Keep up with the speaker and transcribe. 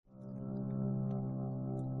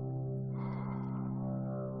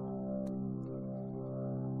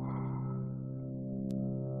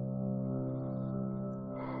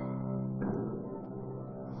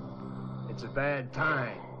bad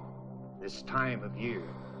time this time of year.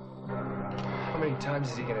 How many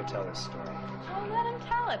times is he gonna tell this story? Oh, let him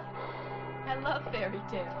tell it. I love fairy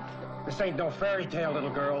tales. This ain't no fairy tale, little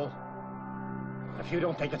girl. If you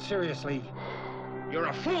don't take it seriously, you're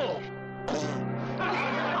a fool! The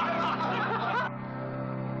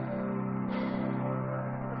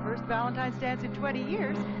first Valentine's dance in 20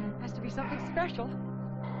 years has to be something special.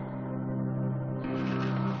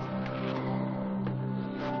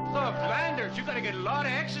 Oh, Flanders, you gotta get a lot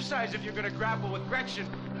of exercise if you're gonna grapple with Gretchen.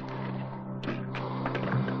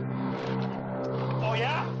 Oh,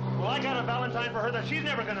 yeah? Well, I got a Valentine for her that she's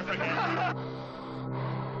never gonna forget.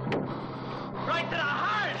 Right to the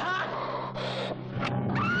heart, huh?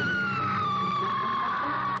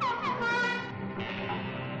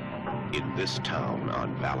 In this town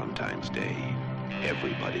on Valentine's Day,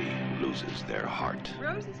 everybody loses their heart.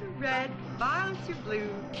 Roses are red, violets are blue.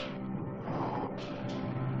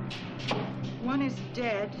 One is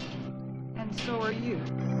dead, and so are you.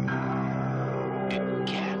 It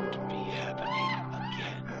can't be happening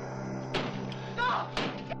again. No!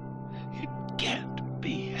 It can't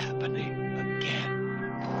be happening again.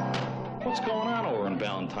 What's going on over in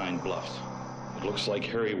Valentine Bluffs? It looks like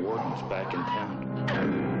Harry Warden's back in town.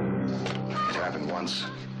 It happened once.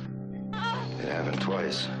 It happened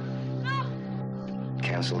twice.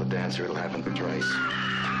 Cancel the dance or it'll happen twice.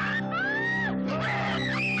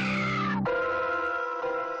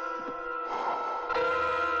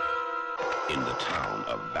 In the town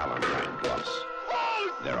of Valentine Bluffs,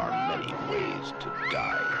 there are many ways to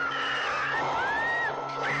die.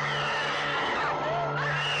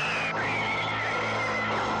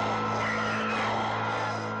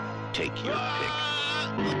 Take your pick.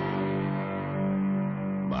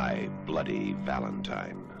 My Bloody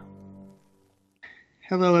Valentine.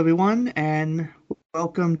 Hello, everyone, and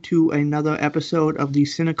welcome to another episode of the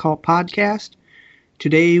Cinecult Podcast.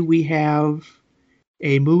 Today we have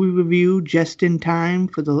a movie review just in time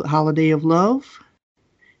for the Holiday of Love.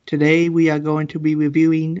 Today we are going to be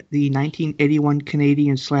reviewing the 1981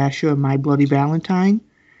 Canadian slasher My Bloody Valentine.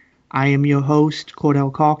 I am your host,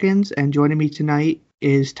 Cordell Calkins, and joining me tonight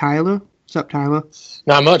is Tyler. What's up, Tyler?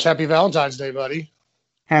 Not much. Happy Valentine's Day, buddy.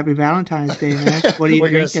 Happy Valentine's Day, man. What are you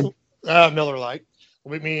drinking? Miller Lite.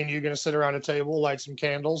 Me and you going to sit around a table, light some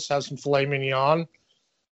candles, have some filet mignon.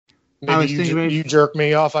 Maybe you jerk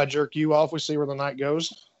me off, I jerk you off. We see where the night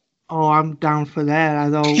goes. Oh, I'm down for that.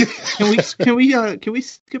 Although, can we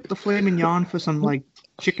skip the filet mignon for some like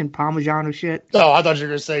chicken parmesan or shit? Oh, I thought you were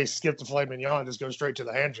gonna say skip the filet mignon and just go straight to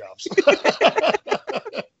the hand jobs.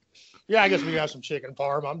 Yeah, I guess we can have some chicken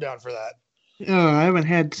parm. I'm down for that. Oh, I haven't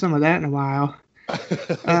had some of that in a while.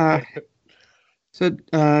 So,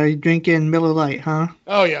 you're drinking Miller Lite, huh?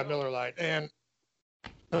 Oh yeah, Miller Lite, and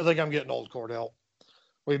I think I'm getting old, Cordell.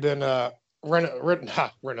 We've been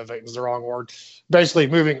renovating is the wrong word. Basically,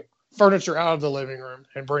 moving furniture out of the living room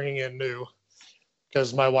and bringing in new.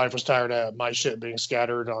 Because my wife was tired of my shit being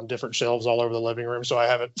scattered on different shelves all over the living room, so I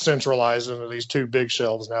have it centralized into these two big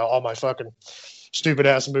shelves now. All my fucking stupid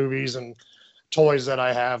ass movies and toys that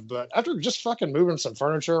I have. But after just fucking moving some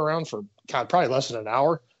furniture around for probably less than an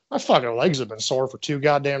hour, my fucking legs have been sore for 2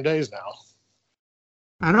 goddamn days now.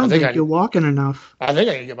 I don't think you're walking enough. I think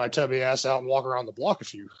I can get my tubby ass out and walk around the block a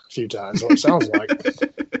few times. What it sounds like.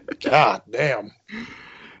 God damn.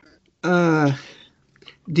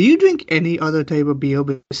 Do you drink any other type of beer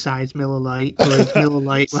besides Miller Lite? Or is Miller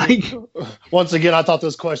Lite like? Once again, I thought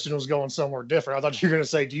this question was going somewhere different. I thought you were going to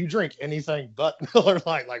say, do you drink anything but Miller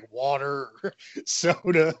Lite, like water or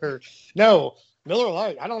soda? No, Miller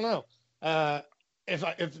Lite. I don't know.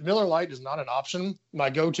 If Miller Lite is not an option,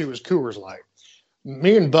 my go-to is Coors Light.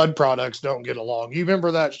 Me and Bud products don't get along. You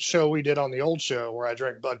remember that show we did on the old show where I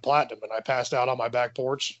drank Bud Platinum and I passed out on my back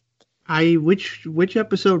porch? Which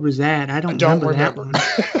episode was that? I don't remember that one.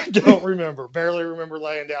 Don't remember. Barely remember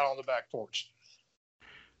laying down on the back porch.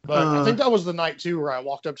 But I think that was the night too where I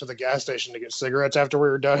walked up to the gas station to get cigarettes after we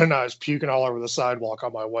were done, and I was puking all over the sidewalk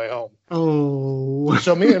on my way home. Oh.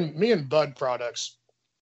 So me and Bud products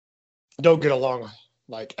don't get along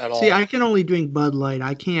like at all. See, I can only drink Bud Light.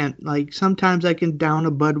 I can't like sometimes I can down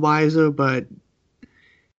a Budweiser, but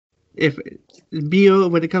if beer,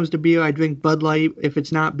 when it comes to beer, I drink Bud Light. If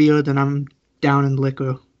it's not beer, then I'm down in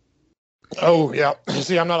liquor. Oh yeah.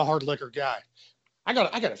 See, I'm not a hard liquor guy. I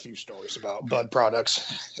got a few stories about Bud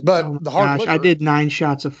products, but the hard liquor. I did 9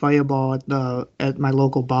 shots of Fireball at my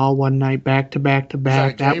local bar one night, back to back to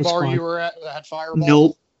back. That was bar fun. You were at that had Fireball?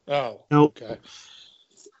 Nope. Oh. Nope. Okay.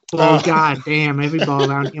 Oh god damn! Every bar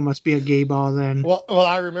around here must be a gay bar then. Well,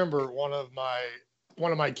 I remember one of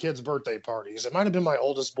my kids' birthday parties. It might have been my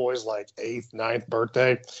oldest boy's like 8th, 9th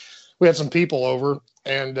birthday. we had some people over,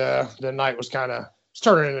 and the night was kind of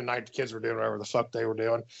turning into night. The kids were doing whatever the fuck they were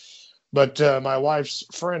doing. But my wife's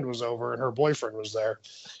friend was over, and her boyfriend was there.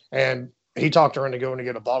 And he talked her into going to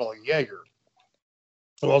get a bottle of Jaeger.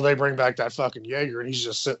 Well, they bring back that fucking Jaeger, and he's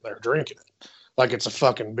just sitting there drinking it like it's a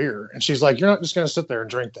fucking beer. And she's like, "You're not just going to sit there and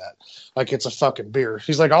drink that like it's a fucking beer."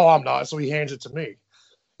 He's like, "Oh, I'm not." So he hands it to me,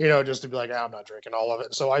 just to be like, "I'm not drinking all of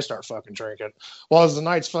it." So I start fucking drinking. Well, as the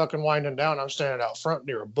night's fucking winding down, I'm standing out front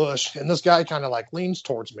near a bush, and this guy kind of like leans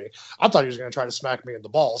towards me. I thought he was going to try to smack me in the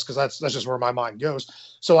balls because that's just where my mind goes.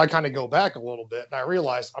 So I kind of go back a little bit, and I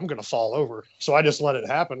realized I'm going to fall over. So I just let it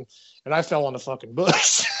happen, and I fell on the fucking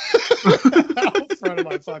bush out in front of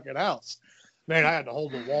my fucking house. Man, I had to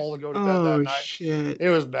hold the wall to go to bed that night. Shit. It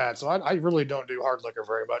was bad. So I really don't do hard liquor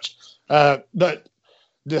very much. But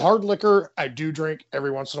the hard liquor I do drink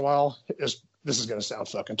every once in a while this is going to sound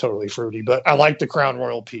fucking totally fruity, but I like the Crown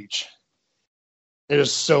Royal Peach. It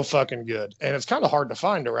is so fucking good. And it's kind of hard to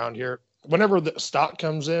find around here. Whenever the stock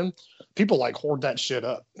comes in, people like hoard that shit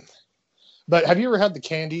up. But have you ever had the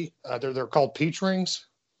candy? They're called peach rings.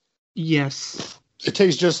 Yes. It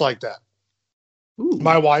tastes just like that. Ooh.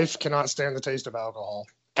 My wife cannot stand the taste of alcohol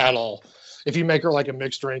at all. If you make her like a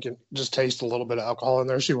mixed drink and just taste a little bit of alcohol in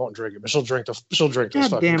there, she won't drink it. But she'll drink this God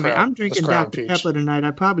fucking damn it! Crown, I'm drinking Crown Dr. Peach. Pepper tonight.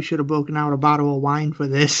 I probably should have broken out a bottle of wine for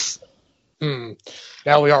this.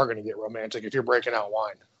 Now we are going to get romantic if you're breaking out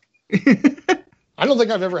wine. I don't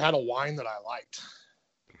think I've ever had a wine that I liked.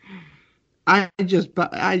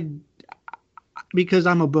 Because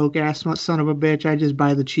I'm a broke ass son of a bitch, I just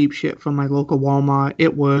buy the cheap shit from my local Walmart.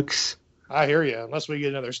 It works. I hear you. Unless we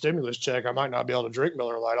get another stimulus check, I might not be able to drink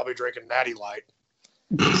Miller Lite. I'll be drinking Natty Light.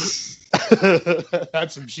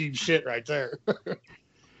 That's some cheap shit right there.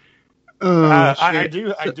 I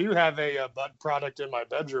do have a bud product in my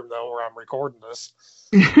bedroom though, where I'm recording this.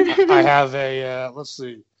 I have a let's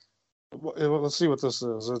see what this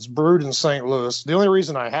is. It's brewed in St. Louis. The only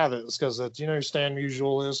reason I have it is because do you know who Stan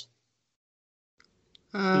Musial is?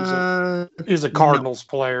 He's a Cardinals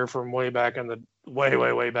player from way back in the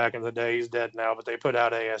way back in the day. He's dead now, but they put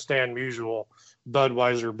out a Stan Musial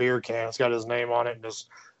Budweiser beer can. It's got his name on it and his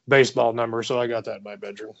baseball number, so I got that in my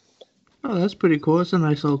bedroom. Oh, that's pretty cool. It's a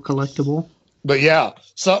nice little collectible. But yeah,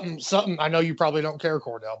 something. I know you probably don't care,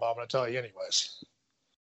 Cordell, but I'm going to tell you anyways.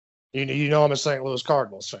 You know I'm a St. Louis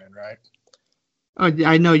Cardinals fan, right? Oh,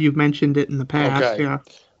 I know you've mentioned it in the past. Okay. Yeah.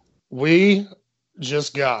 We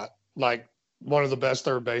just got like one of the best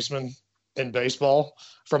third basemen in baseball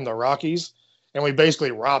from the Rockies, and we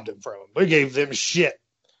basically robbed him from him. We gave them shit,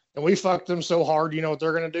 and we fucked them so hard. You know what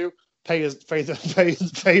they're going to do? Pay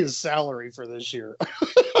his salary for this year.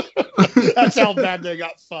 That's how bad they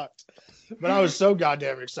got fucked. But I was so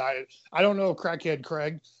goddamn excited. I don't know if Crackhead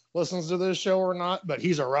Craig listens to this show or not, but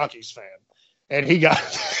he's a Rockies fan, and he got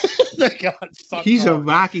they got fucked. He's hard. a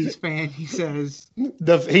Rockies fan. He says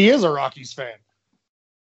he is a Rockies fan.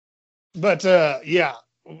 But yeah,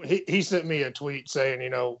 he sent me a tweet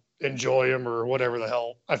saying, enjoy him or whatever the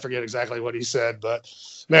hell. I forget exactly what he said, but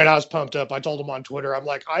man, I was pumped up. I told him on Twitter, I'm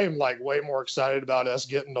like, I am like way more excited about us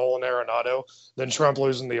getting Nolan Arenado than Trump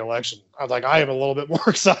losing the election. I'm like, I am a little bit more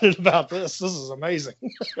excited about this. This is amazing.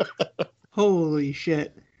 Holy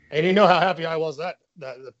shit. And you know how happy I was that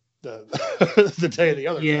the day of the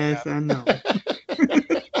other. Yes, I know.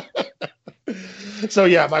 So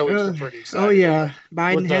yeah, my weeks are pretty exciting. Oh yeah,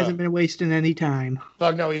 Biden hasn't been wasting any time.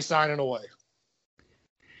 Fuck no, he's signing away.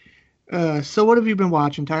 So what have you been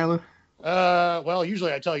watching, Tyler? Well,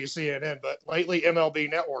 usually I tell you CNN, but lately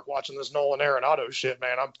MLB Network watching this Nolan Arenado shit,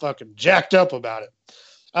 man. I'm fucking jacked up about it.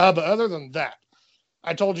 But other than that,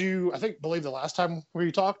 I told you, believe the last time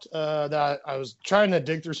we talked, that I was trying to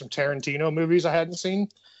dig through some Tarantino movies I hadn't seen.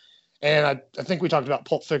 And I think we talked about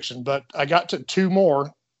Pulp Fiction, but I got to two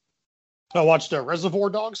more. I watched Reservoir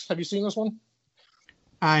Dogs. Have you seen this one?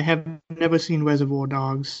 I have never seen Reservoir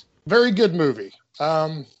Dogs. Very good movie.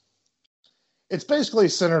 It's basically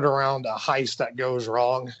centered around a heist that goes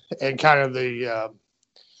wrong and kind of the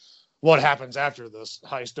what happens after this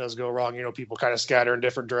heist does go wrong. People kind of scatter in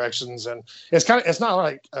different directions, and it's not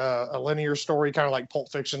like a linear story, kind of like Pulp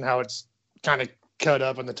Fiction, how it's kind of cut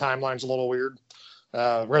up and the timeline's a little weird.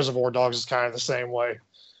 Reservoir Dogs is kind of the same way.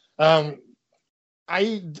 I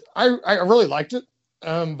really liked it,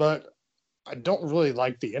 but I don't really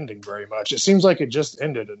like the ending very much. It seems like it just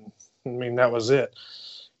ended, and that was it.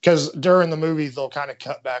 Because during the movie, they'll kind of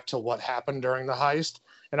cut back to what happened during the heist.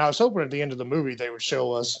 And I was hoping at the end of the movie they would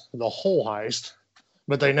show us the whole heist,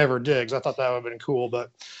 but they never did, because I thought that would have been cool. But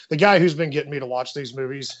the guy who's been getting me to watch these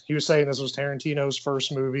movies, he was saying this was Tarantino's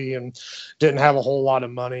first movie and didn't have a whole lot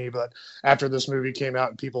of money, but after this movie came out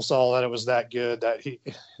and people saw that it was that good,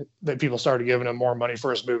 that people started giving him more money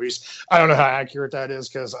for his movies. I don't know how accurate that is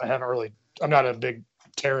because I'm not a big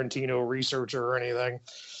Tarantino researcher or anything.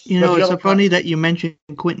 You know, it's so funny that you mentioned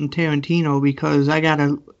Quentin Tarantino because I got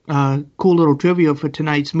a cool little trivia for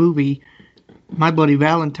tonight's movie. My Bloody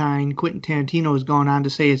Valentine, Quentin Tarantino has gone on to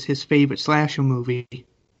say it's his favorite slasher movie.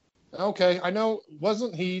 Okay, I know.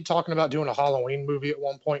 Wasn't he talking about doing a Halloween movie at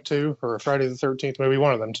one point too, or a Friday the 13th movie?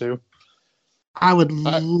 One of them two. I would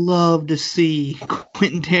love to see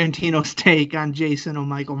Quentin Tarantino's take on Jason or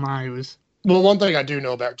Michael Myers. Well, one thing I do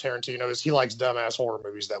know about Tarantino is he likes dumbass horror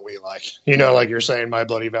movies that we like. You know, like you're saying, My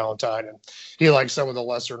Bloody Valentine, and he likes some of the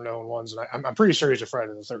lesser known ones. And I'm pretty sure he's a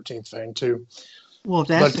Friday the 13th fan too. Well, if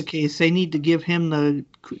that's the case, they need to give him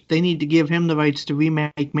the rights to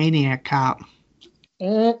remake Maniac Cop.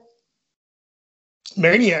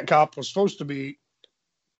 Maniac Cop was supposed to be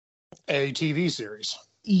a TV series.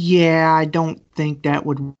 Yeah, I don't think that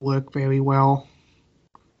would work very well.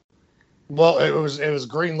 Well, it was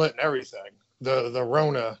greenlit and everything. The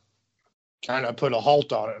Rona kind of put a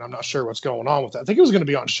halt on it, and I'm not sure what's going on with that. I think it was going to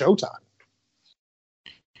be on Showtime.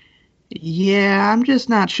 Yeah, I'm just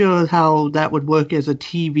not sure how that would work as a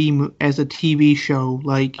TV show.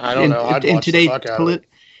 Like I don't know. I'd watch the fuck out of it.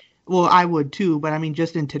 Well, I would too, but I mean,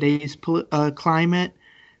 just in today's climate,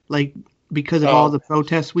 like because of all the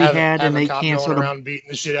protests we had, and they canceled around beating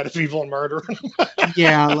the shit out of people and murdering them.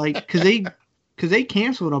 Yeah, like because they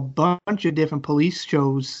canceled a bunch of different police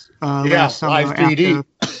shows last summer. Live PD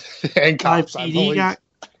and Cops. Live PD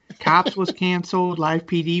Cops was canceled. Live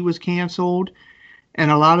PD was canceled. And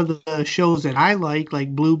a lot of the shows that I like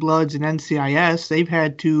Blue Bloods and NCIS, they've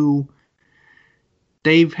had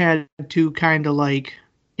to kind of like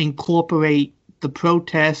incorporate the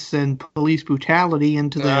protests and police brutality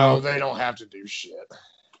into the. No, they don't have to do shit.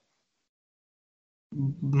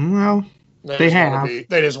 Well, they have.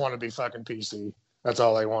 They just want to be fucking PC. That's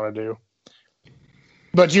all they want to do.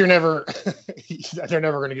 But they're never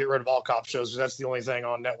going to get rid of all cop shows because that's the only thing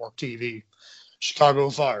on network TV. Chicago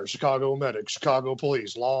Fire, Chicago Medic, Chicago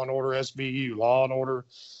Police, Law and Order SVU, Law and Order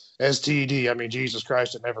STD. I mean, Jesus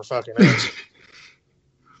Christ, it never fucking ends.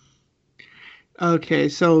 Okay,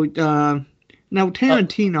 so now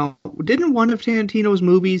Tarantino, didn't one of Tarantino's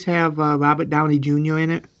movies have Robert Downey Jr. in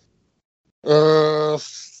it?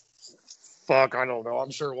 Fuck, I don't know. I'm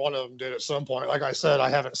sure one of them did at some point. Like I said, I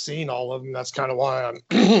haven't seen all of them. That's kind of why I'm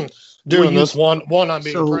doing this. One, I'm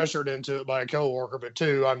being pressured into it by a coworker, but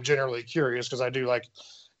two, I'm generally curious because I do like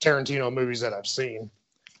Tarantino movies that I've seen.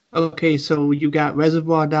 Okay, so you got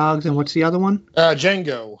Reservoir Dogs, and what's the other one?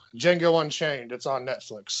 Django Unchained. It's on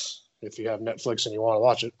Netflix. If you have Netflix and you want to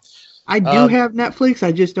watch it, I do have Netflix.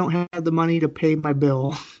 I just don't have the money to pay my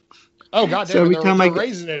bill. Oh goddamn! So they're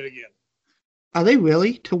raising it again. Are they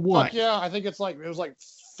really? To what? Fuck yeah, I think it was like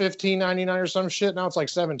 $15.99 or some shit. Now it's like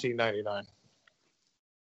 $17.99.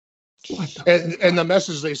 And the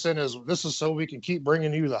message they send is, this is so we can keep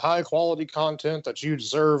bringing you the high quality content that you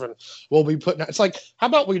deserve, and we'll be putting. It's like, how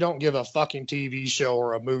about we don't give a fucking TV show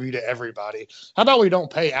or a movie to everybody? How about we don't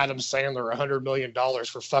pay Adam Sandler $100 million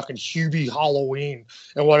for fucking Hubie Halloween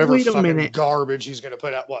and whatever fucking garbage he's going to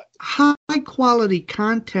put out? What high quality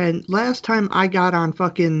content? Last time I got on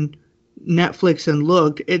fucking Netflix and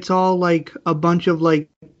looked, it's all like a bunch of like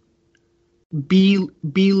B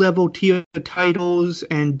level tier titles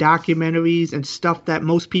and documentaries and stuff that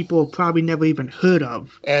most people have probably never even heard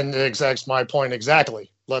of. And that's my point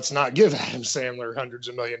exactly. Let's not give Adam Sandler hundreds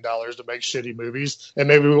of $1 million to make shitty movies, and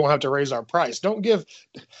maybe we won't have to raise our price.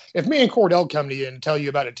 If me and Cordell come to you and tell you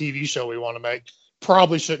about a TV show we want to make,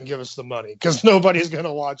 probably shouldn't give us the money because nobody's going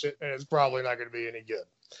to watch it, and it's probably not going to be any good.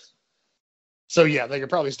 So yeah, they could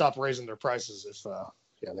probably stop raising their prices if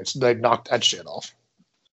they knocked that shit off.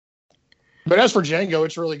 But as for Django,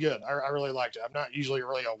 it's really good. I really liked it. I'm not usually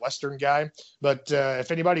really a Western guy, but if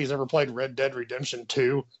anybody's ever played Red Dead Redemption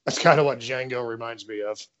 2, that's kind of what Django reminds me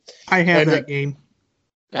of. I have that game.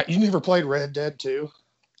 You never played Red Dead 2?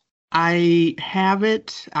 I have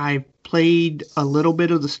it. I played a little bit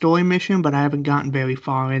of the story mission, but I haven't gotten very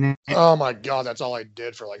far in it. Oh my God, that's all I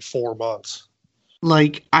did for like 4 months.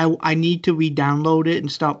 Like, I need to re-download it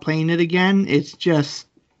and start playing it again.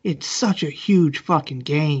 It's such a huge fucking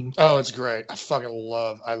game. Oh, it's great.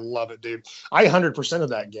 I love it, dude. I 100% of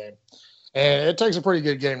that game. And it takes a pretty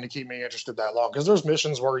good game to keep me interested that long, because there's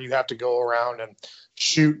missions where you have to go around and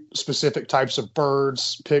shoot specific types of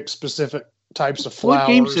birds, pick specific types of flowers. What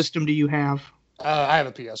game system do you have? I have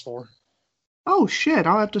a PS4. Oh, shit.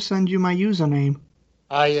 I'll have to send you my username.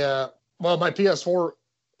 My PS4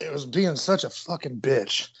 it was being such a fucking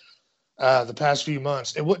bitch the past few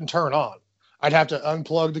months. It wouldn't turn on. I'd have to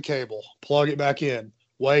unplug the cable, plug it back in,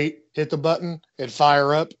 wait, hit the button, it'd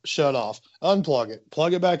fire up, shut off, unplug it,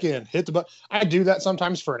 plug it back in, hit the button. I'd do that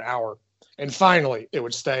sometimes for an hour, and finally it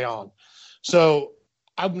would stay on. So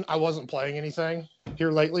I wasn't playing anything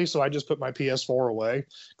here lately, so I just put my PS4 away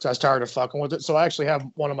because I was tired of fucking with it. So I actually have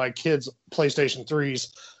one of my kids' PlayStation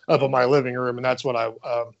 3s up in my living room, and that's what I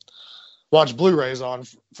watch Blu-rays on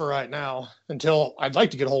for right now until I'd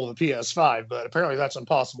like to get a hold of a PS5, but apparently that's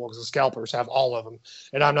impossible because the scalpers have all of them,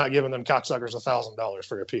 and I'm not giving them cocksuckers $1,000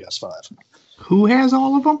 for a PS5. Who has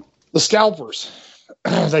all of them? The scalpers.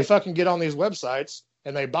 They fucking get on these websites,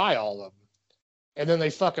 and they buy all of them. And then they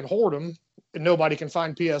fucking hoard them, and nobody can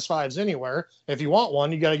find PS5s anywhere. If you want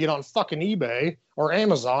one, you got to get on fucking eBay or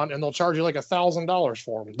Amazon, and they'll charge you like $1,000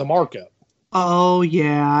 for them, the markup. Oh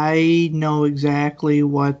yeah, I know exactly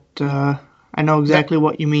what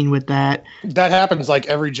what you mean with that. That happens like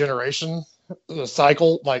every generation, the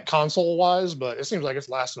cycle, like console wise, but it seems like it's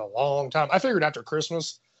lasted a long time. I figured after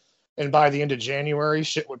Christmas and by the end of January,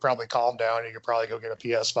 shit would probably calm down. You could probably go get a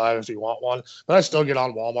PS5 if you want one, but I still get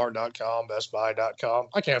on Walmart.com, BestBuy.com.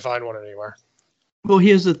 I can't find one anywhere. Well,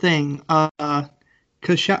 here's the thing.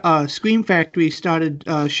 Because Scream Factory started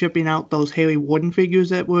shipping out those Harry Warden figures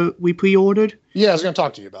that we pre-ordered. Yeah, I was going to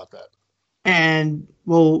talk to you about that. And,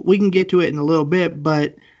 well, we can get to it in a little bit,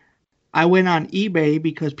 but I went on eBay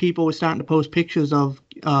because people were starting to post pictures of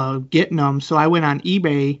getting them. So I went on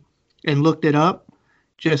eBay and looked it up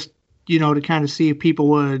just, to kind of see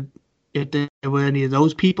if there were any of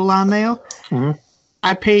those people on there. Mm-hmm.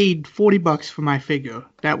 I paid $40 for my figure.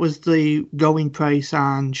 That was the going price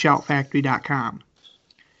on shoutfactory.com.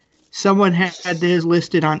 Someone had theirs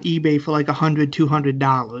listed on eBay for like $100,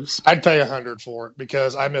 $200. I'd pay $100 for it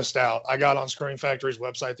because I missed out. I got on Scream Factory's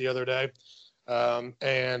website the other day,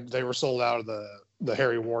 and they were sold out of the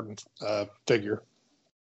Harry Warden figure.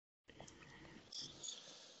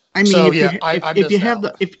 I mean, so, if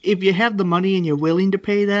you have the money and you're willing to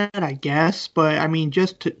pay that, I guess. But I mean,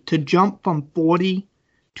 just to jump from 40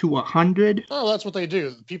 to 100. Oh, that's what they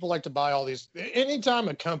do. People like to buy all these. Anytime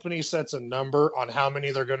a company sets a number on how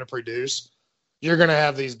many they're going to produce, you're going to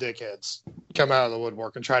have these dickheads come out of the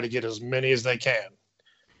woodwork and try to get as many as they can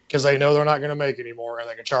because they know they're not going to make any more and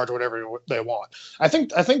they can charge whatever they want. I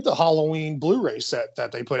think the Halloween Blu-ray set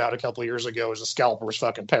that they put out a couple of years ago is a scalper's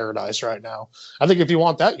fucking paradise right now. I think if you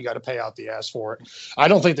want that, you got to pay out the ass for it. I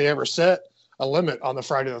don't think they ever set a limit on the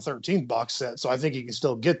Friday the 13th box set, so I think you can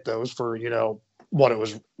still get those for, what it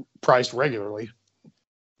was priced regularly.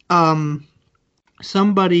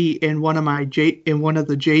 Somebody in one of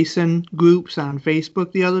the Jason groups on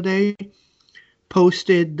Facebook the other day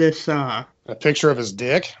posted this a picture of his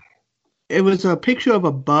dick. It was a picture of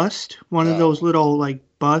a bust, one of those little like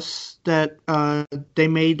busts that they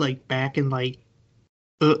made like back in like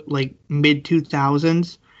mid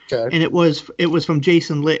 2000s. Okay. And it was from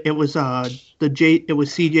Jason Lit. It was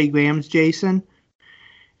CJ Graham's Jason.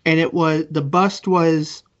 And the bust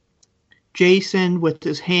was Jason with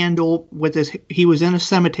his handle, he was in a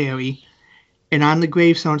cemetery, and on the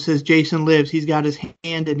gravestone it says Jason lives. He's got his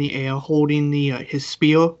hand in the air holding his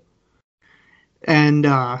spear. And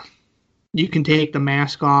you can take the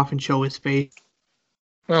mask off and show his face.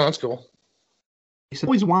 Oh, that's cool.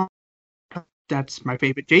 That's my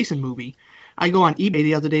favorite Jason movie. I go on eBay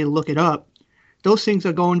the other day to look it up. Those things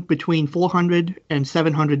are going between $400 and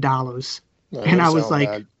 $700. And I was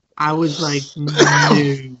like,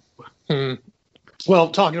 no. Well,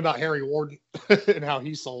 talking about Harry Warden and how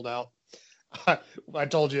he sold out, I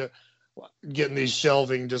told you getting these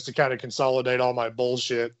shelving just to kind of consolidate all my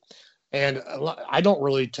bullshit. And I don't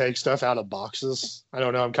really take stuff out of boxes. I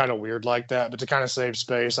don't know. I'm kind of weird like that. But to kind of save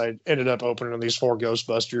space, I ended up opening these 4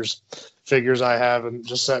 Ghostbusters figures I have and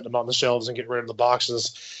just setting them on the shelves and getting rid of the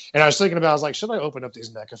boxes. And I was thinking about, I was like, should I open up these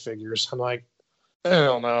NECA figures? I'm like, I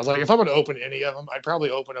don't know. I was like, if I'm going to open any of them, I'd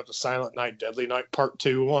probably open up the Silent Night, Deadly Night Part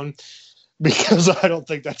 2 one because I don't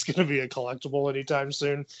think that's going to be a collectible anytime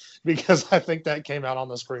soon because I think that came out on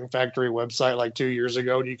the Scream Factory website like 2 years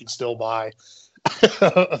ago and you can still buy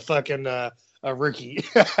a fucking a Ricky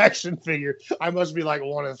action figure. I must be like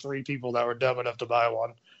one of 3 people that were dumb enough to buy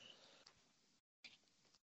one.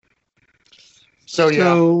 So,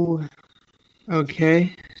 yeah.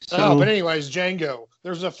 Okay. But anyways, Django.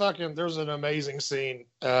 There's an amazing scene,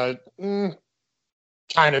 kind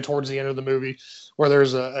of towards the end of the movie, where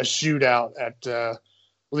there's a shootout at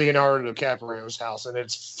Leonardo DiCaprio's house, and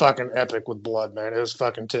it's fucking epic with blood, man. It was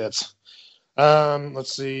fucking tits.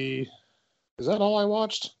 Let's see. Is that all I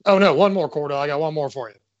watched? Oh, no, one more, Cordell. I got one more for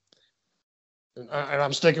you. And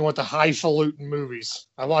I'm sticking with the highfalutin movies.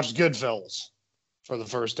 I watched Goodfellas for the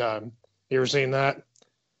first time. You ever seen that?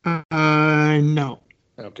 No.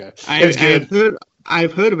 Okay. It's good.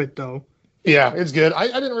 I've heard of it, though. Yeah, it's good. I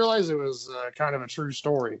didn't realize it was kind of a true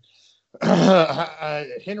story.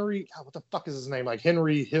 Henry, God, what the fuck is his name? Like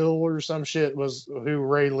Henry Hill or some shit was who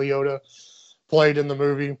Ray Liotta played in the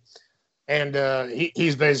movie. And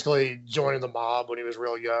he's basically joining the mob when he was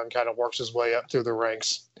real young, kind of works his way up through the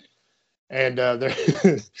ranks. And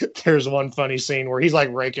there's one funny scene where he's like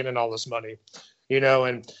raking in all this money,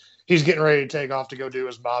 and he's getting ready to take off to go do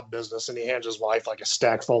his mob business. And he hands his wife like a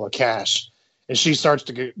stack full of cash. And she starts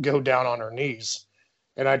to go down on her knees.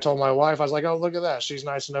 And I told my wife, I was like, oh, look at that. She's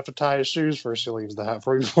nice enough to tie his shoes before he leaves the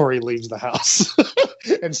house.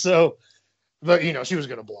 And so, but, she was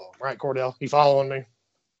going to blow him. Right, Cordell? You following me?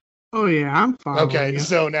 Oh, yeah, I'm following Okay, you.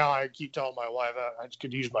 so now I keep telling my wife I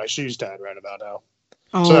could use my shoes tied right about now.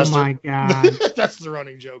 Oh, so my God. That's the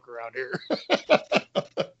running joke around here.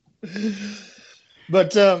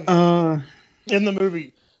 But in the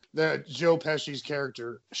movie, Joe Pesci's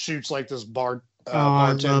character shoots like this bartender.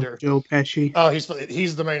 I love Joe Pesci. Oh,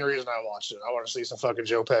 he's the main reason I watched it. I want to see some fucking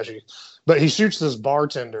Joe Pesci. But he shoots this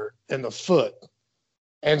bartender in the foot.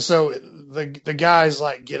 And so the guys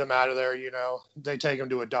like get him out of there, They take him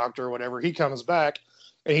to a doctor or whatever. He comes back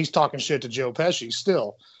and he's talking shit to Joe Pesci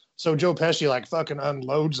still. So Joe Pesci like fucking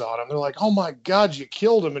unloads on him. They're like, "Oh my God, you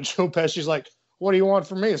killed him!" And Joe Pesci's like, "What do you want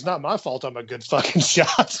from me? It's not my fault. I'm a good fucking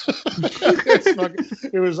shot."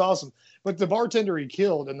 It was awesome. But the bartender he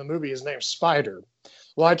killed in the movie, his name's Spider.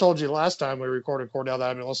 Well, I told you last time we recorded Cordell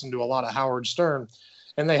that I've been listening to a lot of Howard Stern,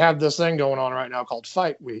 and they have this thing going on right now called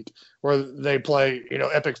Fight Week, where they play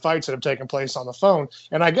epic fights that have taken place on the phone.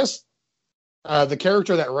 And I guess the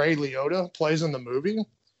character that Ray Liotta plays in the movie,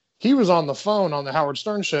 he was on the phone on the Howard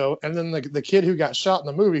Stern show, and then the kid who got shot in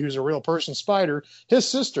the movie, who's a real person, Spider, his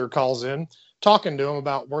sister calls in talking to him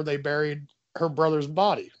about where they buried her brother's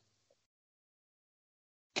body.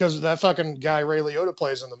 Because that fucking guy Ray Liotta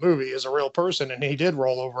plays in the movie is a real person, and he did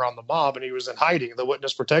roll over on the mob, and he was in hiding, the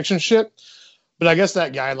witness protection shit. But I guess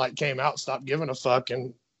that guy came out, stopped giving a fuck,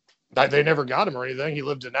 and they never got him or anything. He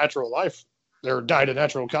lived a natural life. Or died of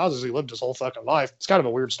natural causes. He lived his whole fucking life. It's kind of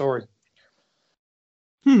a weird story.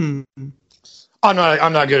 I'm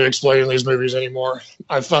not good at explaining these movies anymore.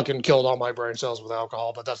 I fucking killed all my brain cells with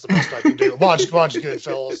alcohol, but that's the best I can do. Watch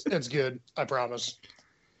Goodfellas. It's good. I promise.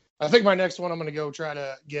 I think my next one I'm going to go try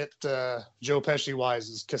to get Joe Pesci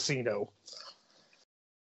Wise's Casino.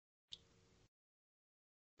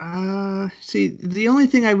 See, the only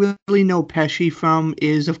thing I really know Pesci from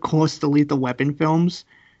is, of course, the Lethal Weapon films.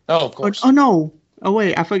 Oh, of course. Oh no. Oh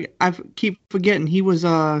wait, I keep forgetting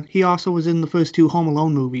he also was in the first two Home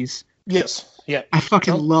Alone movies. Yes. Yeah. I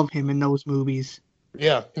fucking love him in those movies.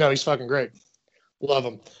 Yeah. No, he's fucking great. Love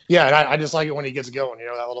him. Yeah, and I just like it when he gets going.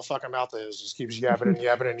 That little fucking mouth of his just keeps yapping and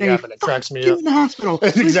yapping and yapping. It cracks me up. In the hospital.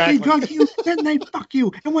 Exactly. They drug you, then they fuck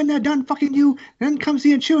you. And when they're done fucking you, then comes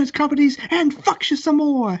the insurance companies and fucks you some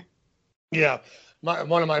more. Yeah.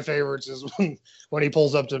 One of my favorites is when he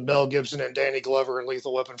pulls up to Mel Gibson and Danny Glover in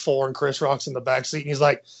Lethal Weapon 4 and Chris Rock's in the backseat, and he's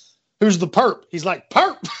like, "Who's the perp?" He's like,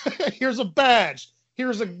 "Perp! Here's a badge.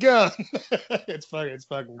 Here's a gun." It's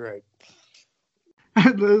fucking great.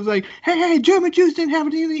 It was like, hey, German Jews didn't have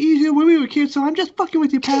it any easier when we were kids, so I'm just fucking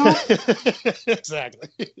with you, pal. Exactly.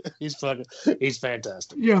 He's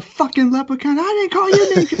fantastic. You're a fucking leprechaun. I didn't call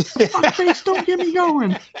you names. Fuckface, don't get me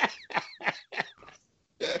going.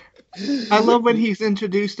 I love when he's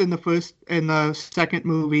introduced in the second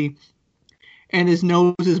movie, and his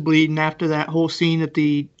nose is bleeding after that whole scene at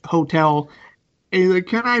the hotel. And he's like,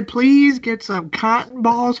 "Can I please get some cotton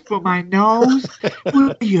balls for my nose?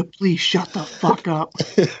 Will you please shut the fuck up?"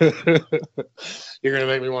 You're gonna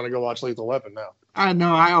make me want to go watch Lethal Weapon now. I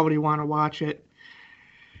know. I already want to watch it.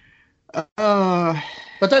 But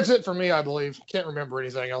that's it for me, I believe. Can't remember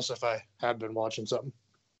anything else if I had been watching something.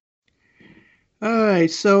 All right,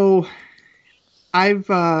 so I've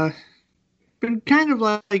been kind of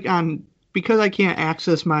like on, because I can't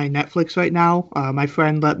access my Netflix right now. My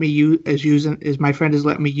friend has let me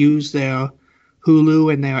use their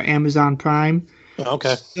Hulu and their Amazon Prime.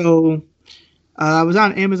 Okay. So I was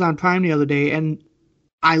on Amazon Prime the other day, and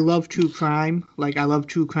I love true crime. I love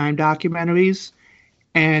true crime documentaries,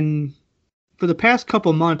 and for the past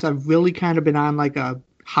couple months, I've really kind of been on a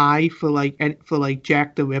high for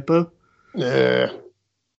Jack the Ripper. Yeah.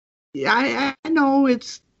 Yeah, I know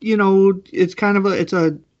it's kind of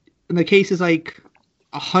and the case is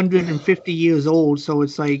 150 years old, so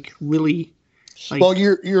it's really. Well,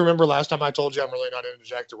 you remember last time I told you I'm really not into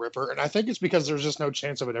Jack the Ripper, and I think it's because there's just no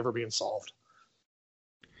chance of it ever being solved.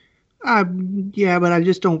 Yeah, but I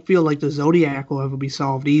just don't feel like the Zodiac will ever be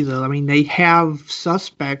solved either. I mean, they have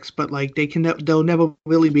suspects, but like they'll never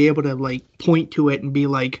really be able to like point to it and be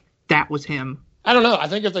like, that was him. I don't know. I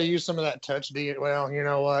think if they use some of that touch DNA, well, you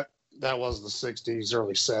know what? That was the 60s,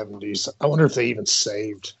 early 70s. I wonder if they even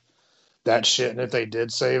saved that shit. And if they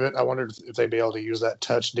did save it, I wonder if they'd be able to use that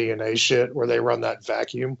touch DNA shit where they run that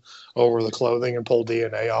vacuum over the clothing and pull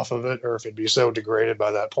DNA off of it, or if it'd be so degraded by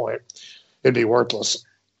that point, it'd be worthless.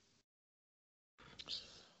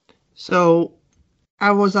 So I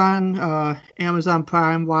was on Amazon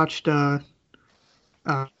Prime, watched I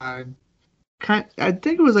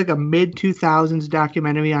think it was like a mid-2000s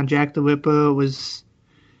documentary on Jack the Ripper. It was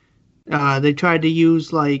they tried to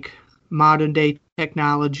use like modern day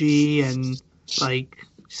technology and like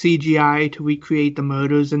CGI to recreate the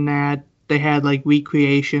murders and that. They had like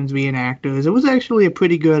recreations, reenactors. It was actually a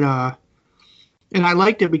pretty good and I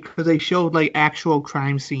liked it because they showed like actual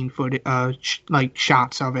crime scene footage, like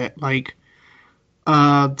shots of it. Like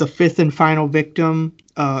the fifth and final victim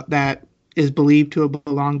that is believed to have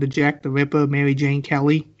belonged to Jack the Ripper, Mary Jane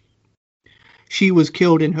Kelly. She was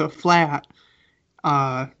killed in her flat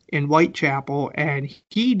in Whitechapel, and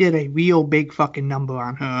he did a real big fucking number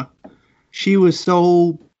on her. She was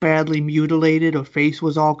so badly mutilated, her face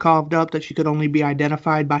was all carved up that she could only be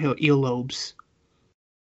identified by her earlobes.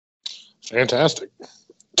 Fantastic.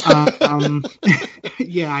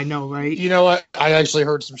 Yeah, I know, right? You know what? I actually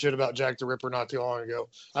heard some shit about Jack the Ripper not too long ago.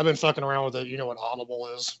 I've been fucking around with it. You know what Audible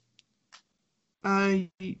is?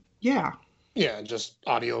 Yeah. Yeah, just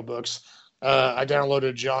audiobooks. I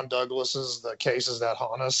downloaded John Douglas's The Cases That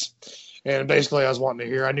Haunt Us. And basically, I was wanting to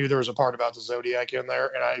hear, I knew there was a part about the Zodiac in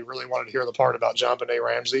there, and I really wanted to hear the part about John Benet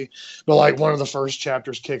Ramsey. But, like, one of the first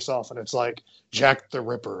chapters kicks off, and it's like, Jack the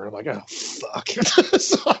Ripper. And I'm like, oh, fuck.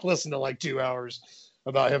 So I listened to, like, 2 hours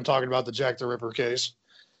about him talking about the Jack the Ripper case.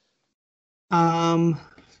 Let's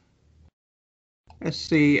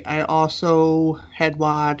see. I also had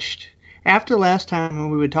watched, after last time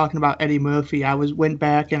when we were talking about Eddie Murphy, I went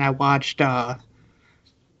back and I watched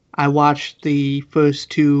the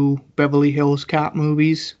first 2 Beverly Hills Cop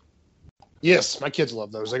movies. Yes, my kids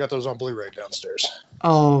love those. They got those on Blu-ray downstairs.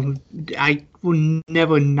 I will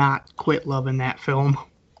never not quit loving that film.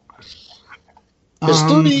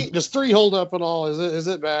 Does 3 hold up at all? Is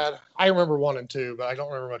it bad? I remember 1 and 2, but I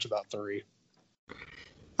don't remember much about 3.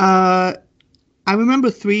 I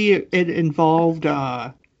remember 3. It involved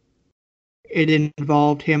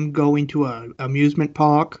him going to an amusement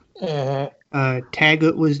park.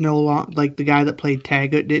 Taggart was no longer, like, the guy that played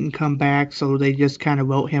Taggart didn't come back, so they just kind of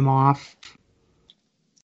wrote him off.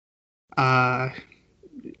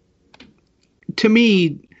 To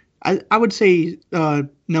me, I would say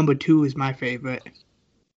number 2 is my favorite.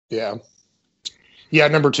 Yeah. Yeah,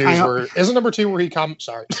 number 2 is isn't number 2 where he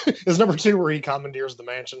is number 2 where he commandeers the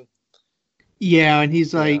mansion? Yeah, and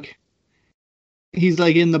he's like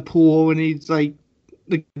in the pool, and he's like,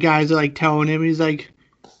 the guys are like telling him, he's like,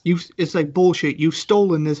 it's like bullshit. You've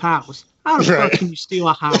stolen this house. How the fuck can you steal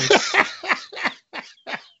a house?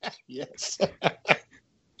 Yes.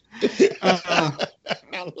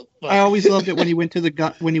 I always loved it when he went to the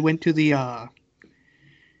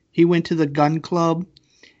gun club,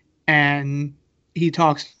 and he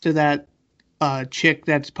talks to that chick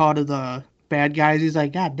that's part of the bad guys. He's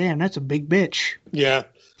like, God damn, that's a big bitch. Yeah.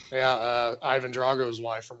 Ivan Drago's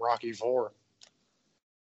wife from Rocky IV.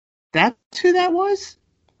 That's who that was?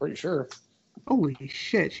 Pretty sure. Holy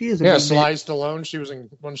shit, she is a big Sly Stallone.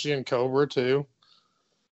 Wasn't she in Cobra too?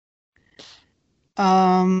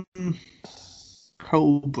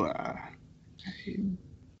 Cobra.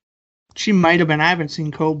 She might have been. I haven't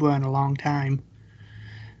seen Cobra in a long time.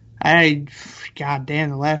 God damn,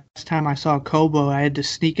 the last time I saw Cobra, I had to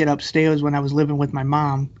sneak it upstairs when I was living with my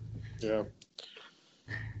mom. Yeah.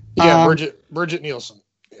 Yeah, Bridget Nielsen.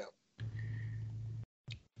 Yeah.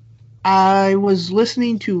 I was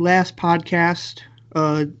listening to last podcast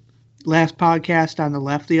on the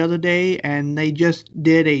left the other day, and they just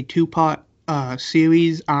did a 2-part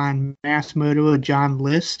series on mass murderer John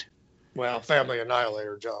List. Well, family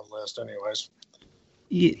annihilator John List, anyways.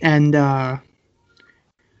 And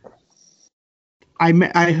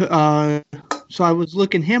so I was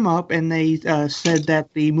looking him up, and they said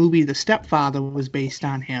that the movie The Stepfather was based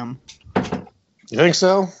on him. You think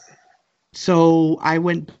so? So I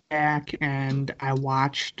went back and I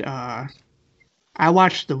watched the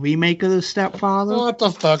remake of The Stepfather. What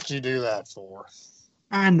the fuck did you do that for?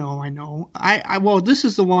 I know. Well, this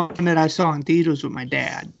is the one that I saw in theaters with my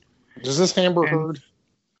dad. Is this Amber Heard?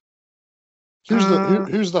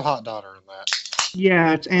 Who's the hot daughter in that?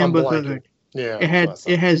 Yeah, it's Amber Heard. Yeah,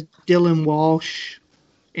 it has Dylan Walsh.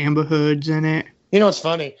 Amber Heard's in it. You know what's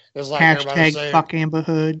funny? It's like everybody was Hashtag saying, fuck Amber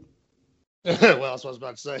Heard. well, that's what I was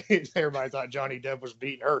about to say. Everybody thought Johnny Depp was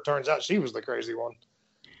beating her. Turns out she was the crazy one.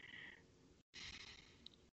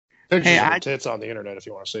 Pictures of her tits on the internet if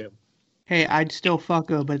you want to see them. Hey, I'd still fuck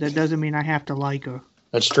her, but that doesn't mean I have to like her.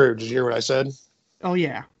 That's true. Did you hear what I said? Oh,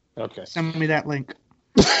 yeah. Okay. Send me that link.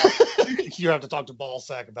 You have to talk to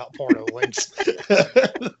Ballsack about porno links.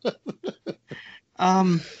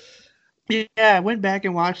 Yeah, I went back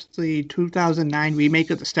and watched the 2009 remake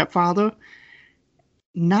of The Stepfather.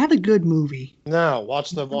 Not a good movie. No,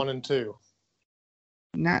 watch the 1 and 2.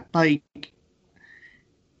 Not like...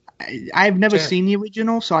 I've never seen the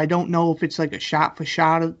original, so I don't know if it's like a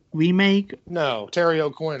shot-for-shot remake. No, Terry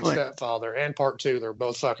O'Quinn's Stepfather and Part 2, they're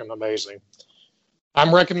both fucking amazing.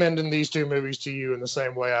 I'm recommending these two movies to you in the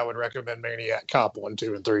same way I would recommend Maniac Cop 1,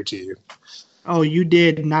 2, and 3 to you. Oh, you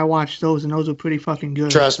did, and I watched those, and those are pretty fucking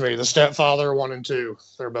good. Trust me, The Stepfather 1 and 2,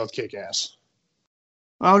 they're both kick-ass.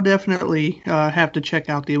 I'll definitely have to check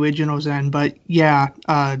out the originals then, but yeah,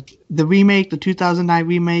 the remake, the 2009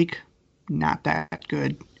 remake, not that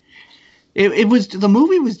good. It was, the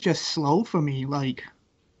movie was just slow for me. Like,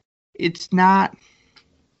 it's not.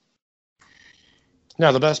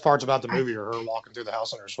 No, the best parts about the movie are her walking through the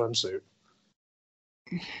house in her swimsuit.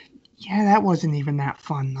 Yeah, that wasn't even that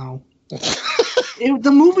fun though.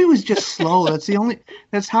 The movie was just slow.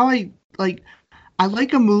 That's how I like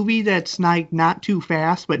a movie that's like not too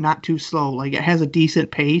fast but not too slow. Like it has a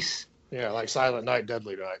decent pace. Yeah, like Silent Night,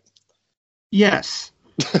 Deadly Night. Yes.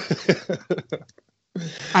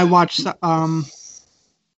 I watched the other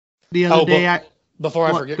day. Before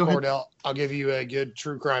I forget, Cordell, I'll give you a good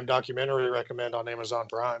true crime documentary to recommend on Amazon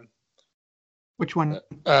Prime. Which one?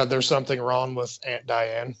 There's Something Wrong with Aunt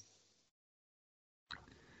Diane.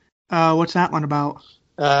 What's that one about?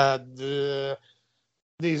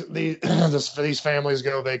 These families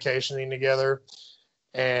go vacationing together,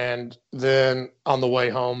 and then on the way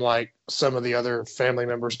home, like some of the other family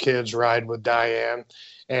members' kids ride with Diane,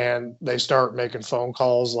 and they start making phone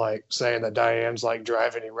calls, like saying that Diane's like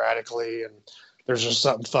driving erratically, and there's just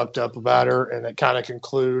something fucked up about her, and it kind of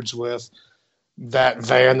concludes with that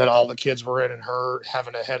van that all the kids were in and her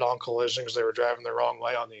having a head-on collision because they were driving the wrong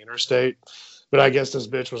way on the interstate. But I guess this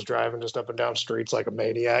bitch was driving just up and down streets like a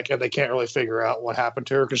maniac, and they can't really figure out what happened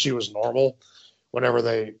to her because she was normal whenever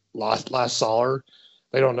they last saw her.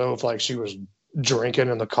 They don't know if like she was drinking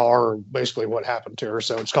in the car or basically what happened to her.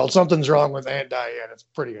 So it's called Something's Wrong with Aunt Diane. It's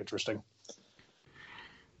pretty interesting.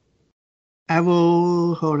 I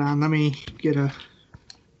will hold on. Let me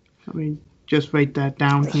just write that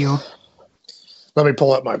down here. Let me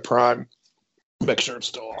pull up my Prime. Make sure it's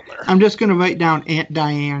still on there. I'm just going to write down Aunt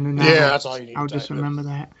Diane. And that's all you need. I'll just remember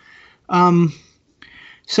that.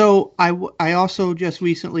 So I also just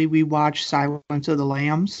recently rewatched Silence of the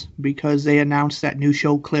Lambs because they announced that new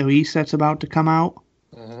show Clarice that's about to come out.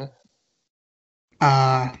 Mm-hmm.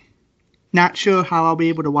 Not sure how I'll be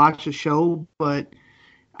able to watch the show, but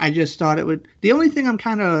I just thought it would. The only thing I'm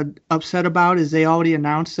kind of upset about is they already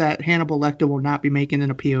announced that Hannibal Lecter will not be making an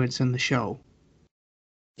appearance in the show.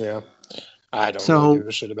 Yeah. I don't really give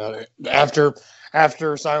a shit about it.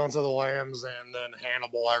 After Silence of the Lambs and then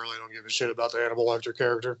Hannibal, I really don't give a shit about the Hannibal Lecter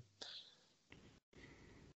character.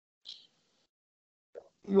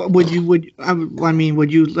 Would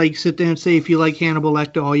you like sit there and say if you like Hannibal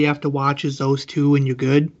Lecter, all you have to watch is those two and you're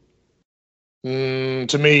good?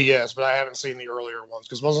 To me, yes, but I haven't seen the earlier ones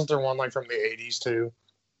because wasn't there one like from the 80s too?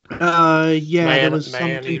 Yeah, there was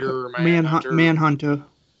Man-Eater, Manhunter.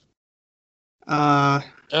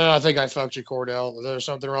 I think I fucked you, Cordell. There's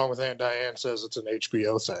Something Wrong with Aunt Diane says it's an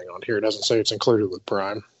HBO thing on here. It doesn't say it's included with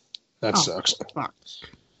Prime. That sucks. Fuck.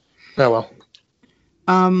 Oh,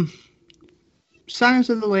 well. Silence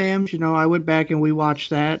of the Lambs, I went back and we watched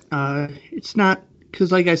that. It's not,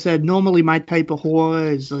 because like I said, normally my type of horror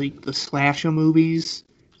is like the slasher movies.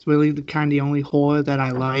 It's really the only horror that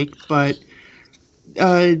I like. But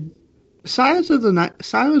Silence of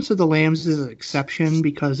the Lambs is an exception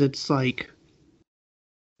because it's like,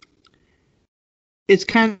 it's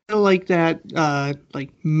kind of like that,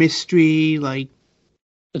 like mystery, like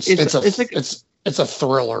it's a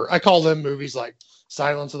thriller. I call them movies like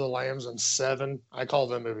Silence of the Lambs and Seven. I call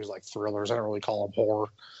them movies like thrillers. I don't really call them horror.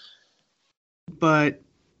 But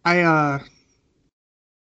I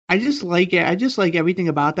just like it. I just like everything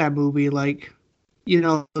about that movie. Like,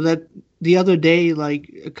 that the other day, like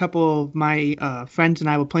a couple of my friends and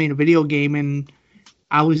I were playing a video game, and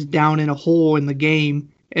I was down in a hole in the game.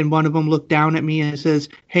 And one of them looked down at me and says,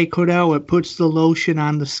 "Hey, Cordell, it puts the lotion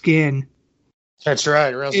on the skin." That's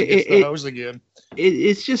right, or else it gets the hose again.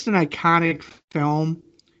 It's just an iconic film.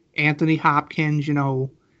 Anthony Hopkins,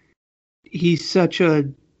 he's such a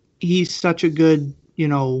good,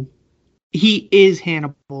 he is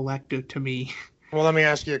Hannibal Lecter to me. Well, let me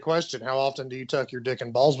ask you a question. How often do you tuck your dick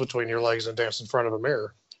and balls between your legs and dance in front of a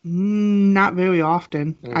mirror? Not very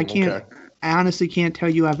often. I can't. Okay. I honestly can't tell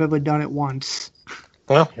you I've ever done it once.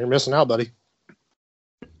 Well, you're missing out, buddy.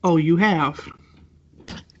 Oh, you have?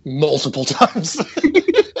 Multiple times.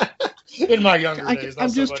 In my younger days.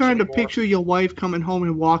 I'm just trying to picture your wife coming home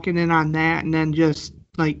and walking in on that and then just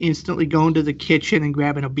like instantly going to the kitchen and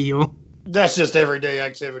grabbing a beer. That's just everyday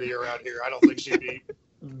activity around here. I don't think she'd be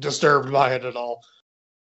disturbed by it at all.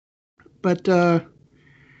 But I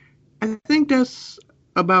think that's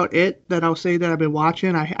about it that I'll say that I've been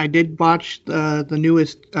watching. I did watch the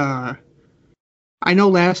newest. I know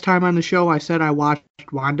last time on the show I said I watched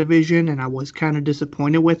WandaVision and I was kind of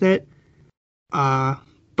disappointed with it.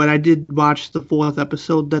 But I did watch the 4th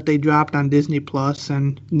episode that they dropped on Disney Plus,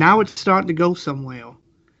 and now it's starting to go somewhere.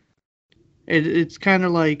 It's kind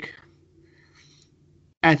of like,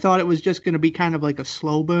 I thought it was just going to be kind of like a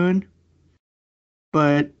slow burn,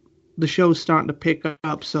 but the show's starting to pick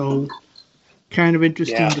up, so kind of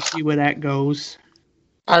interesting to see where that goes.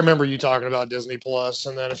 I remember you talking about Disney Plus,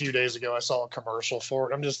 and then a few days ago I saw a commercial for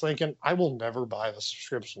it. I'm just thinking, I will never buy the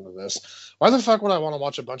subscription to this. Why the fuck would I want to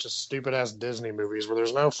watch a bunch of stupid-ass Disney movies where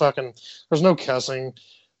there's no cussing,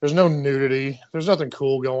 there's no nudity, there's nothing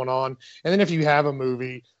cool going on, and then if you have a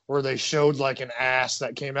movie where they showed like an ass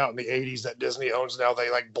that came out in the 80s that Disney owns now,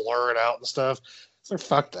 they like blur it out and stuff. So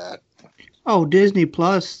fuck that. Oh, Disney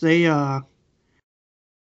Plus, they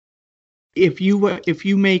if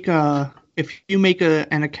you make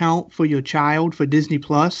an account for your child for Disney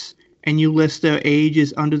Plus and you list their age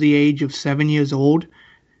as under the age of 7 years old,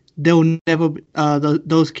 they'll never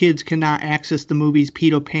those kids cannot access the movies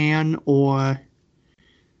Peter Pan or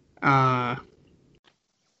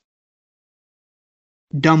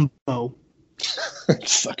Dumbo.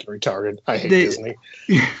 It's fucking retarded. I hate Disney.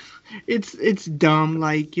 It's dumb.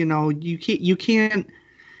 Like, you can't.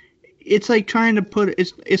 It's like trying to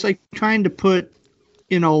put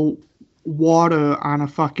water on a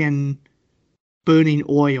fucking burning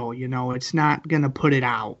oil. It's not gonna put it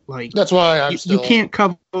out. Like, that's why you can't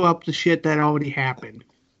cover up the shit that already happened.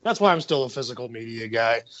 That's why I'm still a physical media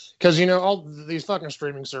guy. Because, all these fucking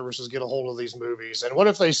streaming services get a hold of these movies. And what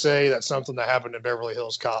if they say that something that happened in Beverly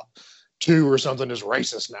Hills Cop 2 or something is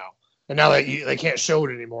racist now? And now they can't show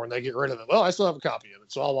it anymore and they get rid of it. Well, I still have a copy of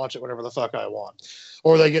it, so I'll watch it whenever the fuck I want.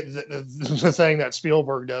 Or they get the thing that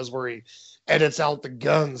Spielberg does where he edits out the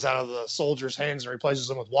guns out of the soldiers' hands and replaces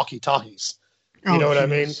them with walkie-talkies. You know what I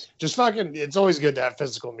mean? Just fucking, it's always good to have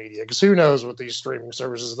physical media, because who knows with these streaming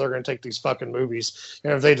services, they're going to take these fucking movies,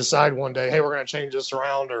 and if they decide one day, hey, we're going to change this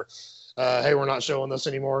around, or hey, we're not showing this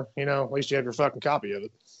anymore, at least you have your fucking copy of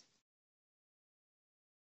it.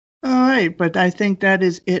 All right, but I think that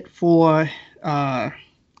is it for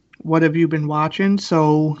what have you been watching.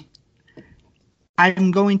 So I'm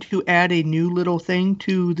going to add a new little thing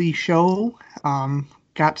to the show.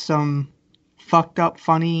 Got some fucked up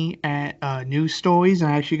funny news stories,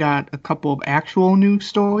 and I actually got a couple of actual news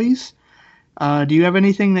stories. Do you have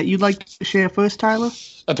anything that you'd like to share first, Tyler?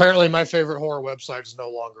 Apparently my favorite horror website is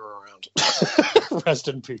no longer around. Rest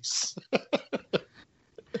in peace.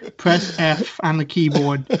 Press F on the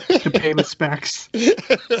keyboard to pay respects.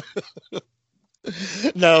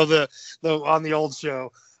 No, the on the old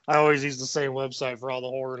show, I always use the same website for all the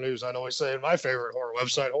horror news. I'd always say my favorite horror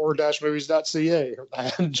website, horror-movies.ca. I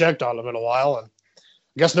hadn't checked on them in a while, and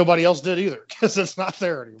I guess nobody else did either, because it's not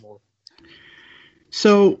there anymore.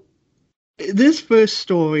 So this first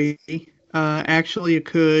story actually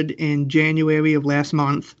occurred in January of last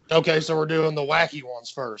month. Okay, so we're doing the wacky ones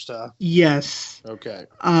first, huh? Yes. Okay.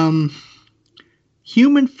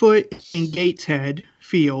 Human foot in Gateshead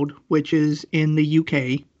Field, which is in the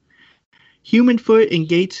UK. Human foot in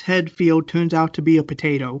Gateshead Field turns out to be a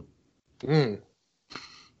potato.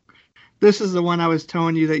 This is the one I was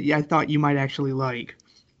telling you that I thought you might actually like.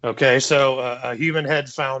 Okay, so a human head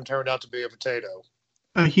found turned out to be a potato.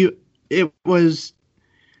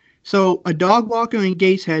 So a dog walker in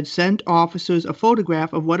Gateshead sent officers a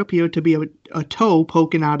photograph of what appeared to be a toe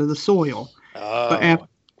poking out of the soil.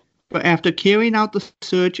 But after carrying out the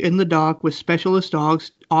search in the dark with specialist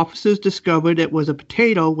dogs, officers discovered it was a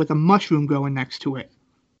potato with a mushroom growing next to it.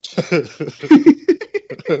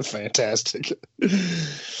 Fantastic.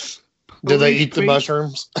 Did they eat the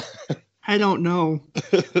mushrooms? I don't know.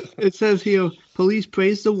 It says here, police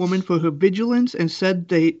praised the woman for her vigilance and said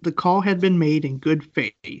the call had been made in good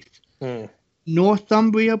faith.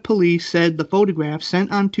 Northumbria police said the photograph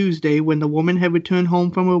sent on Tuesday when the woman had returned home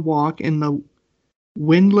from her walk in the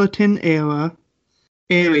Windlerton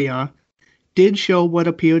area did show what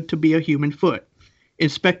appeared to be a human foot.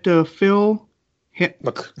 Inspector Phil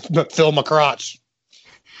McCrotch.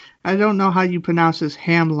 I don't know how you pronounce this,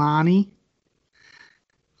 Hamlani,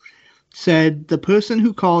 said the person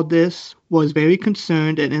who called this was very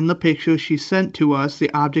concerned, and in the picture she sent to us,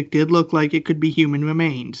 the object did look like it could be human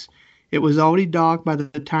remains. It was already dark by the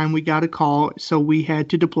time we got a call, so we had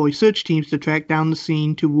to deploy search teams to track down the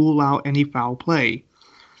scene to rule out any foul play.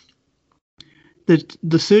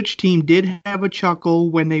 The search team did have a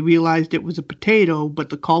chuckle when they realized it was a potato, but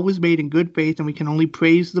the call was made in good faith, and we can only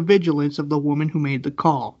praise the vigilance of the woman who made the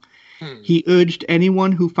call. He urged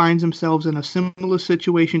anyone who finds themselves in a similar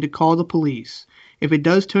situation to call the police. If it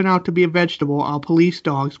does turn out to be a vegetable, our police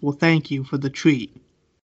dogs will thank you for the treat.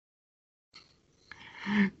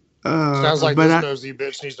 Sounds like this nosy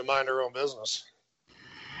bitch needs to mind her own business.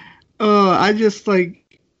 I just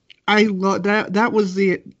I love that. That was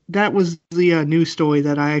the news story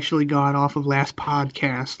that I actually got off of last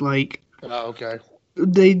podcast. Oh, okay.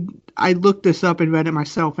 I looked this up and read it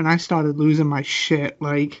myself, and I started losing my shit.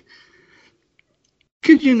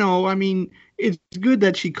 Cause I mean, it's good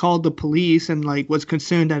that she called the police and was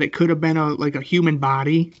concerned that it could have been a human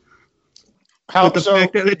body. Fact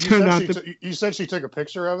that it turned out you said she took a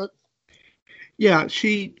picture of it? Yeah,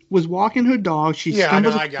 she was walking her dog. She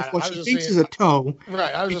stumbles across what she thinks is a toe.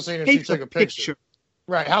 Right, I was just saying if she took a picture.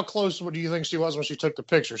 Right, how close do you think she was when she took the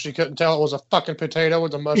picture? She couldn't tell it was a fucking potato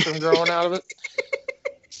with a mushroom growing out of it?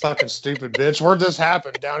 Fucking stupid bitch. Where'd this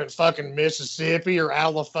happen? Down in fucking Mississippi or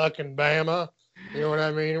Alabama? You know what I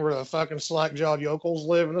mean? Where the fucking slack-jawed yokels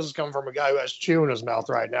live? And this is coming from a guy who has chew in his mouth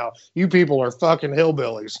right now. You people are fucking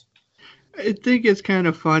hillbillies. I think it's kind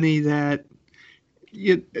of funny that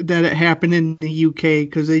it happened in the UK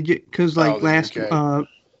because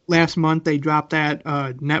last month they dropped that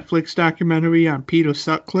Netflix documentary on Peter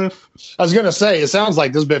Sutcliffe. I was gonna say it sounds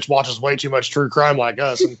like this bitch watches way too much true crime like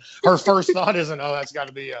us, and her first thought isn't, "Oh, that's got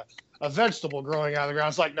to be a vegetable growing out of the ground."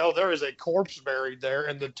 It's like, no, there is a corpse buried there,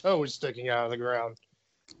 and the toe is sticking out of the ground.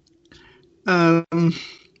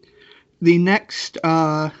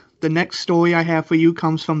 The next story I have for you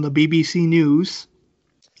comes from the BBC News.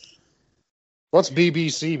 What's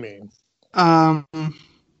BBC mean?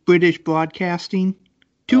 British Broadcasting.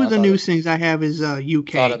 Two of the news things I have is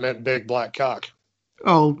UK. Thought it meant big black cock.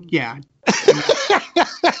 Oh, yeah.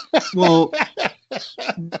 Well,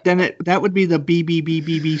 then that would be the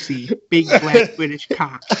BBC. Big black British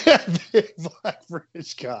cock. Big black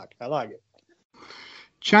British cock. I like it.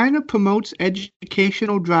 China promotes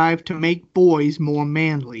educational drive to make boys more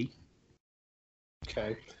manly.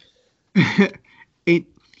 Okay.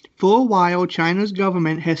 For a while, China's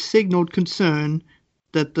government has signaled concern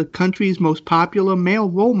that the country's most popular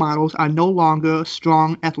male role models are no longer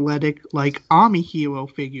strong, athletic, army hero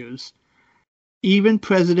figures. Even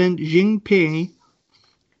President Xi Jinping,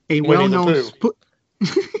 a well-known...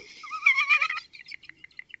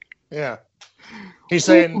 Yeah. He's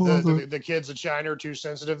saying the kids of China are too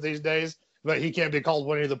sensitive these days, but he can't be called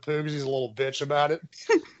Winnie the Pooh because he's a little bitch about it.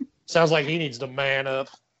 Sounds like he needs to man up.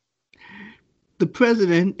 The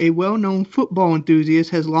president, a well-known football enthusiast,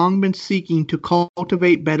 has long been seeking to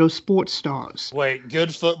cultivate better sports stars. Wait,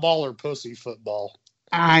 good football or pussy football?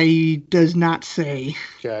 Does not say.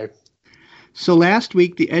 Okay. So last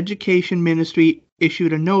week, the Education Ministry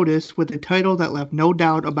issued a notice with a title that left no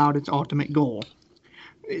doubt about its ultimate goal.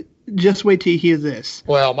 Just wait till you hear this.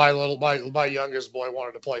 Well, my youngest boy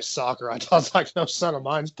wanted to play soccer. I thought, no son of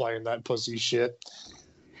mine's playing that pussy shit.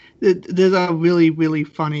 There's a really, really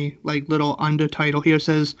funny little undertitle here. It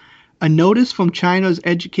says, a notice from China's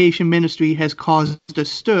Education Ministry has caused a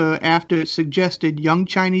stir after it suggested young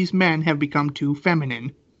Chinese men have become too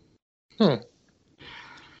feminine.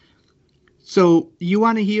 So you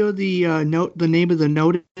want to hear the name of the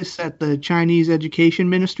notice that the Chinese Education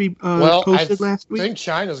Ministry posted last week? I think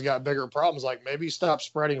China's got bigger problems. Maybe stop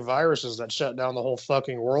spreading viruses that shut down the whole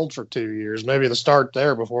fucking world for 2 years. Maybe the start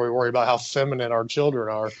there before we worry about how feminine our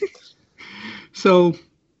children are. So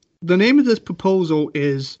the name of this proposal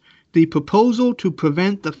is the Proposal to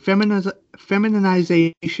Prevent the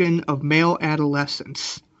Feminization of Male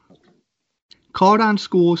Adolescents. Called on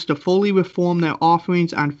schools to fully reform their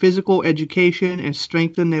offerings on physical education and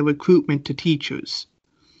strengthen their recruitment to teachers.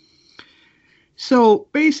 So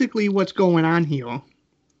basically what's going on here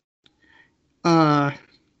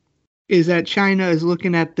is that China is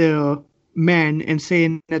looking at their men and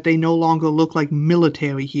saying that they no longer look like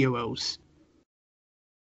military heroes.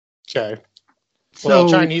 Okay. Well,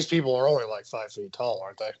 Chinese people are only 5 feet tall,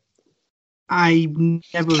 aren't they? I've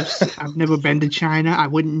never been to China. I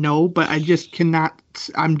wouldn't know, but I just cannot.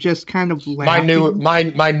 I'm just kind of laughing.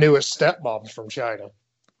 My newest stepmom's from China.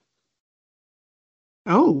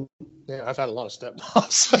 Oh. Yeah, I've had a lot of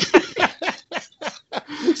stepmoms.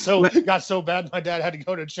 So it got so bad, my dad had to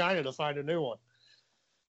go to China to find a new one.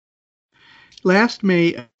 Last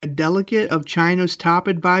May, a delegate of China's top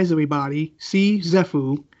advisory body, Xi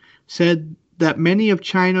Zefu, said that many of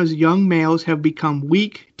China's young males have become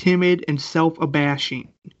weak, timid, and self-abashing.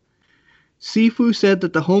 Sifu said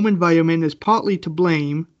that the home environment is partly to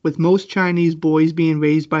blame, with most Chinese boys being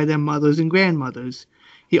raised by their mothers and grandmothers.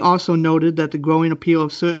 He also noted that the growing appeal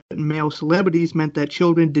of certain male celebrities meant that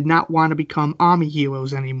children did not want to become army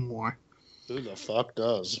heroes anymore. Who the fuck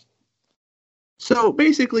does? So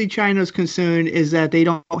basically, China's concern is that they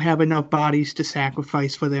don't have enough bodies to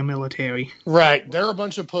sacrifice for their military. Right. They're a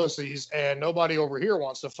bunch of pussies, and nobody over here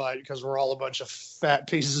wants to fight because we're all a bunch of fat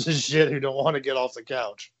pieces of shit who don't want to get off the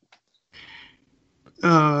couch.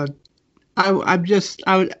 I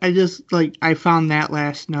found that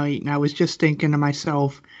last night, and I was just thinking to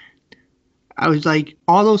myself, I was like,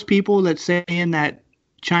 all those people that saying that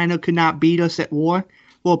China could not beat us at war,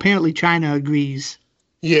 well, apparently China agrees.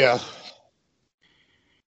 Yeah.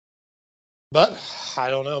 But I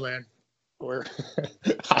don't know, man.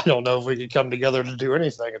 I don't know if we could come together to do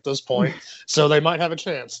anything at this point. So they might have a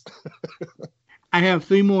chance. I have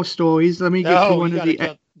 3 more stories. Let me get to one of the.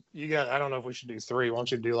 I don't know if we should do 3. Why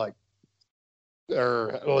don't you do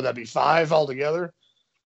would that be 5 altogether?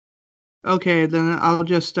 Okay, then I'll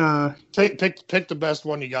just pick the best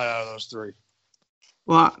one you got out of those 3.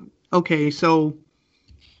 Well, okay, so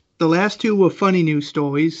the last 2 were funny news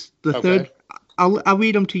stories. The third, I'll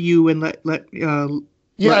read them to you and let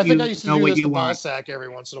I think I used to do this to Ballsack every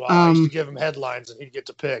once in a while. I used to give him headlines and he'd get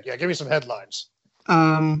to pick. Yeah, give me some headlines.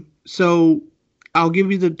 So I'll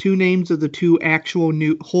give you the 2 names of the 2 actual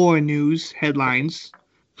horror news headlines.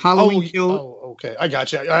 Halloween Kills. Oh, okay. I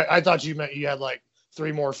got you. I thought you meant you had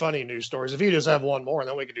 3 more funny news stories. If you just have 1 more, and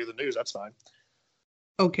then we can do the news, that's fine.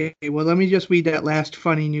 Okay, well, let me just read that last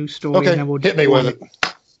funny news story. Okay, and then we'll hit me with it.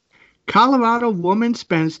 Colorado woman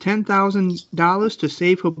spends $10,000 to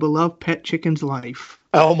save her beloved pet chicken's life.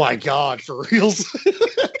 Oh my God, for reals?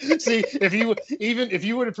 See, if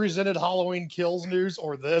you would have presented Halloween Kills news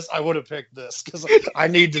or this, I would have picked this because I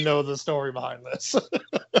need to know the story behind this.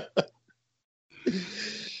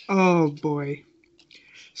 Oh boy.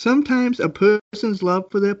 Sometimes a person's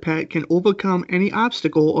love for their pet can overcome any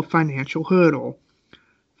obstacle or financial hurdle.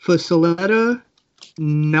 For Soletta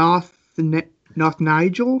North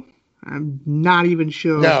Nigel, I'm not even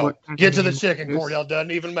sure. No, get to the chicken, Cordell.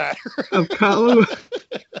 Doesn't even matter. Of Colorado,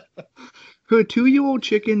 her 2-year-old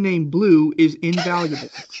chicken named Blue is invaluable.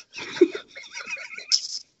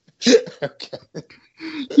 Okay.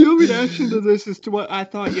 Your reaction to this is to what I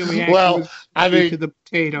thought your reaction was to the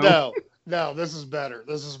potato. No, this is better.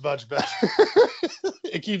 This is much better.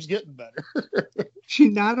 It keeps getting better. She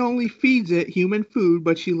not only feeds it human food,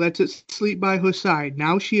 but she lets it sleep by her side.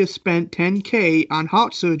 Now she has spent $10,000 on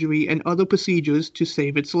heart surgery and other procedures to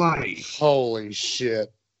save its life. Holy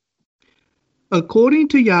shit. According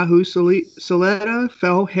to Yahoo, Soletta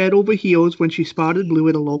fell head over heels when she spotted Blue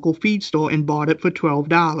at a local feed store and bought it for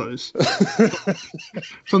 $12.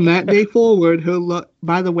 From that day forward,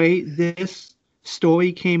 by the way, this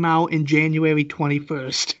story came out in January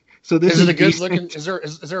 21st. So this is it a good looking? Is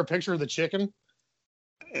there a picture of the chicken?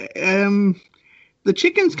 The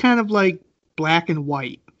chicken's kind of black and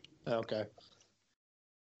white. Okay.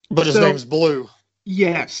 But his name's Blue.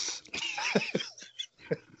 Yes.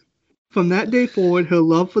 From that day forward, her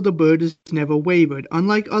love for the bird has never wavered.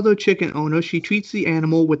 Unlike other chicken owners, she treats the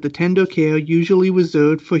animal with the tender care usually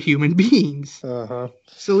reserved for human beings.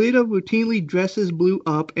 Soletta routinely dresses Blue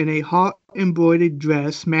up in a heart-embroidered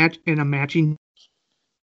dress and a matching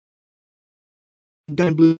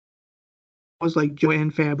done Blue was like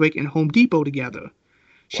Joanne Fabric and Home Depot together.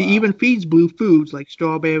 She even feeds Blue foods like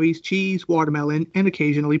strawberries, cheese, watermelon, and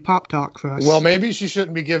occasionally Pop-Tart crust. Well, maybe she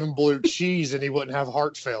shouldn't be giving Blue cheese and he wouldn't have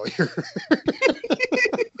heart failure.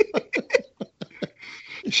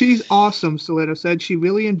 She's awesome, Soletta said. She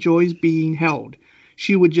really enjoys being held.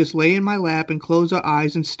 She would just lay in my lap and close her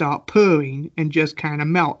eyes and stop purring and just kind of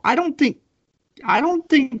melt. I don't think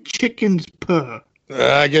chickens purr.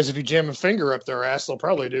 I guess if you jam a finger up their ass, they'll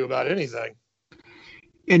probably do about anything.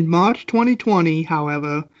 In March 2020,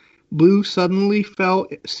 however, Blue suddenly fell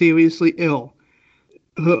seriously ill.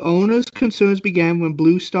 Her owner's concerns began when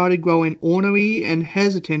Blue started growing ornery and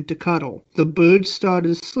hesitant to cuddle. The bird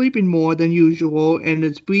started sleeping more than usual, and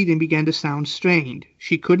its breathing began to sound strained.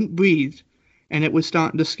 She couldn't breathe, and it was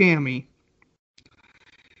starting to scare me.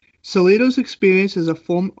 Soletta's experience as a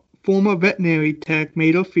former veterinary tech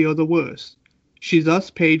made her feel the worst. She thus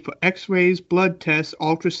paid for x-rays, blood tests,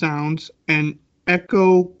 ultrasounds, and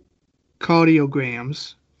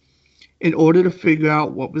cardiograms in order to figure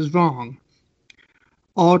out what was wrong.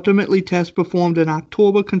 Ultimately, tests performed in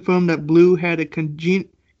October confirmed that Blue had a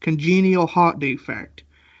congenital heart defect.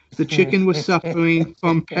 The chicken was suffering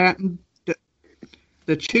from patent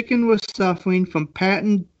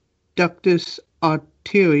ductus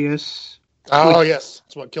arterius. Oh, yes.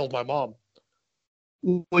 That's what killed my mom.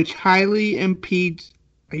 Which highly impedes...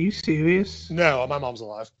 Are you serious? No, my mom's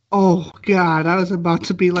alive. Oh, God. I was about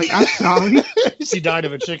to be like, I'm sorry. She died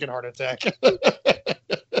of a chicken heart attack.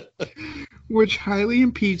 Which highly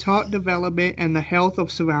impedes heart development and the health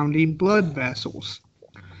of surrounding blood vessels.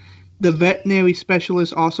 The veterinary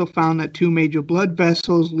specialist also found that 2 major blood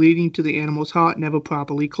vessels leading to the animal's heart never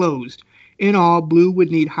properly closed. In all, Blue would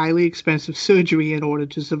need highly expensive surgery in order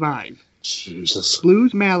to survive. Jesus.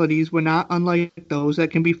 Blue's maladies were not unlike those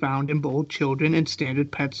that can be found in both children and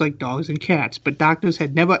standard pets like dogs and cats, but doctors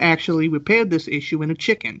had never actually repaired this issue in a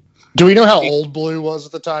chicken. Do we know how old Blue was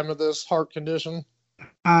at the time of this heart condition?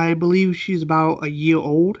 I believe she's about a year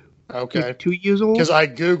old. Okay. Like 2 years old. Because I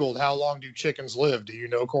Googled how long do chickens live. Do you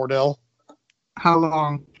know, Cordell? How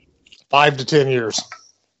long? 5 to 10 years.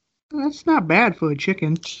 That's not bad for a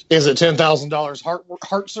chicken. Is it $10,000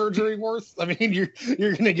 heart surgery worth? I mean, you're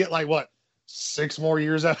going to get like, what, 6 more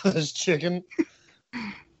years out of this chicken?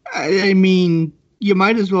 I mean, you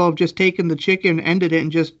might as well have just taken the chicken, ended it,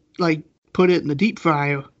 and just, like, put it in the deep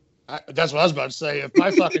fryer. That's what I was about to say. If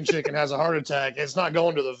my fucking chicken has a heart attack, it's not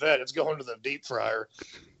going to the vet. It's going to the deep fryer.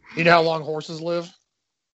 You know how long horses live?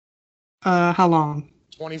 How long?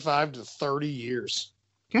 25 to 30 years.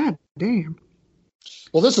 God damn.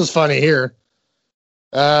 Well, this is funny here.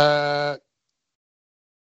 The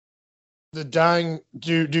dying,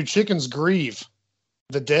 do chickens grieve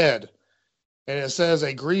the dead? And it says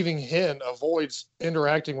a grieving hen avoids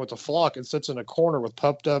interacting with the flock and sits in a corner with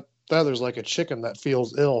puffed up feathers like a chicken that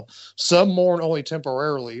feels ill. Some mourn only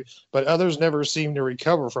temporarily, but others never seem to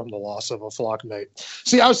recover from the loss of a flock mate.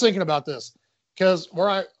 See, I was thinking about this because where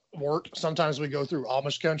I work, sometimes we go through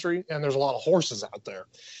Amish country and there's a lot of horses out there.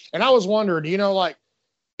 And I was wondering, you know, like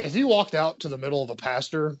if you walked out to the middle of a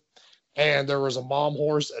pasture and there was a mom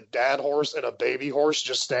horse, a dad horse, and a baby horse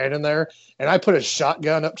just standing there, and I put a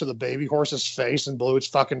shotgun up to the baby horse's face and blew its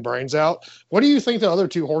fucking brains out, what do you think the other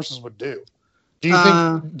 2 horses would do? Do you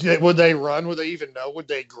think, would they run? Would they even know? Would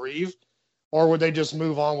they grieve? Or would they just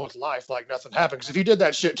move on with life like nothing happened? Because if you did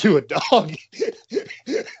that shit to a dog,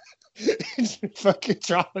 it fucking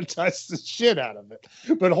traumatized the shit out of it.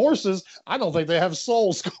 But horses, I don't think they have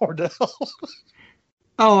souls, Cordell.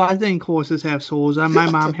 Oh, I think horses have souls. My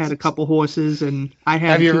mom had a couple horses, and I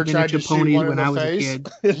had 2 miniature ponies when I was a kid.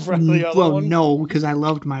 In front of the other one? No, because I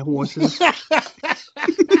loved my horses.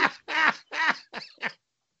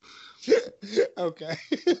 Okay.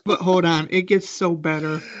 But hold on, it gets so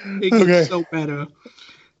better. It gets so better.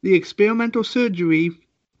 The experimental surgery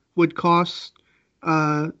would cost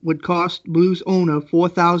Blue's owner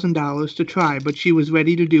 $4,000 to try, but she was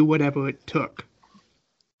ready to do whatever it took.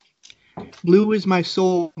 Blue is my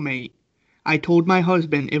soulmate. I told my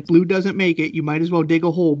husband, if Blue doesn't make it, you might as well dig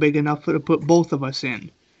a hole big enough to put both of us in.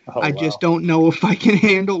 I just don't know if I can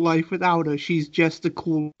handle life without her. She's just the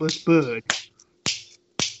coolest bird.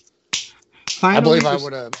 Finally, I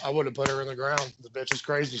believe I would have put her in the ground. The bitch is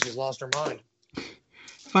crazy. She's lost her mind.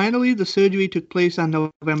 Finally, the surgery took place on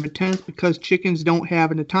November 10th because chickens don't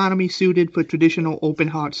have an anatomy suited for traditional open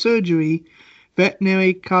heart surgery.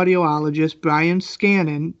 Veterinary cardiologist Brian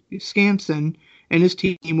Scanson and his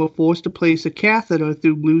team were forced to place a catheter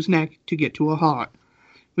through Blue's neck to get to her heart.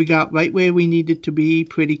 We got right where we needed to be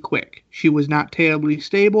pretty quick. She was not terribly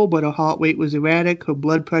stable, but her heart rate was erratic, her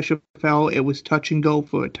blood pressure fell, it was touch and go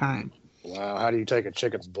for a time. Wow, how do you take a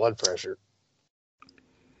chicken's blood pressure?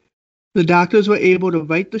 The doctors were able to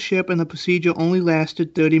right the ship, and the procedure only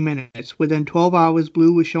lasted 30 minutes. Within 12 hours,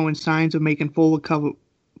 Blue was showing signs of making full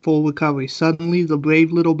recovery. Suddenly, the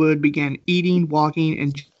brave little bird began eating, walking,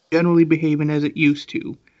 and generally behaving as it used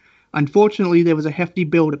to. Unfortunately, there was a hefty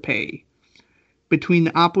bill to pay. Between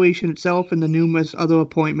the operation itself and the numerous other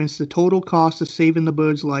appointments, the total cost of saving the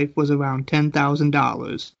bird's life was around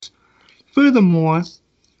 $10,000. Furthermore,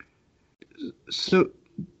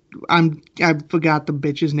 I forgot the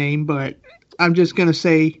bitch's name, but I'm just gonna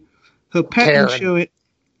say her pet Karen. insurance.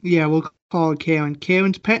 Yeah, we'll call her Karen.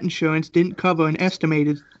 Karen's pet insurance didn't cover an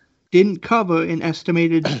estimated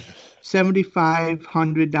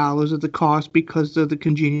 $7,500 of the cost because of the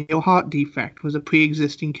congenital heart defect was a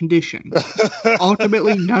pre-existing condition.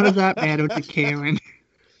 Ultimately, none of that mattered to Karen.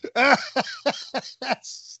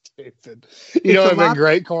 That's stupid. You know what would have been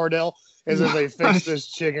great, Cordell, is if they fixed this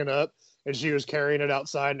chicken up and she was carrying it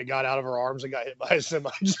outside, and it got out of her arms and got hit by a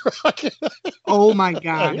semi truck. Oh my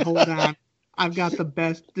God! Hold on. I've got the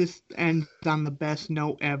best. This ends on the best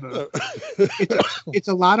note ever. It's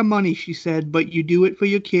a lot of money, she said, but you do it for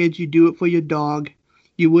your kids. You do it for your dog.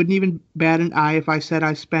 You wouldn't even bat an eye if I said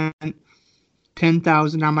I spent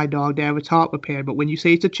 $10,000 on my dog to have its heart repaired. But when you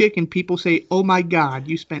say it's a chicken, people say, "Oh my God,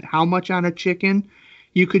 you spent how much on a chicken?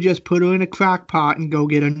 You could just put her in a crock pot and go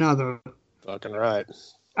get another." Fucking right.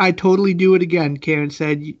 I'd totally do it again, Karen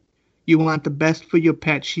said. You want the best for your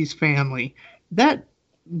pet. She's family. That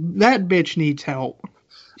bitch needs help.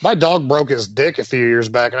 My dog broke his dick a few years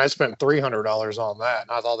back, and I spent $300 on that,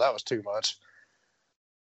 and I thought that was too much.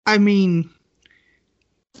 I mean,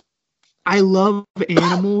 I love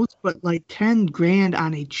animals, but like $10,000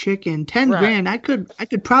 on a chicken, $10,000, I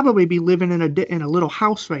could probably be living in a little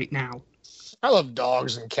house right now. I love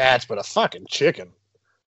dogs and cats, but a fucking chicken.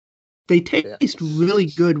 They taste really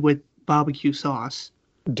good with barbecue sauce.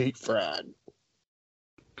 Deep fried.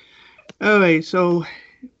 All right, so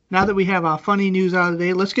now that we have our funny news out of the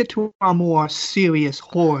way, let's get to our more serious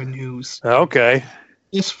horror news. Okay.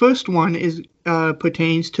 This first one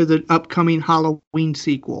pertains to the upcoming Halloween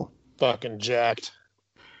sequel. Fucking jacked.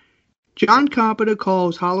 John Carpenter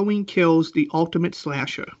calls Halloween Kills the ultimate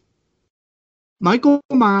slasher. Michael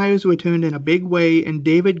Myers returned in a big way in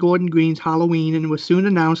David Gordon Green's Halloween, and was soon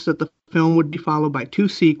announced that the film would be followed by 2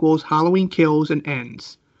 sequels, Halloween Kills and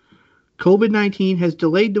Ends. COVID-19 has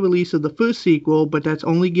delayed the release of the first sequel, but that's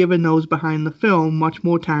only given those behind the film much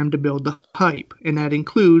more time to build the hype, and that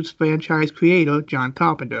includes franchise creator John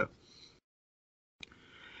Carpenter.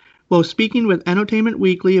 While speaking with Entertainment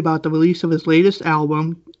Weekly about the release of his latest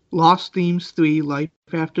album, Lost Themes 3: Life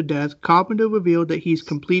After Death, Carpenter revealed that he's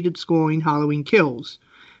completed scoring Halloween Kills,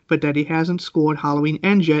 but that he hasn't scored Halloween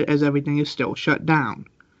Ends yet as everything is still shut down.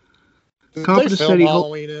 Did Carpenter they film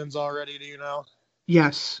Halloween Ends already, do you know?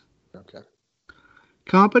 Yes. Okay.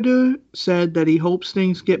 Carpenter said that he hopes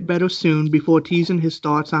things get better soon before teasing his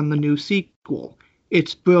thoughts on the new sequel.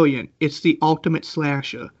 It's brilliant. It's the ultimate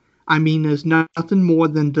slasher. I mean, there's nothing more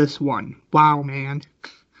than this one. Wow, man.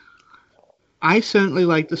 I certainly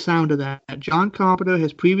like the sound of that. John Carpenter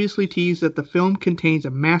has previously teased that the film contains a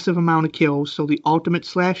massive amount of kills, so the ultimate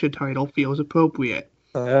slasher title feels appropriate.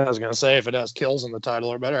 I was going to say, if it has kills in the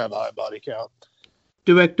title, it better have a high body count.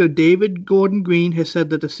 Director David Gordon Green has said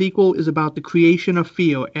that the sequel is about the creation of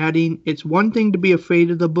fear, adding, "It's one thing to be afraid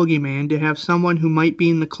of the boogeyman, to have someone who might be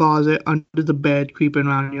in the closet, under the bed, creeping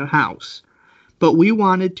around your house. But we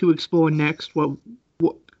wanted to explore next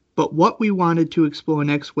what we wanted to explore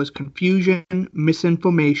next was confusion,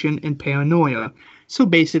 misinformation, and paranoia." So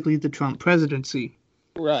basically the Trump presidency.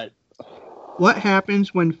 Right. What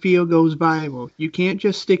happens when fear goes viral? You can't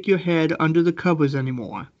just stick your head under the covers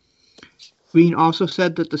anymore. Green also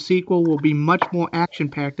said that the sequel will be much more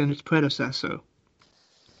action-packed than its predecessor.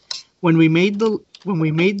 When we made the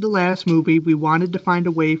last movie, we wanted to find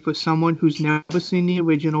a way for someone who's never seen the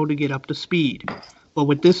original to get up to speed.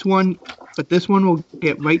 But this one will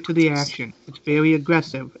get right to the action. It's very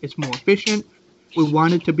aggressive. It's more efficient. We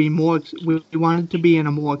wanted to be in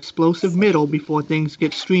a more explosive middle before things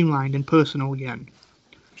get streamlined and personal again.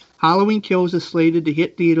 Halloween Kills is slated to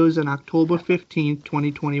hit theaters on October 15th,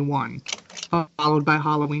 2021, followed by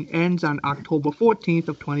Halloween Ends on October 14th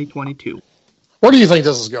of 2022. Where do you think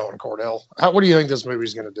this is going, Cordell? What do you think this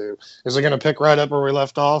movie's going to do? Is it going to pick right up where we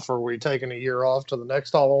left off, or are we taking a year off to the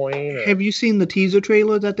next Halloween? Or... Have you seen the teaser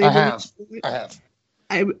trailer that they released? I have.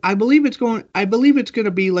 I believe it's going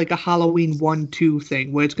to be like a Halloween 1-2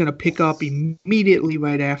 thing where it's going to pick up immediately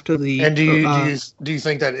right after the. And do you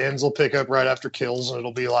think that Ends will pick up right after Kills, and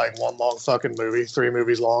it'll be like one long fucking movie, 3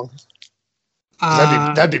 movies long?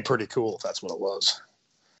 That'd be pretty cool if that's what it was.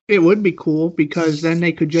 It would be cool because then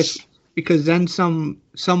they could just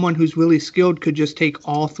someone who's really skilled could just take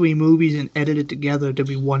all 3 movies and edit it together to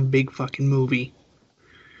be one big fucking movie.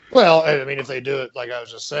 Well, I mean, if they do it, like I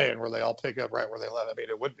was just saying, where they all pick up right where they left, I mean,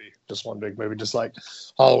 it would be just one big movie, just like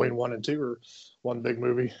Halloween 1 and 2 are one big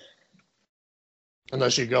movie.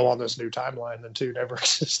 Unless you go on this new timeline, then 2 never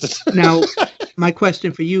existed. Now, my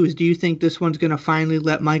question for you is, do you think this one's going to finally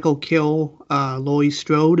let Michael kill Laurie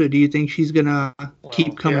Strode, or do you think she's going to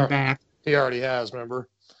keep coming back? He already has, remember?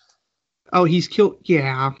 Oh, he's killed.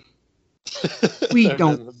 Yeah. We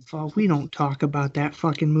don't talk about that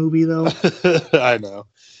fucking movie though. I know.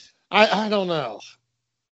 I don't know.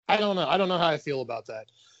 I don't know how I feel about that.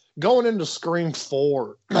 Going into Scream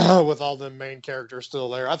 4 with all the main characters still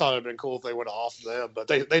there, I thought it'd been cool if they would have offed them, but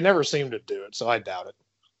they never seem to do it, so I doubt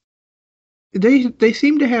it. They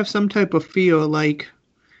seem to have some type of fear, like,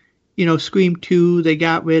 Scream 2, they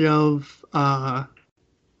got rid of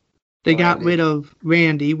They got rid of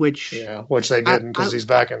Randy, which they didn't because he's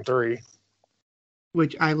back in 3.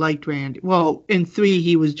 Which I liked Randy. Well, in 3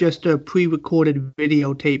 he was just a pre-recorded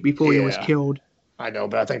videotape before he was killed. I know,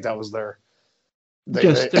 but I think that was there. They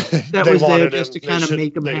wanted just to kind of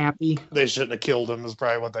make him happy. They shouldn't have killed him. Is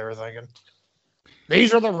probably what they were thinking.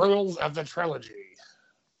 These are the rules of the trilogy.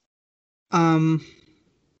 I've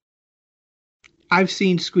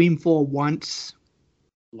seen Scream 4 once.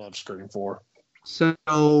 Love Scream 4. So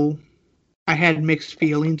I had mixed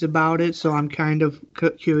feelings about it, so I'm kind of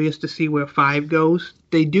curious to see where 5 goes.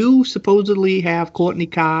 They do supposedly have Courtney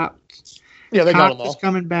Cox. Yeah, they got them all. Is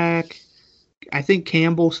coming back. I think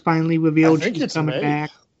Campbell's finally revealed she's coming back.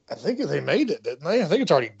 I think they made it, didn't they? I think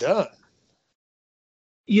it's already done.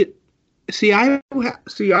 I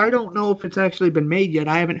don't know if it's actually been made yet.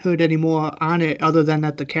 I haven't heard any more on it other than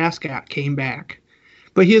that the cast came back.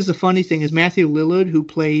 But here's the funny thing: is Matthew Lillard, who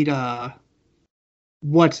played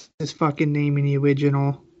what's his fucking name in the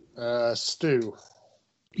original? Stu.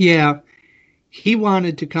 Yeah, he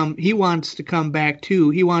wants to come back too.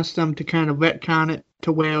 He wants them to kind of retcon it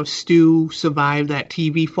to where Stu survived that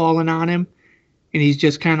TV falling on him, and he's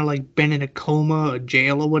just kind of like been in a coma or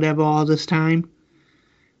jail or whatever all this time.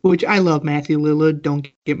 Which I love Matthew Lillard, don't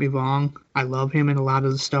get me wrong. I love him in a lot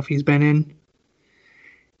of the stuff he's been in.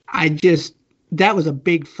 That was a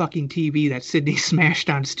big fucking TV that Sidney smashed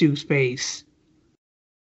on Stu's face.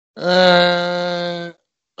 I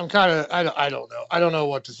don't know. I don't know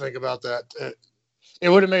what to think about that. It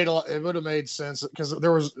would have made sense because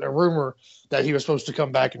there was a rumor that he was supposed to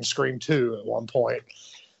come back in Scream 2 at one point.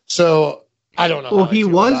 So I don't know. Well, he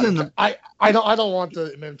was in the. I don't want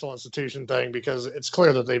the mental institution thing because it's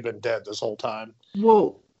clear that they've been dead this whole time.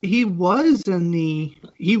 Well, he was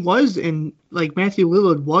in like Matthew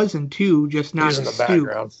Lillard was in 2, just not in the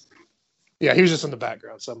background. Yeah, he was just in the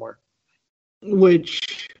background somewhere.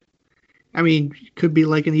 Which, I mean, could be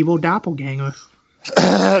like an evil doppelganger.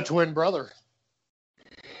 Twin brother.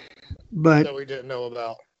 But that we didn't know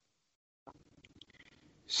about.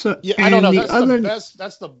 So yeah, I don't know.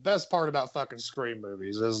 That's the best part about fucking Scream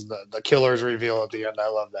movies is the killer's reveal at the end. I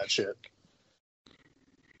love that shit.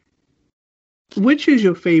 Which is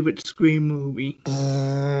your favorite Scream movie?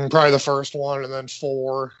 Probably the first one, and then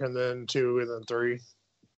 4, and then 2, and then 3.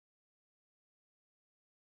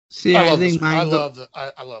 See, I love the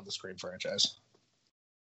Scream franchise.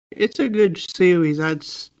 It's a good series.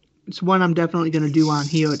 It's one I'm definitely going to do on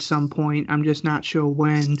here at some point. I'm just not sure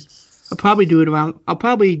when. I'll probably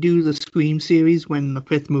do the Scream series when the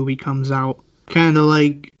 5th movie comes out. Kind of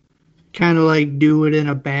like do it in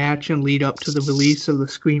a batch and lead up to the release of the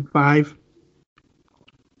Scream 5.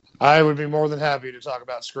 I would be more than happy to talk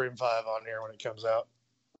about Scream 5 on here when it comes out.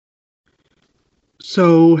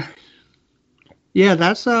 So, yeah,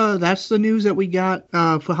 that's the news that we got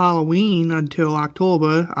for Halloween until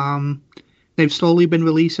October. They've slowly been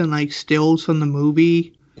releasing like stills from the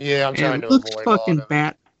movie. Yeah, I'm trying to avoid. It looks fucking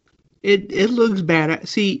bad. It looks bad.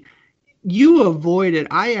 See, you avoid it.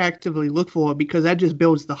 I actively look for it because that just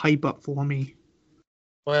builds the hype up for me.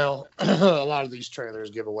 Well, a lot of these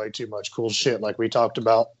trailers give away too much cool shit, like we talked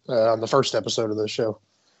about on the first episode of this show.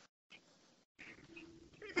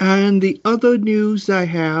 And the other news I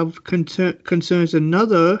have concerns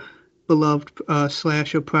another beloved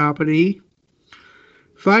slasher property.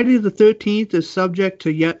 Friday the 13th is subject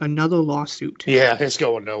to yet another lawsuit. Yeah, it's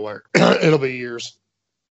going nowhere. It'll be years.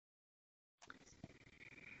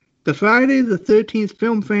 The Friday the 13th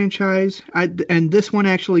film franchise, and this one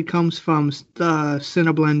actually comes from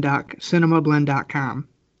cinemablend.com.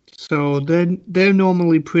 So they're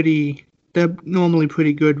normally pretty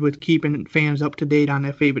good with keeping fans up to date on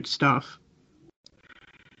their favorite stuff.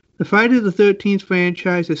 The Friday the 13th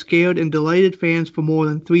franchise has scared and delighted fans for more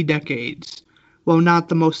than 3 decades. While not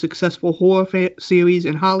the most successful horror series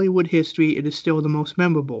in Hollywood history, it is still the most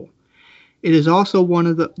memorable. It is also one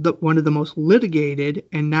of the most litigated,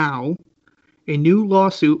 and now a new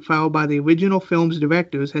lawsuit filed by the original film's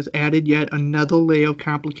directors has added yet another layer of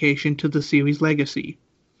complication to the series' legacy.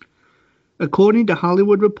 According to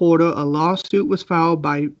Hollywood Reporter, a lawsuit was filed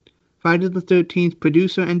by Friday the 13th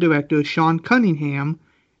producer and director Sean Cunningham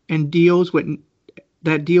and deals with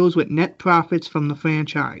net profits from the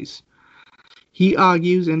franchise. He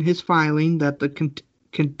argues in his filing that the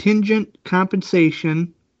contingent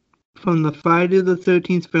compensation from the Friday the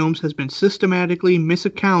 13th films has been systematically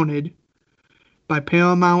misaccounted by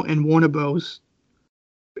Paramount and Warner Bros.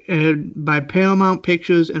 By Paramount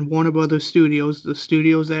Pictures and Warner Brothers Studios, the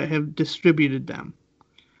studios that have distributed them.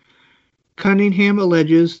 Cunningham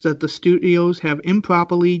alleges that the studios have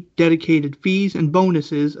improperly dedicated fees and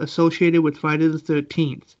bonuses associated with Friday the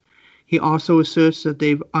 13th. He also asserts that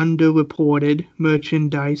they've underreported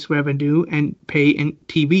merchandise revenue and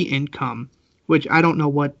TV income, which I don't know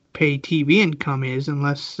what pay TV income is,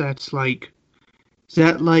 unless that's like, is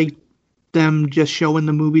that like them just showing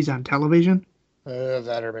the movies on television?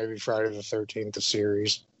 That or maybe Friday the 13th, the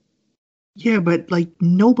series. Yeah, but like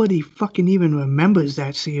nobody fucking even remembers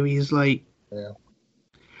that series, like. Yeah.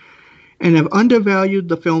 And have undervalued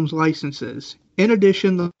the film's licenses. In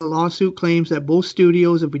addition, the lawsuit claims that both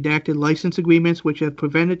studios have redacted license agreements which have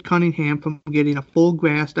prevented Cunningham from getting a full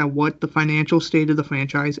grasp on what the financial state of the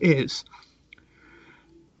franchise is.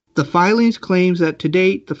 The filings claims that to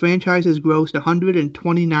date, the franchise has grossed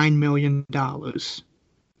 $129 million,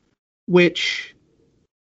 which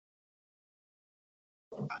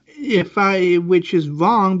is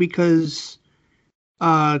wrong because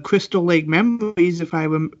Crystal Lake Memories, if I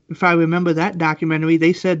remember that documentary,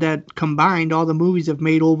 they said that combined all the movies have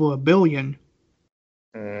made over $1 billion.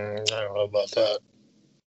 I don't know about that.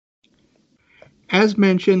 As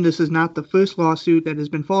mentioned, this is not the first lawsuit that has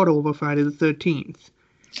been fought over Friday the 13th.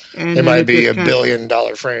 And it might be a $1 billion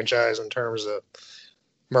franchise in terms of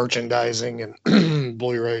merchandising and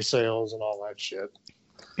Blu-ray sales and all that shit.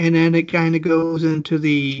 And then it kind of goes into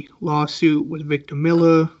the lawsuit with Victor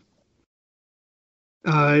Miller.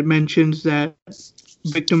 It mentions that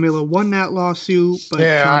Victor Miller won that lawsuit, but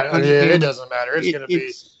it doesn't matter.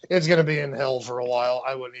 It's gonna be in hell for a while.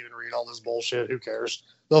 I wouldn't even read all this bullshit. Who cares?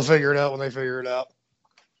 They'll figure it out when they figure it out.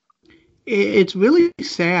 It's really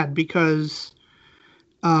sad because,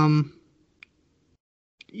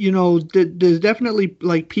 there's definitely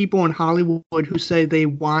like people in Hollywood who say they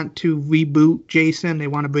want to reboot Jason. They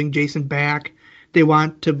want to bring Jason back. They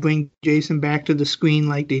want to bring Jason back to the screen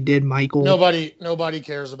like they did Michael. Nobody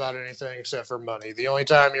cares about anything except for money. The only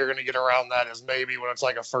time you're going to get around that is maybe when it's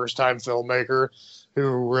like a first-time filmmaker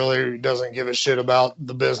who really doesn't give a shit about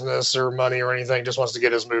the business or money or anything, just wants to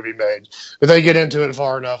get his movie made. If they get into it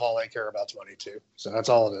far enough, all they care about is money too. So that's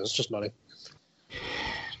all it is, just money.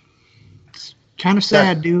 It's kind of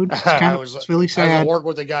sad, dude. It's really sad. I was at work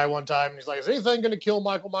with a guy one time, and he's like, is anything going to kill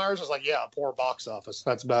Michael Myers? I was like, yeah, poor box office.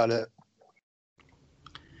 That's about it.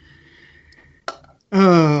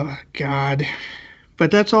 Oh, God.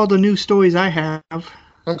 But that's all the news stories I have.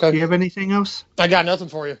 Okay. Do you have anything else? I got nothing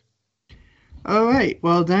for you. All right.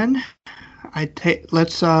 Well, then,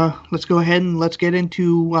 let's go ahead and let's get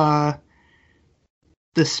into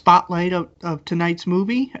the spotlight of tonight's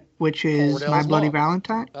movie, which is My Bloody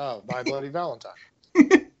Valentine. Oh, My Bloody Valentine.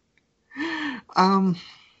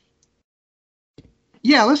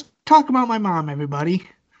 Yeah, let's talk about my mom, everybody.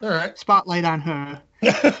 All right. Spotlight on her.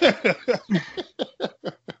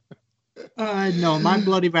 No, My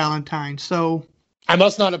Bloody Valentine. So I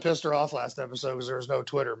must not have pissed her off last episode because there was no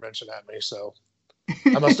Twitter mention at me. So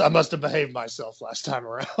I must have behaved myself last time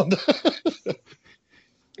around.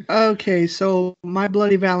 Okay, so My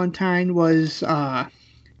Bloody Valentine was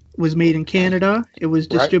made in Canada. It was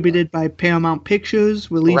distributed by Paramount Pictures.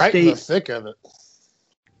 Release date in the thick of it.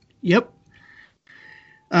 Yep.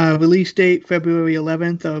 Release date February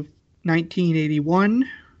 11th of 1981.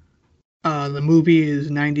 The movie is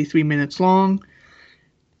 93 minutes long.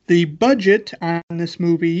 The budget on this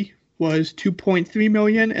movie was $2.3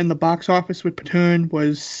 million, and the box office return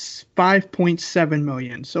was $5.7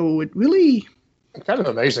 million. So it really... It's kind of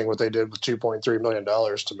amazing what they did with $2.3 million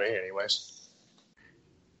to me, anyways.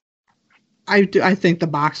 I think the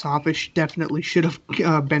box office definitely should have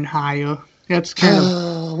been higher. That's kind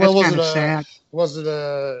of sad. Was it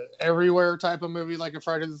a everywhere type of movie, like a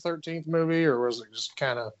Friday the 13th movie, or was it just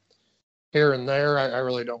kind of here and there? I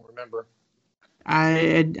really don't remember.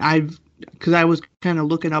 Because I was kind of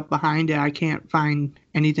looking up behind it, I can't find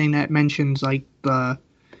anything that mentions like the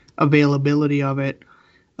availability of it.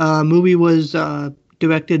 Movie was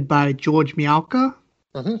directed by George Mialka.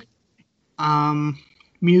 Mm-hmm.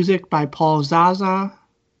 Music by Paul Zaza.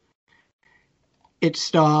 It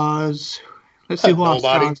stars. Let's see who else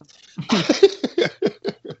stars.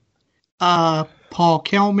 Paul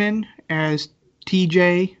Kelman as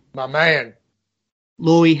TJ. My man.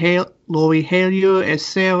 Lori Halier as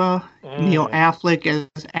Sarah. Neil Affleck as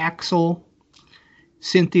Axel.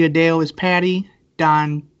 Cynthia Dale as Patty.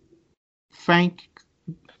 Don Frank.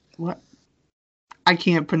 What? I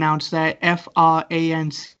can't pronounce that.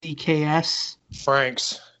 Franks.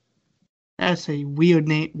 Franks. That's a weird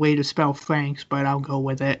way to spell Franks, but I'll go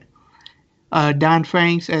with it. Don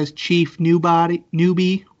Franks as Chief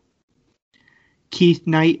Newbie. Keith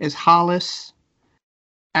Knight as Hollis.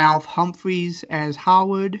 Alf Humphreys as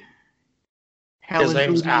Howard. His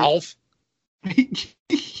name's Alf? Is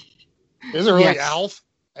it really Alf?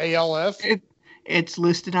 A-L-F? It's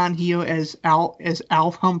listed on here as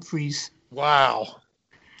Alf Humphreys. Wow.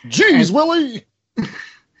 Jeez, Willie!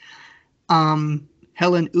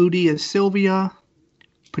 Helen Udy as Sylvia.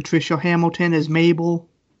 Patricia Hamilton as Mabel.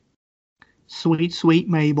 Sweet, sweet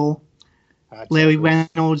Mabel. Larry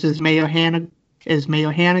Reynolds as Mayor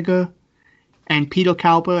Hanniger. And Peter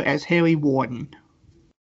Cowper as Harry Warden.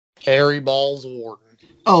 Harry Balls Warden.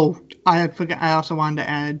 Oh, I forgot. I also wanted to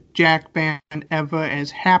add Jack Van Ever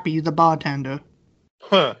as Happy the bartender.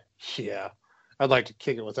 Huh. Yeah. I'd like to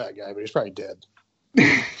kick it with that guy, but he's probably dead.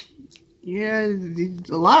 Yeah,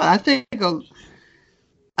 a lot. I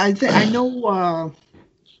know.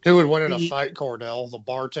 Who would win in a fight, Cordell? The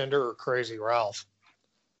bartender or Crazy Ralph?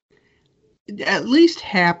 At least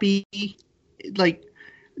Happy. Like,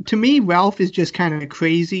 to me, Ralph is just kind of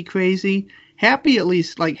crazy. Happy at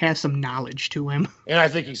least like has some knowledge to him. And I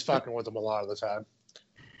think he's fucking with him a lot of the time.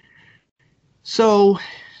 So,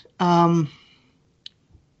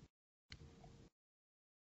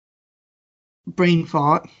 brain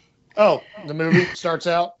fart. Oh, the movie starts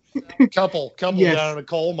out couple Yes. down in a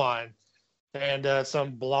coal mine, and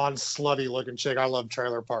some blonde slutty looking chick. I love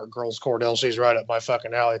Trailer Park Girls, Cordell. She's right up my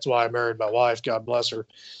fucking alley. It's why I married my wife. God bless her.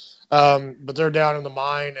 But they're down in the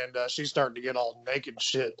mine, and she's starting to get all naked and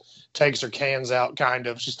shit. Takes her cans out, kind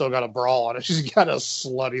of. She's still got a bra on it. She's got a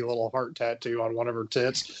slutty little heart tattoo on one of her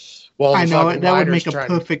tits. Well, I know that would make a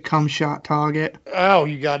perfect cum shot target. Oh,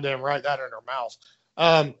 you goddamn right, that in her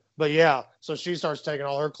mouth. But yeah, so she starts taking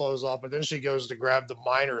all her clothes off, but then she goes to grab the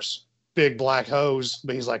miner's big black hose,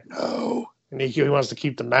 but he's like, no. And he wants to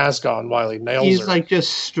keep the mask on while he nails her. He's like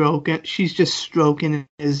just stroking. She's just stroking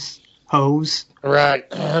his hose. Right.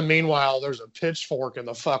 Meanwhile, there's a pitchfork in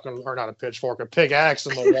the fucking, or not a pitchfork, a pickaxe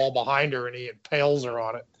in the wall behind her, and he impales her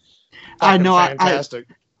on it. I know. Fantastic.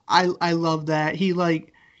 I love that.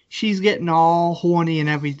 She's getting all horny and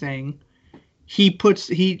everything. He puts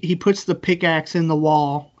the pickaxe in the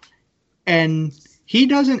wall, and he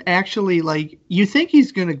doesn't actually like. You think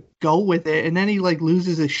he's gonna go with it, and then he like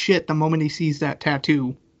loses his shit the moment he sees that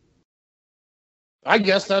tattoo. I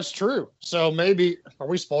guess that's true. So maybe, are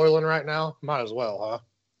we spoiling right now? Might as well,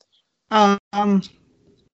 huh?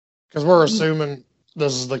 Because we're assuming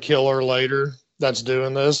this is the killer later that's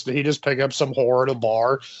doing this. Did he just pick up some whore at a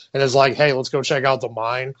bar and is like, hey, let's go check out the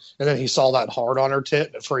mine? And then he saw that heart on her tit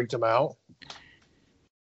and it freaked him out?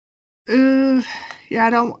 Yeah,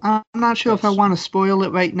 I'm not sure if I want to spoil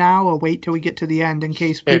it right now or wait till we get to the end in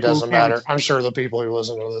case people... It doesn't matter. I'm sure the people who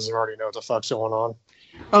listen to this already know what the fuck's going on.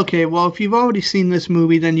 Okay, well, if you've already seen this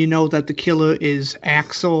movie, then you know that the killer is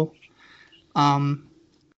Axel. And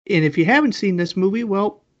if you haven't seen this movie,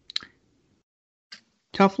 well,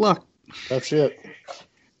 tough luck. Tough shit.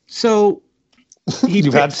 So...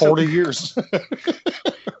 You've had 40 years.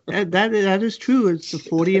 that is true. It's the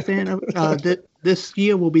 40th anniversary. This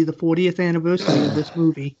year will be the 40th anniversary of this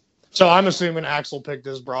movie. So I'm assuming Axel picked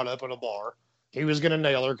this broad up in a bar. He was going to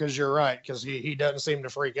nail her because you're right, because he doesn't seem to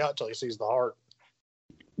freak out till he sees the heart.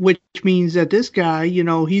 Which means that this guy,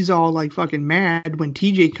 he's all like fucking mad when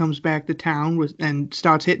TJ comes back to town and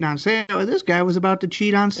starts hitting on Sarah. This guy was about to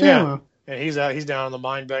cheat on Sarah. Yeah. And he's down in the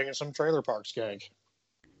mine banging some trailer park skank.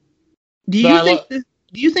 Do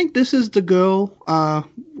you think this is the girl?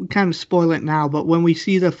 We kind of spoil it now, but when we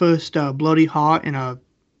see the first bloody heart in a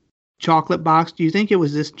chocolate box, do you think it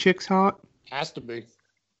was this chick's heart? Has to be.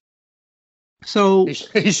 So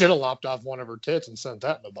he should have lopped off one of her tits and sent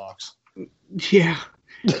that in the box. Yeah.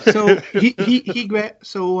 So he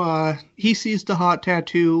sees the heart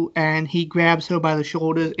tattoo and he grabs her by the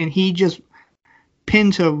shoulders and he just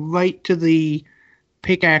pins her right to the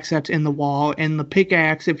pickaxe that's in the wall. And the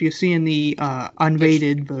pickaxe, if you're seeing the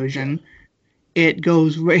unrated version, it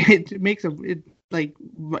goes right. It makes right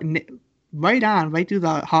through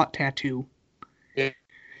the heart tattoo. Yeah.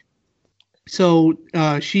 So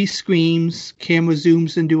she screams. Camera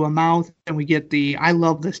zooms into her mouth, and we get the "I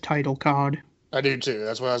love this" title card. I do too.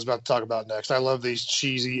 That's what I was about to talk about next. I love these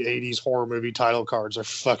cheesy 80s horror movie title cards. They're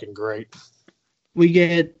fucking great. We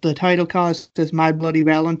get the title card says "My Bloody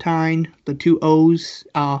Valentine." The two O's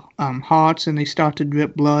are hearts, and they start to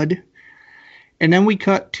drip blood. And then we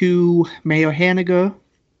cut to Mayor Hanniger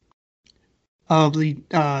of the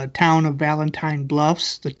town of Valentine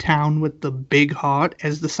Bluffs, the town with the big heart,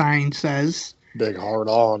 as the sign says. Big heart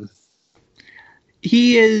on.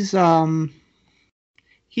 He is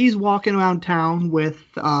he's walking around town with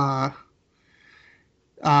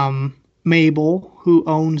Mabel, who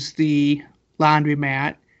owns the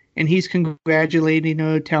laundromat, and he's congratulating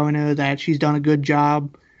her, telling her that she's done a good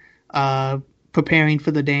job preparing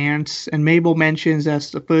for the dance. And Mabel mentions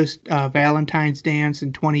that's the first Valentine's dance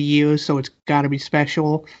in 20 years, so it's got to be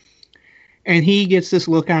special. And he gets this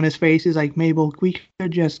look on his face. He's like, Mabel, we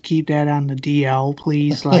could just keep that on the DL,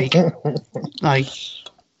 please. Like,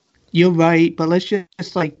 you're right, but let's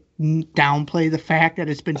just like downplay the fact that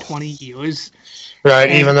it's been 20 years. Right,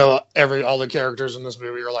 and even though all the characters in this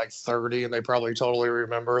movie are like 30, and they probably totally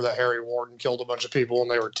remember that Harry Warden killed a bunch of people when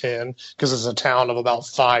they were 10, because it's a town of about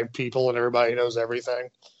 5 people and everybody knows everything.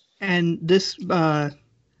 And this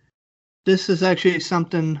is actually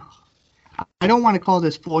something, I don't want to call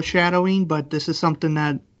this foreshadowing, but this is something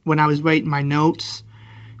that when I was writing my notes,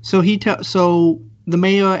 so the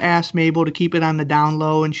mayor asked Mabel to keep it on the down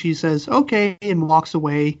low, and she says, okay, and walks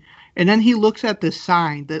away. And then he looks at this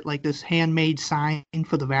sign, this handmade sign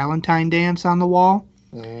for the Valentine dance on the wall.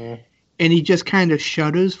 And he just kind of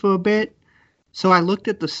shudders for a bit. So I looked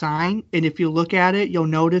at the sign, and if you look at it, you'll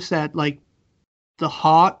notice that, like, the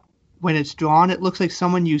heart, when it's drawn, it looks like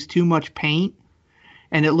someone used too much paint,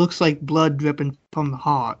 and it looks like blood dripping from the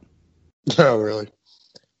heart. Oh, really?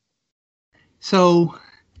 So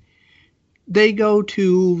they go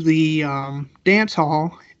to the dance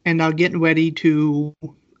hall, and they're getting ready to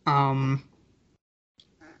go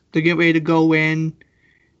in.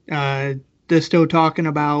 They're still talking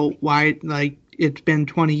about why, like, it's been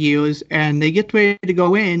 20 years, and they get ready to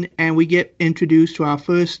go in, and we get introduced to our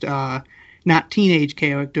first, not teenage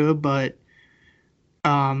character, but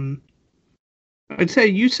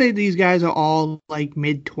you say these guys are all like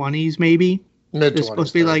mid-20s, maybe. Mid-20s. They're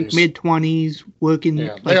supposed to be like mid-20s, working.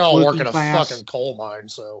 Yeah, like, they all work working in a class. fucking coal mine,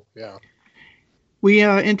 so yeah. We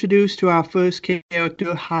are introduced to our first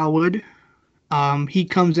character, Howard. He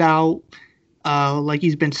comes out like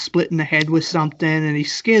he's been split in the head with something, and he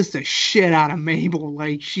scares the shit out of Mabel. Well,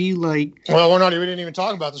 we didn't even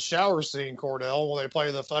talk about the shower scene, Cordell, where they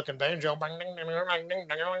play the fucking banjo,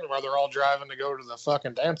 while they're all driving to go to the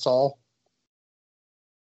fucking dance hall.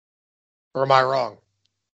 Or am I wrong?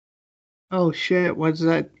 Oh shit! What's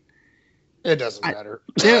that? It doesn't matter.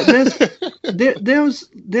 There's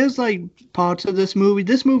like parts of this movie.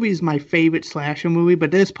 This movie is my favorite slasher movie,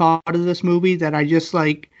 but there's part of this movie that I just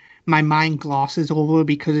like my mind glosses over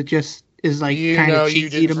because it just is like kind of cheesy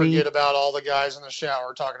to me. You didn't forget about all the guys in the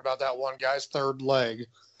shower talking about that one guy's third leg.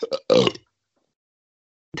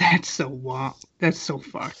 That's so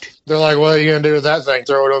fucked. They're like, what are you gonna do with that thing?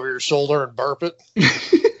 Throw it over your shoulder and burp it?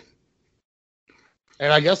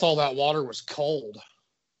 And I guess all that water was cold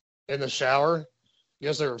in the shower. I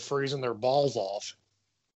guess they were freezing their balls off.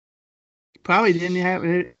 Probably didn't have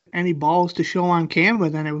any balls to show on camera.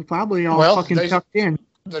 Then it was probably all fucking tucked in.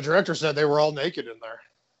 The director said they were all naked in there.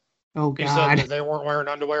 Oh God! He said that they weren't wearing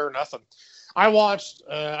underwear or nothing. I watched.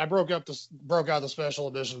 I broke out the special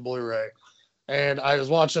edition Blu-ray, and I was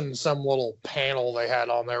watching some little panel they had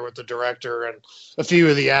on there with the director and a few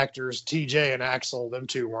of the actors. TJ and Axel, them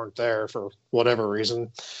two weren't there for whatever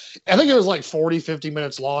reason. I think it was like 40, 50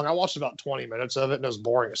 minutes long. I watched about 20 minutes of it, and it was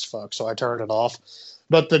boring as fuck, so I turned it off.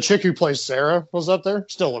 But the chick who plays Sarah was up there.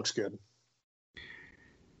 Still looks good.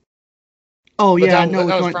 Oh yeah, I know.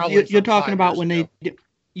 You're talking about when they.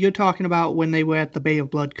 You're talking about when they were at the Bay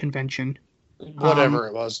of Blood convention. Whatever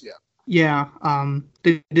it was, yeah. Yeah,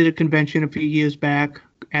 they did a convention a few years back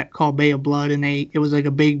called Bay of Blood, and it was like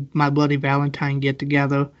a big My Bloody Valentine get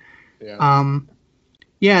together. Yeah.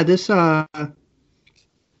 This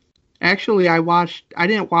actually I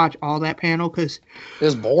didn't watch all that panel because it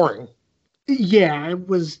was boring. Yeah, it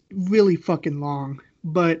was really fucking long,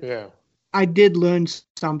 but yeah, I did learn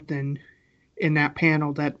something in that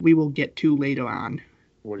panel that we will get to later on.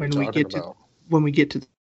 What are you talking about? When we get to.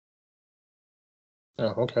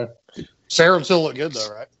 Oh, okay. Sarah still looked good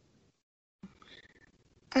though, right?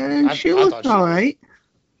 And she looked all right.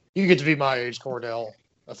 You get to be my age, Cordell.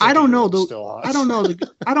 I don't know the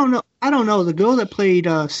girl that played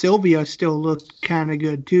Sylvia still looked kind of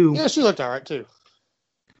good too. Yeah, she looked all right too.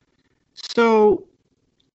 So,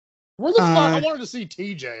 where the fuck? I wanted to see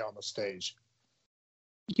TJ on the stage.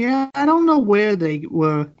 Yeah, I don't know where they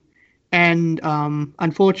were. And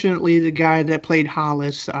unfortunately, the guy that played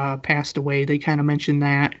Hollis passed away. They kind of mentioned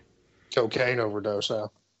that. Cocaine overdose, huh?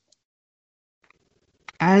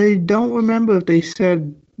 I don't remember if they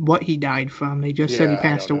said what he died from. They just said he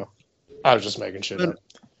passed away. I was just making shit up.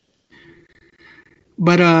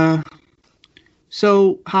 But,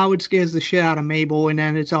 so Howard scares the shit out of Mabel, and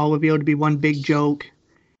then it's all revealed to be one big joke.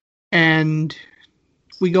 And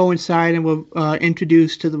we go inside and we're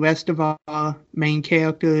introduced to the rest of our main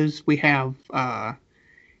characters. We have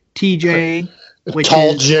TJ. The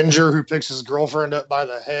tall ginger who picks his girlfriend up by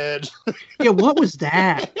the head. Yeah, what was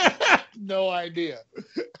that? No idea.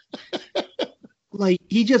 Like,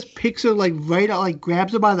 he just picks her, like, right out, like,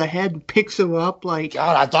 grabs her by the head and picks her up, like...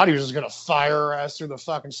 God, I thought he was just going to fire her ass through the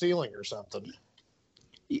fucking ceiling or something.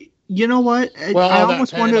 You know what? Well, I on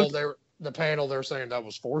almost that panel, wonder... the panel, they're saying that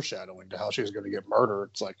was foreshadowing to how she was going to get murdered.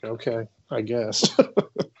 It's like, okay, I guess.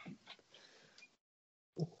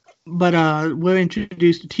 But we're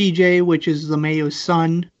introduced to TJ, which is the mayor's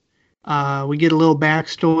son. We get a little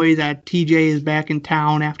backstory that TJ is back in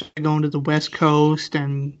town after going to the West Coast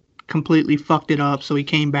and completely fucked it up, so he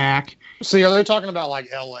came back. See, are they talking about, like,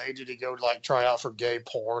 L.A.? Did he go, like, try out for gay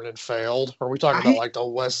porn and failed? Or are we talking about, like, the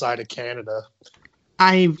west side of Canada?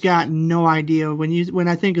 I've got no idea. When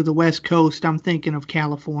I think of the West Coast, I'm thinking of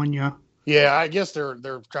California. Yeah, I guess they're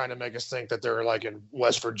trying to make us think that they're, like, in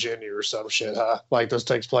West Virginia or some shit, huh? Like this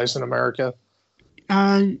takes place in America?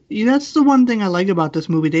 That's the one thing I like about this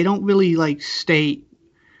movie. They don't really, like, state...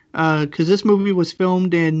 Because this movie was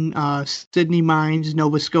filmed in Sydney Mines,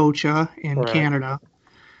 Nova Scotia, in Canada.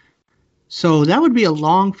 So that would be a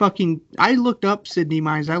long fucking... I looked up Sydney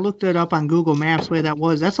Mines. I looked it up on Google Maps where that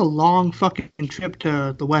was. That's a long fucking trip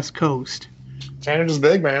to the West Coast. Canada's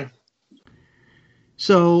big, man.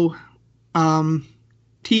 So,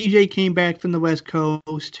 TJ came back from the West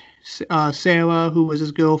Coast. Sarah, who was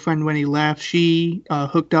his girlfriend when he left, she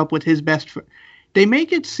hooked up with his best friend. They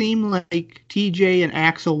make it seem like TJ and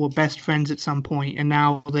Axel were best friends at some point, and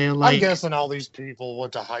now they're like... I'm guessing all these people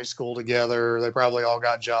went to high school together. They probably all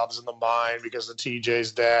got jobs in the mine because of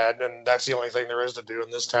TJ's dad, and that's the only thing there is to do in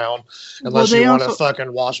this town, unless you want to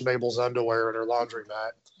fucking wash Mabel's underwear in her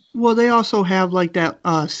laundromat. Well, they also have, like, that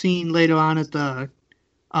scene later on at the,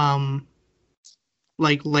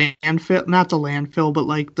 like, landfill... Not the landfill, but,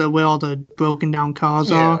 like, where all the broken down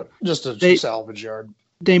cars are. Just a salvage yard.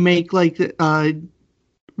 They make, like,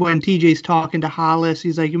 when TJ's talking to Hollis,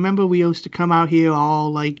 he's like, remember we used to come out here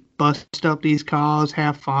all, like, bust up these cars,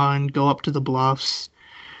 have fun, go up to the bluffs.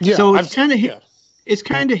 Yeah, so it's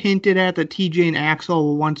kind of hinted at that TJ and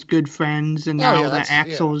Axel were once good friends, and now that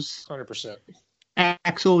Axel's 100%.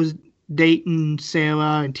 Axel is dating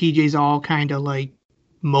Sarah, and TJ's all kind of, like,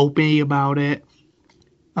 mopey about it.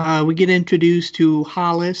 We get introduced to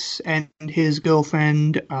Hollis and his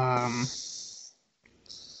girlfriend,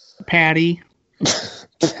 Patty.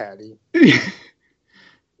 Patty.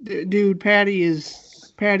 Dude, Patty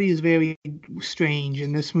is very strange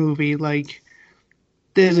in this movie. Like,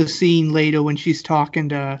 there's a scene later when she's talking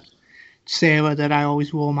to Sarah that I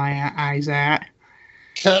always roll my eyes at.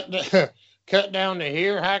 Cut down to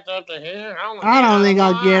here, hacked up to here. I don't think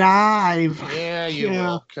I'll get Ive. Yeah, you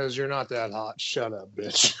will, because you're not that hot. Shut up,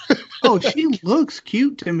 bitch. Oh, she looks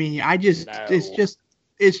cute to me.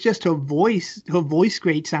 It's just her voice. Her voice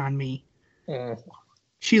grates on me.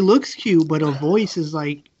 She looks cute, but her voice is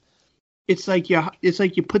like, it's like you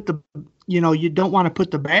put the, you don't want to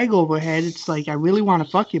put the bag over her head. It's like, I really want to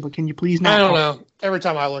fuck you, but can you please not? I don't know. Every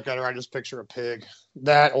time I look at her, I just picture a pig,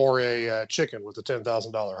 that or a chicken with a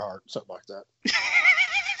 $10,000 heart, something like that.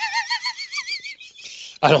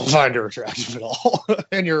 I don't find her attractive at all.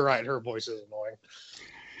 And you're right, her voice is annoying.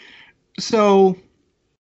 So,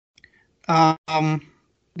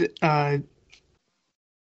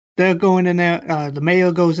 they're going in there. The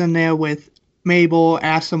mayor goes in there with Mabel,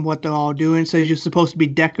 asks them what they're all doing, says you're supposed to be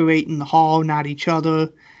decorating the hall, not each other.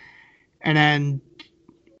 And then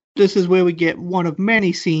this is where we get one of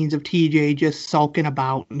many scenes of TJ just sulking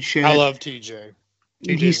about and shit. I love TJ.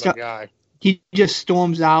 TJ's the guy. He just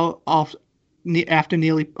storms out after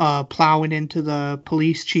nearly plowing into the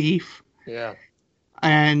police chief. Yeah.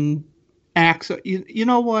 And Axel, you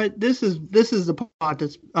know what? This is the part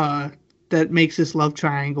that's that makes this love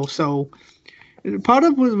triangle. So part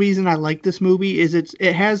of the reason I like this movie is it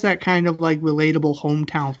has that kind of like relatable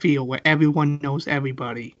hometown feel where everyone knows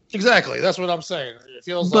everybody. Exactly, that's what I'm saying. It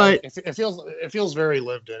feels like it feels very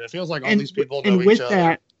lived in. It feels like all these people know each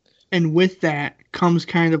other. And with that comes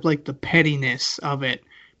kind of like the pettiness of it,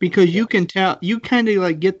 because you can tell, you kind of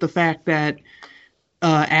like get the fact that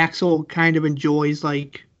Axel kind of enjoys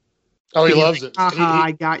like. Oh, he loves it.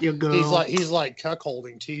 I got your girl. He's like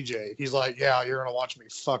cuckolding TJ. He's like, yeah, you're gonna watch me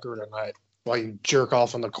fuck her tonight while you jerk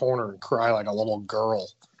off in the corner and cry like a little girl.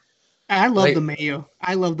 I love the mayor.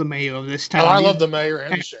 I love the mayor of this town. Oh, I love the mayor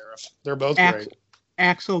and the sheriff. They're both great.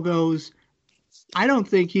 Axel goes, I don't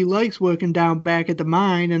think he likes working down back at the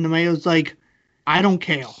mine, and the mayor's like, I don't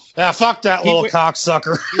care. Yeah, fuck that little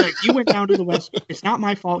cocksucker. He went down to the west. It's not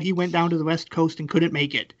my fault. He went down to the West Coast and couldn't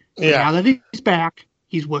make it. So yeah. Now that he's back,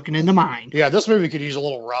 he's working in the mine. Yeah, this movie could use a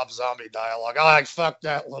little Rob Zombie dialogue. I like, fuck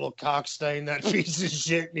that little cockstain. That piece of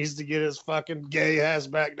shit needs to get his fucking gay ass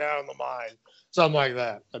back down in the mine. Something like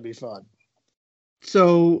that. That'd be fun.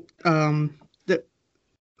 So,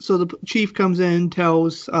 So the chief comes in,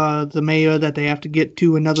 tells the mayor that they have to get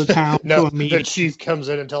to another town No, to a meeting. the chief comes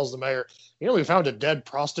in and tells the mayor, "You know, we found a dead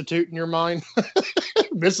prostitute in your mine.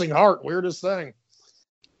 Missing heart, weirdest thing."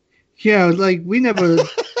 Yeah, like we never.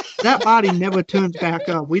 That body never turns back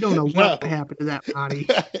up. We don't know what happened to that body.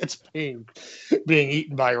 It's being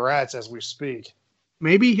eaten by rats as we speak.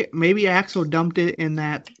 Maybe Axel dumped it in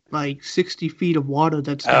that like 60 feet of water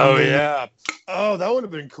that's down there. Yeah. Oh, that would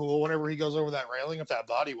have been cool. Whenever he goes over that railing, if that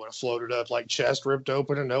body would have floated up, like chest ripped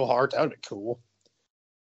open and no heart, that would have been cool.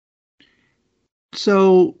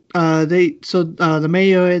 So the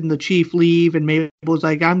mayor and the chief leave, and Mabel's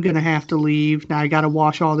like, "I'm gonna have to leave now. I gotta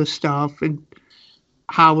wash all this stuff." And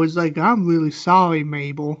Howard's like, "I'm really sorry,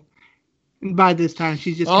 Mabel." And by this time,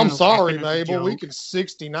 she's just. I'm sorry, Mabel. We can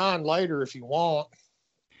 69 later if you want.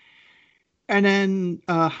 And then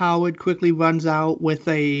Howard quickly runs out with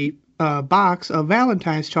a box of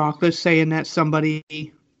Valentine's chocolates, saying that somebody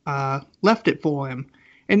left it for him.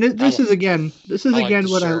 And this is again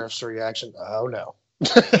what sheriff's reaction. Oh no!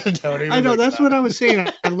 I know that's what I was saying.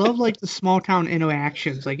 I love like the small town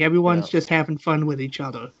interactions. Like everyone's just having fun with each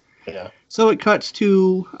other. Yeah. So it cuts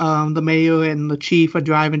to the mayor and the chief are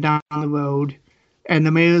driving down the road, and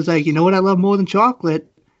the mayor's like, "You know what I love more than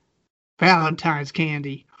chocolate? Valentine's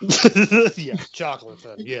candy." Yeah, chocolate.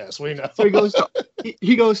 Then. Yes, we know. So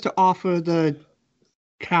he goes to offer the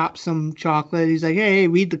cop some chocolate. He's like, "Hey,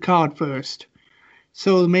 read the card first."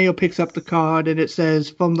 So the mayor picks up the card, and it says,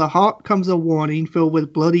 "From the heart comes a warning filled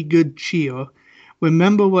with bloody good cheer.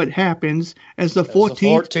 Remember what happens as the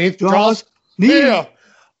 14th draws near." Yeah.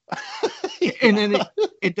 And then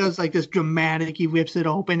it does like this dramatic. He rips it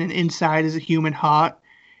open, and inside is a human heart.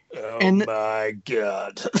 Oh my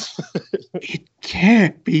God. It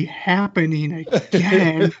can't be happening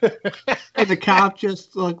again. And the cop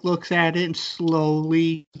just looks at it and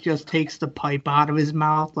slowly just takes the pipe out of his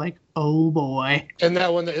mouth like, oh boy. And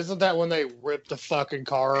isn't that when they rip the fucking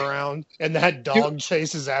car around and that dog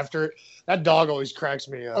chases after it? That dog always cracks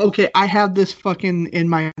me up. Okay, I have this fucking in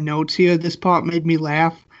my notes here. This part made me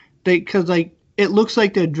laugh. Because like it looks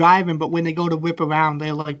like they're driving, but when they go to whip around,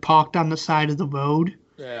 they're like parked on the side of the road.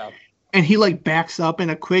 Yeah. And he like backs up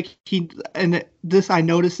in a quick. I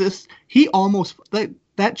noticed this. He almost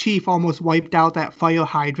that chief almost wiped out that fire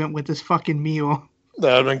hydrant with his fucking meal.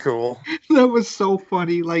 That'd been cool. That was so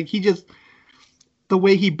funny. Like the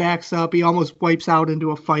way he backs up, he almost wipes out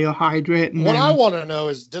into a fire hydrant. And I want to know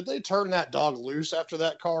is, did they turn that dog loose after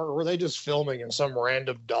that car, or were they just filming and some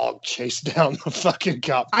random dog chased down the fucking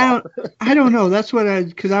cop car? I don't know. That's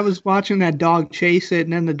because I was watching that dog chase it,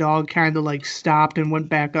 and then the dog kind of like stopped and went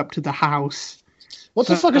back up to the house. What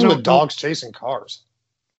the fuck is with dogs chasing cars?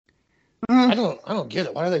 I don't get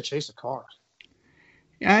it. Why do they chase a car?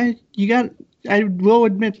 I will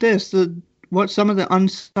admit this. What some of the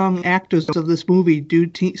unsung actors of this movie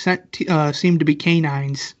do seem to be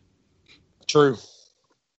canines. True.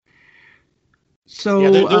 So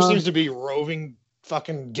yeah, there seems to be roving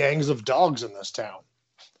fucking gangs of dogs in this town.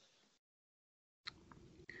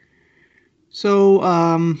 So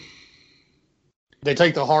they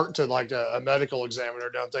take the heart to like a medical examiner,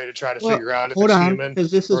 don't they, to try to figure out if it's human?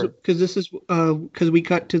 Because we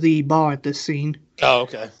cut to the bar at this scene. Oh,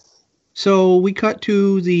 okay. So we cut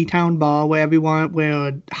to the town bar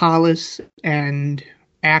where Hollis and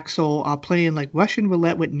Axel are playing like Russian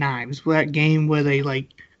roulette with knives. That game where they like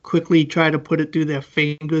quickly try to put it through their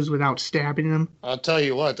fingers without stabbing them. I'll tell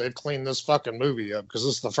you what, they've cleaned this fucking movie up because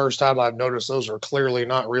this is the first time I've noticed those are clearly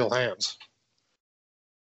not real hands.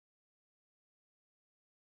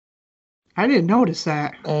 I didn't notice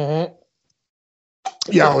that. Mm-hmm.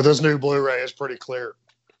 Yeah, with this new Blu-ray, it's pretty clear.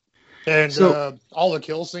 And all the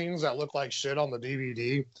kill scenes that look like shit on the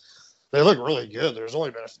DVD, they look really good. There's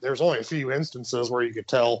only a few instances where you could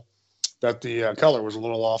tell that the color was a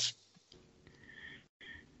little off.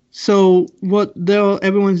 So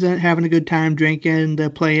everyone's having a good time drinking. They're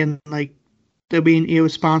playing like they're being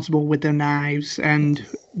irresponsible with their knives, and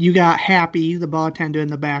you got Happy, the bartender, in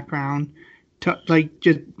the background,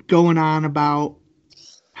 just going on about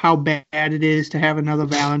how bad it is to have another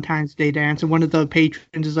Valentine's Day dance. And one of the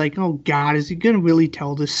patrons is like, oh, God, is he going to really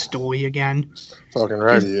tell this story again? Fucking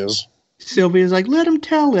right he is. Sylvia's like, let him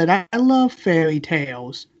tell it. I love fairy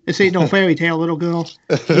tales. This ain't no fairy tale, little girl.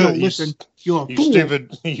 You don't listen. You're a fool.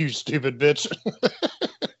 You stupid bitch.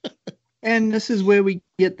 And this is where we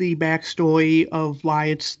get the backstory of why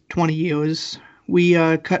it's 20 years. We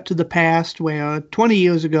cut to the past where 20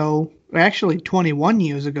 years ago, or actually 21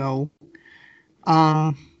 years ago,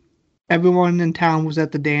 everyone in town was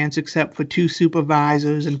at the dance except for 2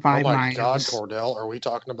 supervisors and 5 minors. Oh my God, Cordell, are we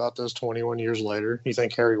talking about this 21 years later? You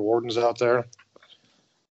think Harry Warden's out there?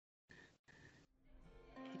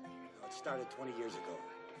 started 20 years ago.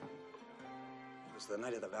 It was the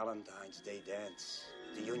night of the Valentine's Day dance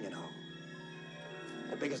at the Union Hall.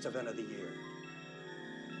 The biggest event of the year.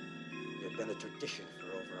 It had been a tradition for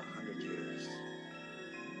over 100 years.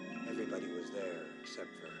 Everybody was there except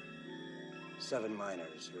for 7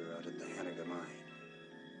 miners who were out at the Henniger mine.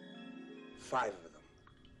 5 of them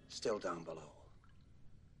still down below.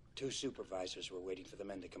 2 supervisors were waiting for the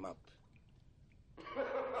men to come up.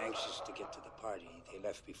 Anxious to get to the party, they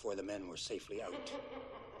left before the men were safely out,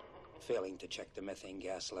 failing to check the methane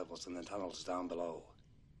gas levels in the tunnels down below.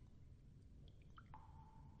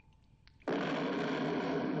 The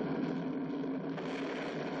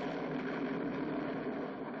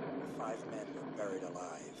 5 men were buried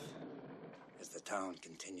alive as the town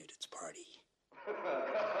continued its party.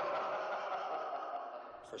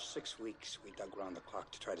 For 6 weeks, we dug round the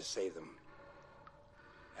clock to try to save them.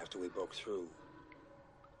 After we broke through,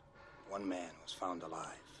 1 man was found alive.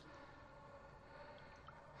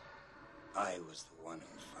 I was the one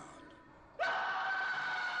who found.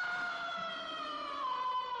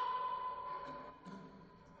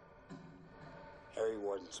 Harry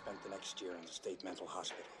Warden spent the next year in the state mental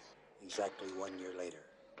hospital. Exactly 1 year later,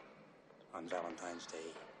 on Valentine's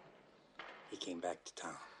Day, he came back to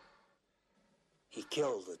town. He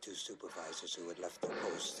killed the 2 supervisors who had left their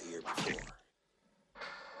posts the year before.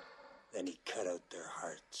 Then he cut out their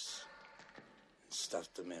hearts and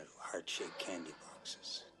stuffed them into heart-shaped candy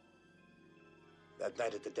boxes. That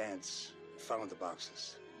night at the dance, we found the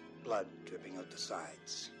boxes, blood dripping out the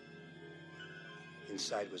sides.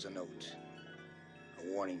 Inside was a note,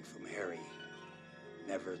 a warning from Harry,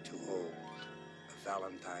 never to hold a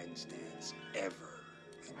Valentine's dance ever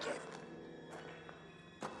again.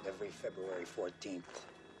 Every February 14th,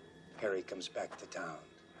 Harry comes back to town.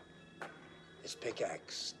 His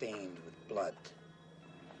pickaxe stained with blood,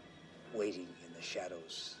 waiting in the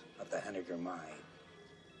shadows of the Henniger mine,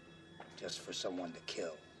 just for someone to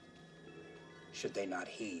kill, should they not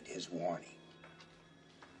heed his warning.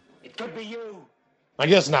 It could be you. I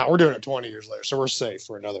guess not. We're doing it 20 years later, so we're safe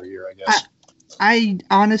for another year, I guess. I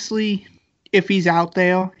honestly, if he's out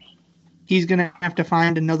there, he's going to have to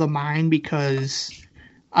find another mine, because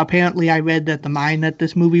apparently I read that the mine that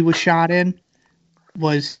this movie was shot in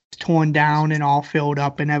was torn down and all filled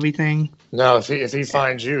up and everything. No, if he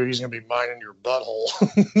finds you, he's going to be mining your butthole.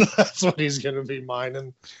 That's what he's going to be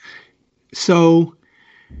mining. So,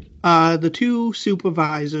 the 2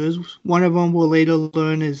 supervisors, one of them we'll later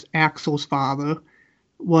learn is Axel's father,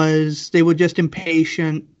 they were just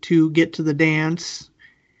impatient to get to the dance,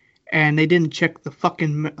 and they didn't check the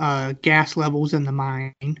fucking gas levels in the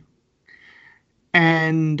mine.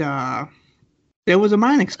 And there was a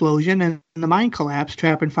mine explosion, and the mine collapsed,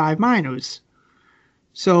 trapping 5 miners.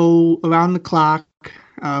 So around the clock,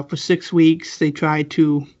 for 6 weeks, they tried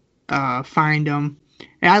to find them.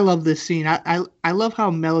 And I love this scene. I love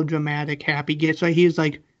how melodramatic Happy gets. Right? He's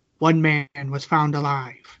like, 1 man was found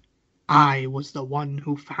alive. I was the one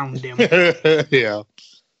who found him. Yeah.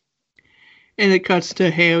 And it cuts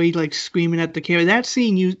to Harry like screaming at the camera. That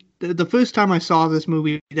scene, the first time I saw this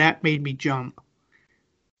movie, that made me jump.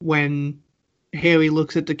 When Harry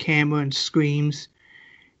looks at the camera and screams,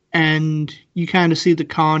 and you kind of see the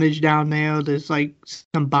carnage down there. There's like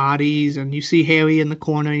some bodies, and you see Harry in the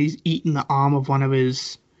corner. He's eating the arm of one of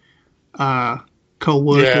his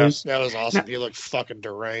co-workers. Yeah, that was awesome. He looked fucking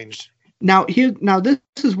deranged. Now this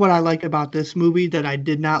is what I like about this movie that I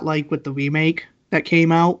did not like with the remake that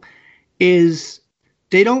came out, is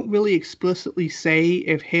they don't really explicitly say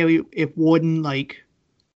if Warden, like,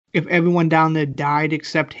 if everyone down there died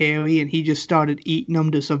except Harry and he just started eating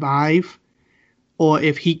them to survive, or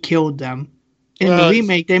if he killed them. In the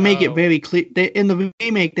remake, they make it very clear. They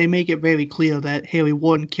make it very clear that Harry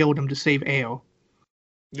Warden killed him to save Ale.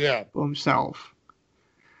 Yeah. For himself.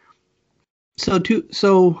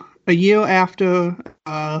 So a year after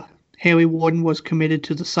Harry Warden was committed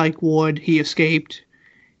to the psych ward, he escaped,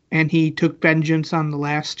 and he took vengeance on the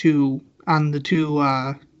two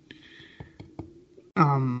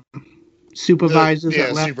supervisors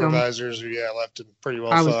that left supervisors him. Left him pretty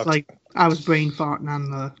well fucked. I was brain farting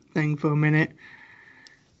on the thing for a minute.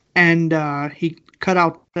 And he cut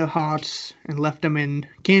out their hearts and left them in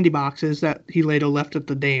candy boxes that he later left at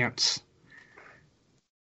the dance.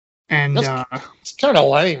 And it's kind of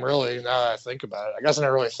lame, really, now that I think about it. I guess I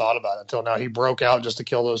never really thought about it until now. He broke out just to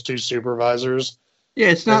kill those 2 supervisors. Yeah,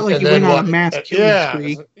 it's not like he went on a mass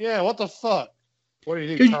killing spree. Yeah, what the fuck? What did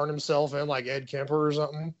he do? Turn himself in like Ed Kemper or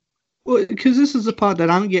something? Well, because this is the part that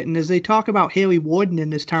I'm getting, is they talk about Harry Warden in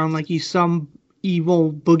this town like he's some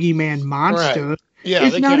evil boogeyman monster. Right. Yeah,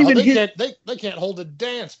 they can't hold a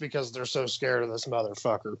dance because they're so scared of this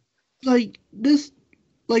motherfucker. like this,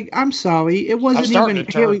 like I'm sorry, it wasn't even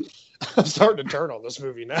Harry. I'm starting to turn on this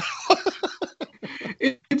movie now.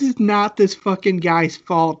 It is not this fucking guy's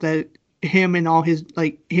fault that him and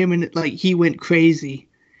he went crazy.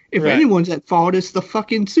 If anyone's at fault, it's the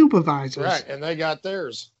fucking supervisors. Right, and they got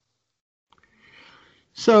theirs.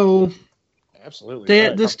 So absolutely.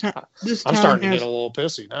 I'm starting to get a little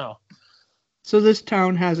pissy now. So this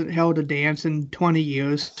town hasn't held a dance in 20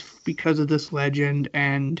 years because of this legend,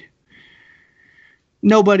 and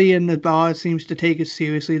nobody in the bar seems to take it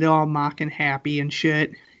seriously. They're all mocking Happy and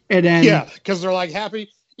shit. And then because they're like,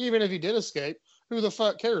 Happy, even if he did escape, who the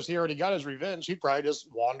fuck cares? He already got his revenge. He'd probably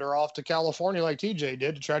just wander off to California like TJ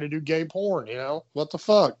did to try to do gay porn, you know? What the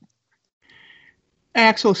fuck?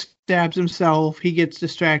 Axel stabs himself. He gets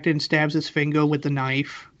distracted and stabs his finger with the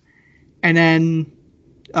knife. And then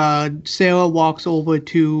Sarah walks over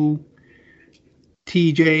to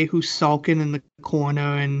TJ, who's sulking in the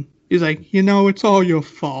corner, and he's like, it's all your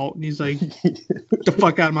fault. And he's like, get the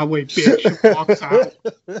fuck out of my way, bitch. And walks out.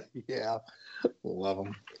 Yeah. Love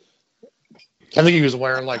him. I think he was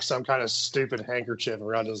wearing like some kind of stupid handkerchief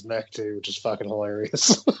around his neck too, which is fucking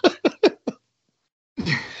hilarious.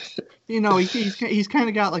 He's kind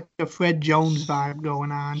of got like a Fred Jones vibe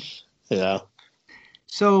going on. Yeah.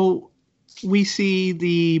 So we see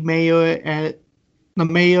the mayor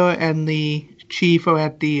and the chief are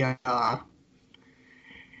at the.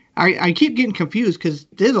 I keep getting confused because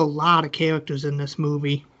there's a lot of characters in this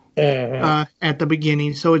movie at the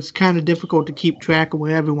beginning, so it's kind of difficult to keep track of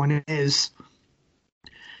where everyone is.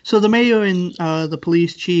 So the mayor and the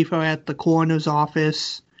police chief are at the coroner's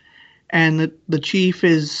office, and the chief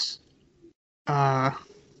is on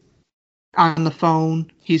the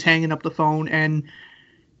phone. He's hanging up the phone, and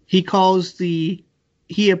he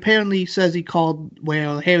apparently says he called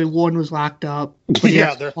where Harry Warden was locked up. He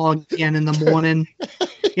has to call again in the morning.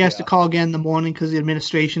 He has to call again in the morning because the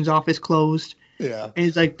administration's office closed. Yeah. And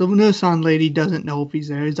he's like, the nurse-on lady doesn't know if he's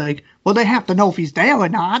there. He's like, well, they have to know if he's there or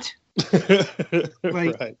not.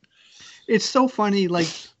 Right. It's so funny. Like,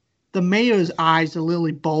 the mayor's eyes are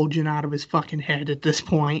literally bulging out of his fucking head at this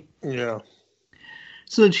point. Yeah.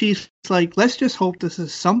 So the chief's like, let's just hope this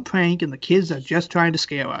is some prank and the kids are just trying to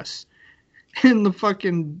scare us. And the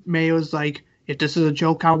fucking mayor's like, if this is a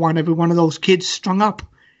joke, I want every one of those kids strung up.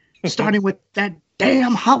 Starting with that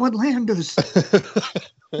damn Howard Landers.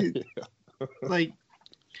 Like,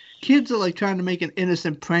 kids are like trying to make an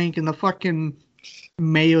innocent prank and the fucking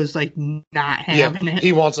mayor's like not having it.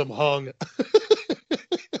 He wants them hung.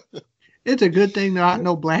 It's a good thing there aren't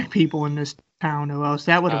no black people in this town, or else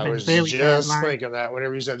that would have been very bad. I was just thinking that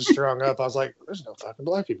whenever you said strung up, I was like, there's no fucking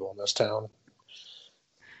black people in this town.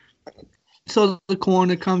 So the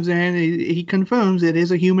coroner comes in and he confirms it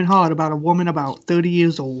is a human heart about a woman about 30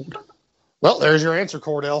 years old. Well, there's your answer,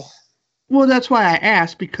 Cordell. Well, that's why I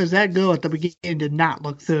asked, because that girl at the beginning did not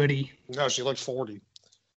look 30. No, she looked 40.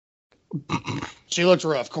 She looked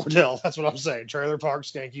rough, Cordell. That's what I'm saying. Trailer park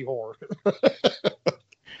skanky whore.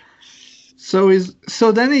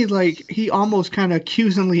 So then he almost kind of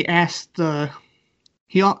accusingly asked the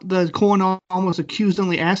coroner almost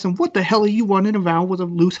accusingly asked him, "What the hell are you running around with a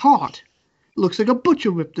loose heart? Looks like a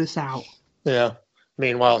butcher ripped this out." Yeah.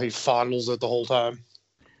 Meanwhile, he fondles it the whole time.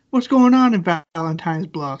 What's going on in Valentine's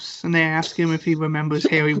Bluffs? And they ask him if he remembers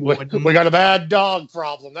Harry Warden. We got a bad dog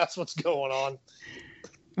problem. That's what's going on.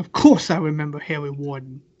 Of course I remember Harry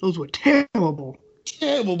Warden. Those were terrible.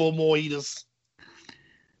 Terrible moitas.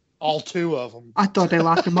 All two of them. I thought they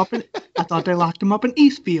locked him up in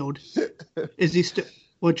Eastfield. Is he still?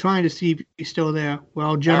 We're trying to see if he's still there.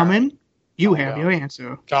 Well, gentlemen, you have your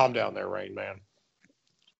answer. Calm down there, Rain Man.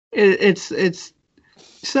 It's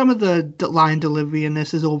some of the line delivery in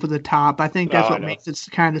this is over the top. I think that's what makes it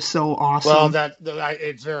kind of so awesome. Well,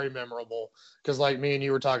 it's very memorable because, like me and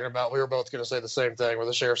you were talking about, we were both going to say the same thing. Where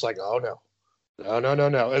the sheriff's like, "Oh no,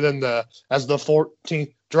 and then as the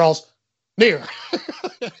 14th draws near.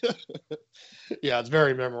 Yeah, it's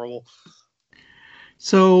very memorable.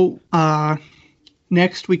 So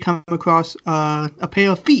next we come across a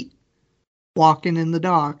pair of feet walking in the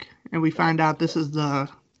dark, and we find out this is the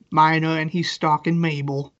miner, and he's stalking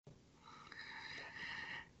Mabel.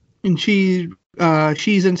 And she's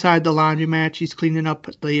inside the laundromat. She's cleaning up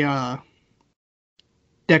the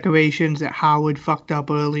decorations that Howard fucked up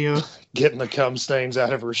earlier. Getting the cum stains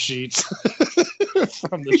out of her sheets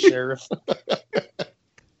from the sheriff.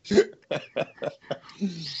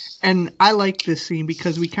 And I like this scene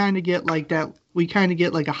because we kind of get like that. We kind of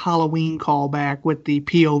get like a Halloween callback with the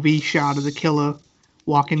POV shot of the killer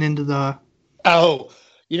walking into the. Oh,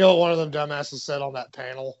 you know what one of them dumbasses said on that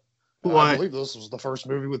panel I What? believe this was the first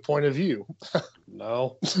movie with point of view.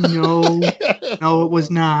 No. No, it was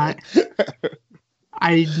not.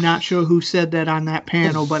 I'm not sure who said that on that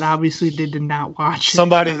panel, but obviously they did not watch it.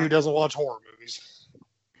 Somebody who doesn't watch horror movies.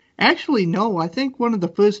 Actually, no. I think one of the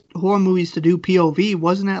first horror movies to do POV,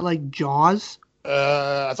 wasn't that like Jaws?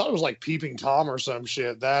 I thought it was like Peeping Tom or some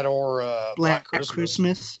shit. That or Black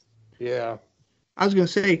Christmas. Yeah. I was going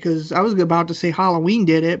to say, because I was about to say Halloween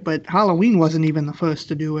did it, but Halloween wasn't even the first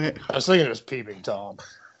to do it. I was thinking it was Peeping Tom.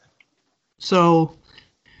 So,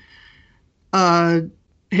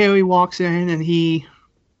 Harry walks in and he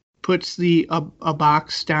puts a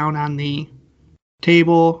box down on the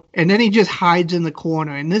table, and then he just hides in the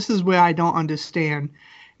corner. And this is where I don't understand.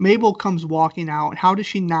 Mabel comes walking out. How does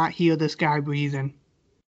she not hear this guy breathing?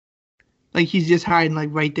 Like, he's just hiding, like,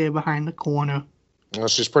 right there behind the corner. Well,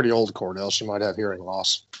 she's pretty old, Cordell. She might have hearing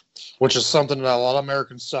loss, which is something that a lot of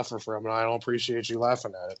Americans suffer from, and I don't appreciate you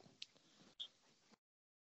laughing at it.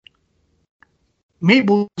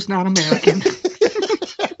 Mabel's not American.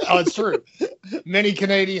 Oh, it's true. Many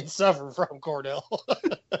Canadians suffer from Cordell.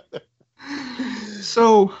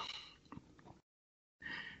 So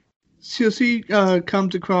she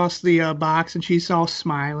comes across the box, and she's all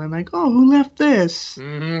smiling, like, "Oh, who left this?"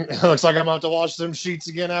 Mm-hmm. Looks like I'm about to watch them sheets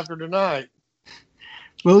again after tonight.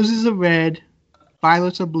 Roses are red,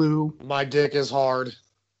 violets are blue. My dick is hard.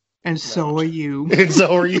 And so are you. And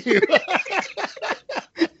so are you.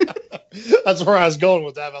 That's where I was going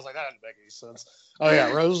with that. I was like, that didn't make any sense. Oh,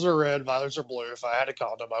 yeah, roses are red, violets are blue. If I had a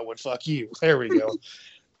condom, I would fuck you. There we go.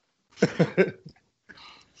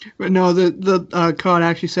 But no, the card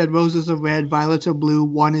actually said roses are red, violets are blue,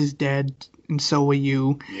 one is dead, and so are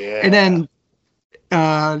you. Yeah. And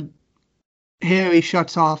then Harry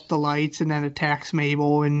shuts off the lights and then attacks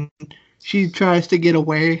Mabel, and she tries to get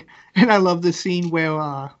away. And I love the scene where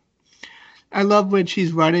I love when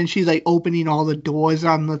she's running, she's like opening all the doors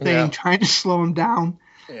on the thing, trying to slow him down.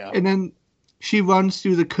 Yeah. And then she runs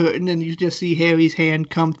through the curtain, and you just see Harry's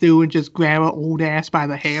hand come through and just grab her old ass by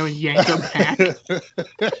the hair and yank her back.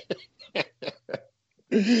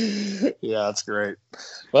 Yeah, that's great.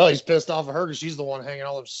 Well, he's pissed off at her because she's the one hanging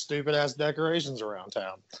all those stupid ass decorations around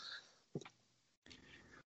town.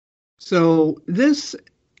 So this,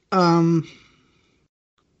 so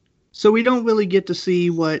we don't really get to see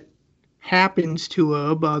what happens to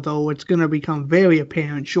her, although it's going to become very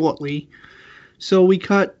apparent shortly. So we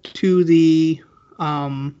cut to the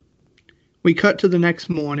next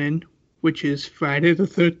morning, which is Friday the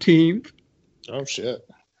 13th. Oh shit!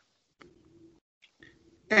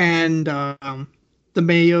 And the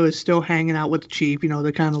mayor is still hanging out with the chief. You know,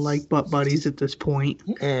 they're kind of like butt buddies at this point.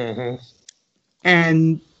 Mm-hmm.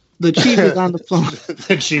 And the chief is on the phone.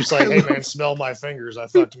 The chief's like, "Hey man, smell my fingers. I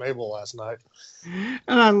fucked Mabel last night." And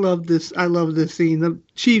I love this scene. The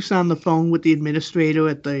chief's on the phone with the administrator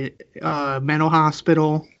at the mental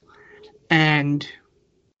hospital, and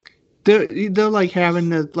they're like having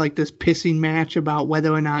this pissing match about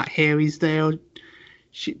whether or not Harry's there.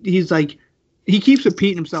 He's like, he keeps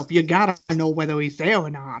repeating himself, "You gotta know whether he's there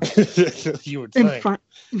or not." You would think.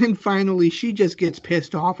 And finally, she just gets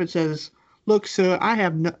pissed off and says, "Look, sir, I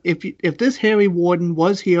have no. If this Harry Warden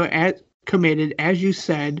was here committed, as you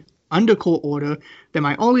said, under court order, then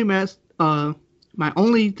my only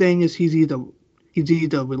thing is he's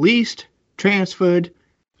either released, transferred,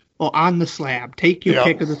 or on the slab. Take your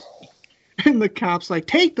pick of the." And the cop's like,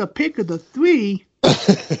 "Take the pick of the three."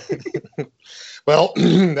 Well,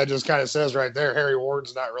 that just kind of says right there, Harry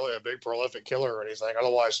Warden's not really a big prolific killer or anything.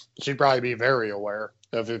 Otherwise, she'd probably be very aware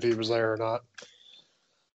of if he was there or not.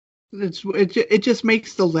 It just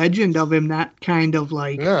makes the legend of him that kind of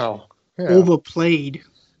overplayed.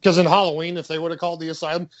 Because in Halloween, if they would have called the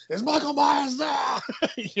asylum, "Is Michael Myers there?"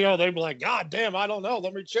 They'd be like, "God damn, I don't know.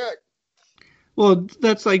 Let me check." Well,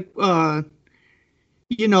 that's like, no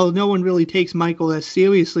one really takes Michael as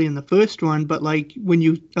seriously in the first one, but like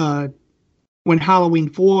when Halloween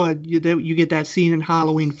 4, you get that scene in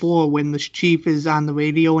Halloween 4 when the chief is on the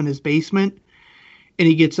radio in his basement, and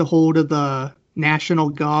he gets a hold of the National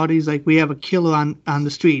Guard. He's like, "We have a killer on the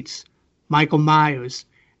streets, Michael Myers."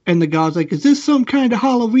 And the guard's like, "Is this some kind of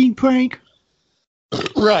Halloween prank?"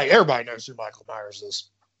 Right. Everybody knows who Michael Myers is.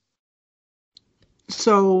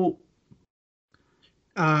 So,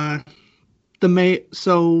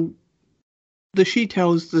 she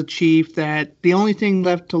tells the chief that the only thing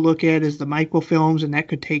left to look at is the microfilms, and that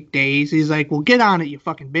could take days. He's like, "Well, get on it, you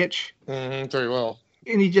fucking bitch." Mm-hmm, very well.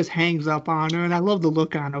 And he just hangs up on her, and I love the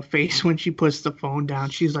look on her face when she puts the phone down.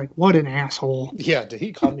 She's like, "What an asshole." Yeah, did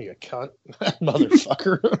he call me a cunt?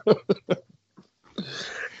 Motherfucker.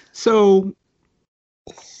 So,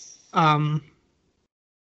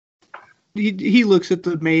 he looks at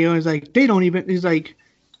the mayor and is like, they don't even. He's like,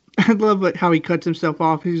 I love it how he cuts himself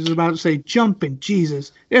off. He's about to say, jumping,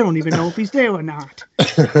 Jesus. They don't even know if he's there or not.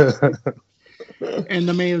 And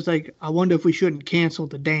the mayor's like, I wonder if we shouldn't cancel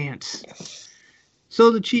the dance.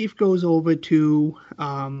 So the chief goes over to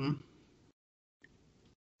the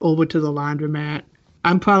laundromat.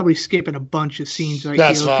 I'm probably skipping a bunch of scenes right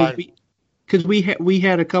That's here. fine. Because we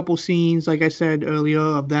had a couple scenes, like I said earlier,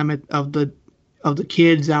 of them of the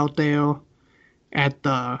kids out there at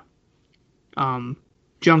the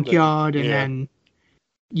junkyard, and then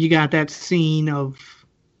you got that scene of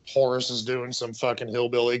Horace is doing some fucking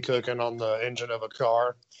hillbilly cooking on the engine of a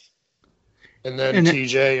car. And then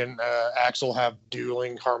TJ and Axel have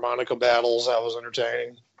dueling harmonica battles. That was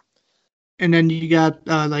entertaining. And then you got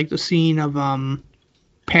like the scene of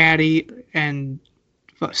Patty and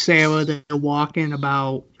Sarah. They're walking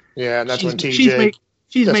about. Yeah, and that's when TJ.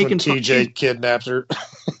 TJ kidnapped her.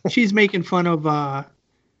 She's making fun of.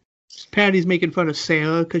 Patty's making fun of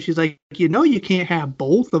Sarah because she's like, you can't have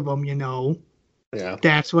both of them. Yeah.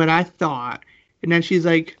 That's what I thought. And then she's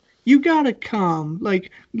like, you gotta come,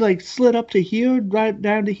 like slid up to here, right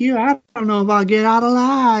down to here. I don't know if I'll get out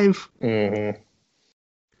alive. Mm-hmm.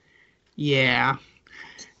 Yeah.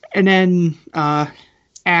 And then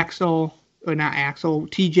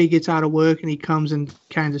TJ gets out of work and he comes and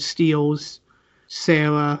kind of steals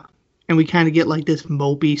Sarah. And we kind of get like this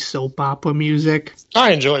mopey soap opera music.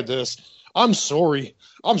 I enjoyed this. I'm sorry.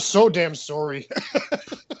 I'm so damn sorry.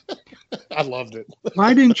 I loved it.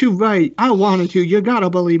 Why didn't you write? I wanted to. You gotta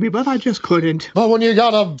believe me, but I just couldn't. But when you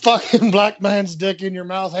got a fucking black man's dick in your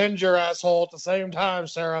mouth and your asshole at the same time,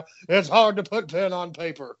 Sarah, it's hard to put pen on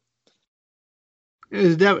paper.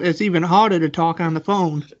 It's even harder to talk on the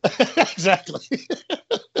phone. Exactly.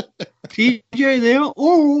 TJ there.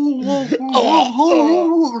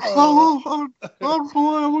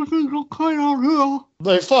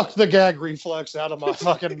 They fucked the gag reflex out of my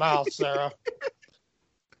fucking mouth, Sarah.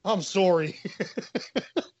 I'm sorry.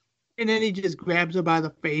 And then he just grabs her by the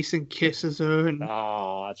face and kisses her. And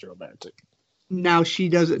oh, that's romantic. Now she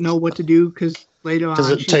doesn't know what to do because later on. Does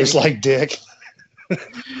it taste like dick?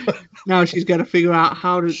 Now she's got to figure out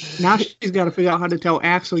how to. Now she's got to figure out how to tell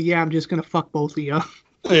Axel, yeah, I'm just gonna fuck both of you.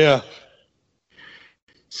 Yeah.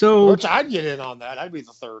 So. Which I'd get in on that. I'd be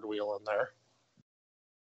the third wheel in there.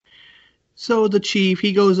 So the chief,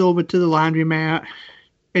 he goes over to the laundromat.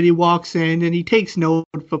 And he walks in and he takes note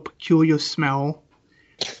of a peculiar smell.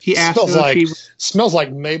 He asks her if she smells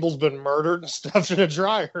like Mabel's been murdered and stuffed in a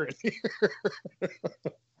dryer in here.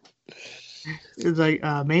 It's like,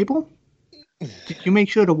 Mabel? Did you make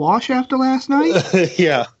sure to wash after last night?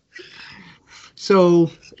 Yeah. So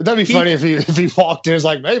that'd be funny if he walked in and was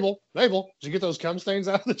like, Mabel, did you get those cum stains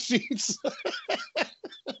out of the sheets?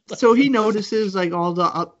 So he notices like all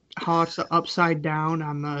the hearts are upside down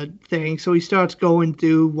on the thing. So he starts going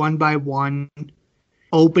through one by one,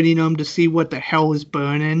 opening them to see what the hell is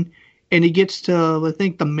burning. And he gets to, I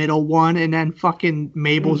think, the middle one, and then fucking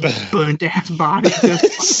Mabel's burnt ass body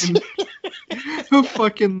just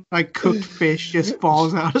fucking like cooked fish just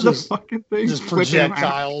falls out of the fucking thing. Just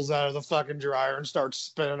projectiles out of the fucking dryer and starts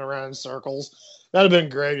spinning around in circles. That'd have been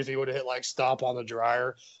great if he would have hit like stop on the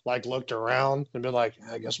dryer, like looked around and been like,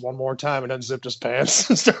 I guess one more time, and unzipped his pants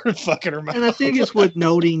and started fucking her mouth. And I think it's worth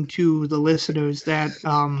noting to the listeners that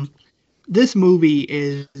this movie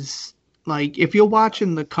is like, if you're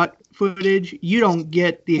watching the cut footage, you don't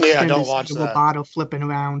get the extended scene of Roboto flipping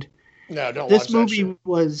around. No, don't this watch that movie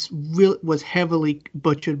was heavily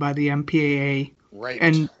butchered by the MPAA. Right.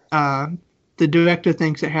 And the director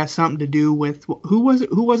thinks it has something to do with who was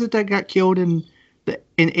it that got killed in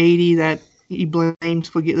 80 that he blames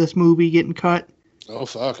for this movie getting cut? Oh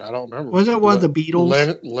fuck, I don't remember. Was it one of the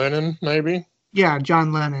Beatles? Lennon, maybe? Yeah,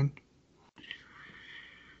 John Lennon.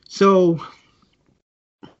 So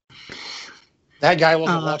that guy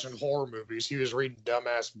wasn't watching horror movies. He was reading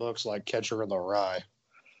dumbass books like Catcher in the Rye.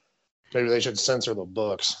 Maybe they should censor the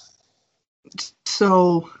books.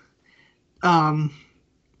 So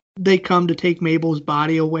they come to take Mabel's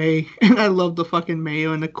body away, and I love the fucking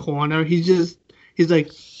mayor in the corner. He's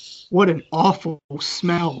like, what an awful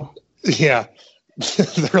smell. Yeah.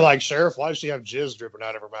 They're like, Sheriff, why does she have jizz dripping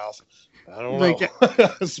out of her mouth? I don't know.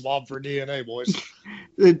 Swab for DNA, boys.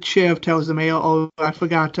 The sheriff tells the mayor, "Oh, I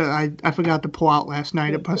forgot to pull out last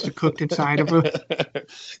night. It must have cooked inside of her."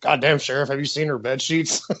 Goddamn, Sheriff, have you seen her bed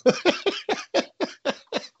sheets?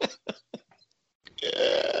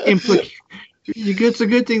 It's a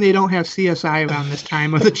good thing they don't have CSI around this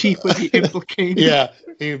time, or the chief would be implicated. Yeah,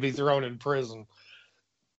 he would be thrown in prison.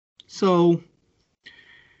 So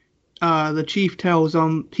the chief tells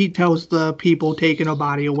the people taking her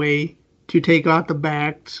body away to take out the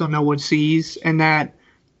back so no one sees, and that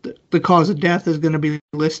the cause of death is going to be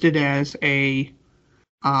listed as a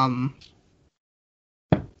heart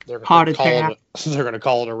attack. They're going to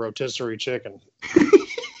call it a rotisserie chicken.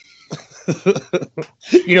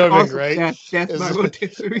 You know, it'd been great. Death by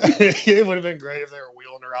rotisserie. It would have been great if they were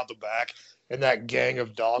wheeling her out the back, and that gang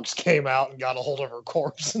of dogs came out and got a hold of her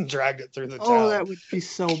corpse and dragged it through the town. Oh, that would be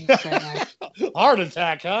so bad. Heart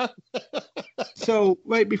attack, huh? So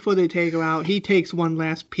right before they take her out, he takes one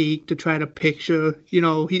last peek to try to picture. You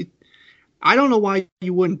know, I don't know why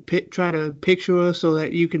you wouldn't try to picture her so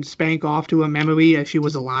that you can spank off to her memory as she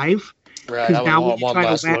was alive. Right. Now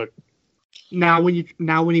when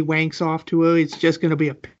he wanks off to her, it's just going to be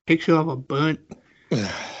a picture of a burnt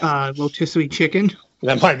rotisserie chicken.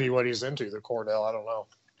 That might be what he's into, the Cordell. I don't know.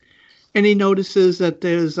 And he notices that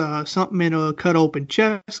there's something in a cut open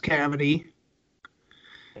chest cavity.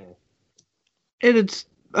 And it's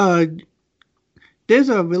there's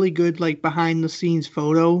a really good behind the scenes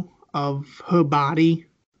photo of her body.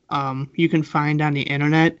 You can find on the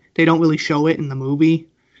internet. They don't really show it in the movie,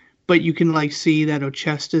 but you can see that her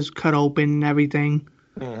chest is cut open and everything.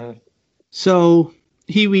 Mm-hmm. So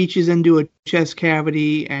he reaches into a chest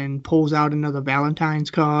cavity and pulls out another Valentine's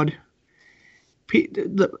card.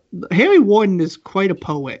 Harry Warden is quite a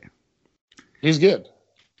poet. He's good.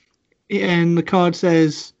 And the card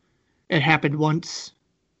says, "It happened once.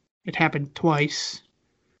 It happened twice.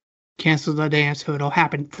 Cancel the dance, or it'll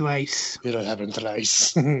happen thrice." It'll happen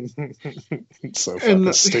thrice. It's so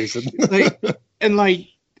fucking stupid.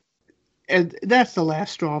 And that's the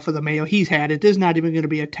last straw for the mayor. He's had it. There's not even going to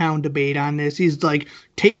be a town debate on this. He's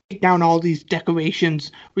take down all these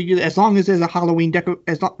decorations. As long as there's a Halloween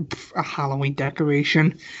decoration,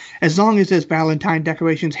 as long as there's Valentine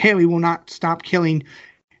decorations, Harry will not stop killing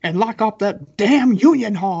and lock up that damn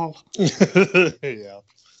Union Hall. Yeah.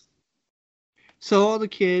 So all the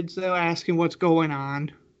kids, they're asking what's going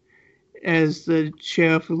on as the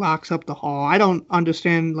sheriff locks up the hall. I don't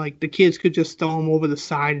understand, the kids could just throw them over the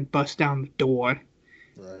side and bust down the door.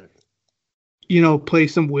 Right. Play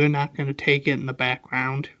some "We're Not Gonna Take It" in the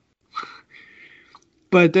background.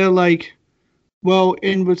 But they're well,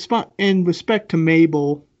 in respect to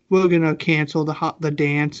Mabel, we're gonna cancel the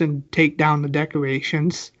dance and take down the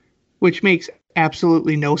decorations, which makes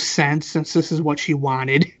absolutely no sense since this is what she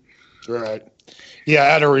wanted. Right. Yeah,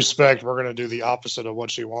 out of respect, we're gonna do the opposite of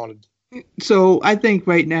what she wanted. So I think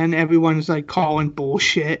right now everyone's calling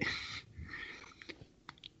bullshit.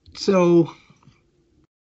 So,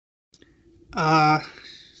 I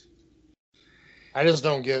just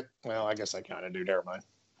don't get. Well, I guess I kind of do. Never mind.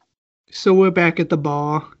 So we're back at the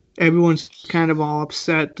bar. Everyone's kind of all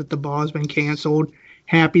upset that the bar's been canceled.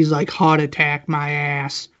 Happy's heart attack my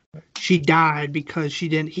ass. She died because she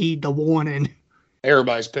didn't heed the warning.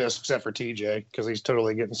 Everybody's pissed except for TJ because he's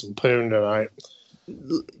totally getting some poon tonight.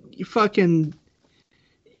 You fucking.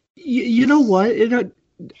 You know what?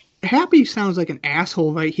 Happy sounds like an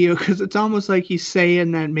asshole right here because it's almost like he's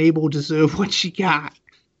saying that Mabel deserved what she got.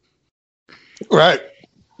 Right.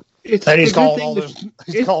 And he's calling all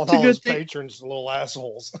his patrons little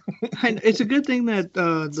assholes. And it's a good thing that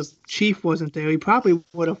the chief wasn't there. He probably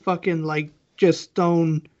would have fucking just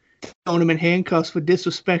thrown him in handcuffs for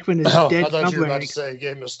disrespecting his dead. I thought you were about to say he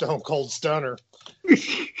gave him a stone cold stunner.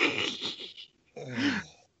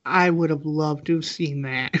 I would have loved to have seen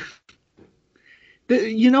that.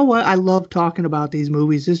 You know what? I love talking about these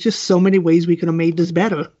movies. There's just so many ways we could have made this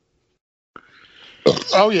better.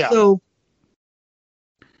 Oh yeah.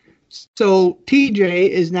 So TJ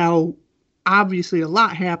is now obviously a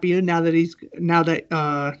lot happier now that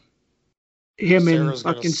him and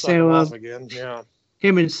fucking Sarah again. Yeah.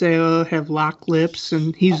 Him and Sarah have locked lips,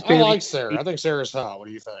 and he's. I like Sarah. I think Sarah's hot. What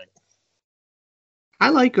do you think? I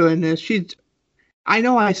like her in this. I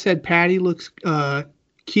know I said Patty looks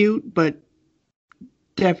cute, but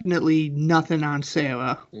definitely nothing on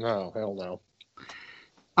Sarah. No, hell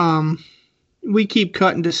no. We keep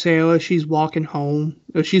cutting to Sarah. She's walking home.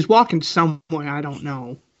 Or she's walking somewhere, I don't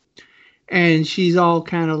know. And she's all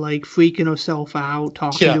kind of freaking herself out,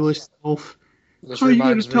 talking to herself. How are you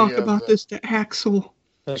going to talk about this to Axel?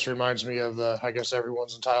 This reminds me of I guess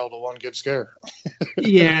everyone's entitled to one good scare.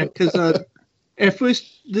 Yeah, because at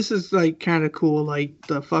first, this is kind of cool.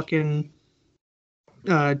 The fucking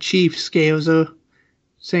chief scares her,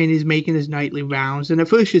 saying he's making his nightly rounds. And at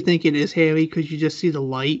first, you think it is Harry because you just see the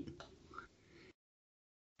light.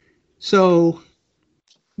 So,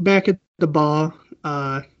 back at the bar,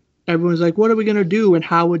 everyone's like, "What are we going to do?" And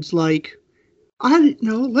Howard's like, "I don't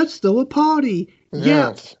know, let's throw a party."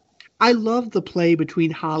 Yeah. I love the play between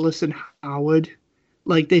Hollis and Howard.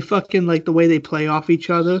 They fucking, the way they play off each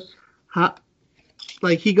other.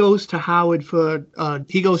 like he goes to Hollis for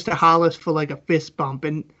like a fist bump,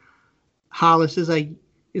 and Hollis is like,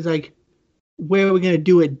 where are we gonna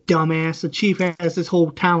do it, dumbass? The chief has this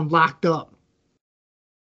whole town locked up.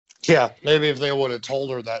 Yeah, maybe if they would have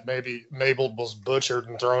told her that maybe Mabel was butchered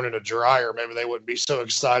and thrown in a dryer, maybe they wouldn't be so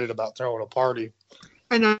excited about throwing a party.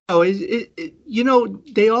 I know.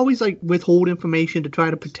 They always like withhold information to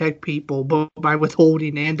try to protect people, but by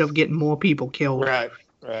withholding, they end up getting more people killed. Right.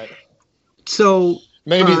 So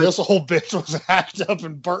maybe this whole bitch was hacked up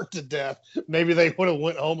and burnt to death. Maybe they would have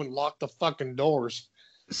went home and locked the fucking doors.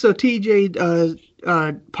 So TJ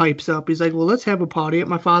pipes up. He's like, well, let's have a party at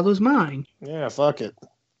my father's mine. Yeah, fuck it.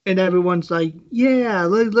 And everyone's like, yeah,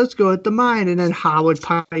 let's go at the mine. And then Howard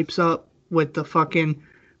pipes up with the fucking,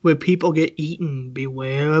 where people get eaten.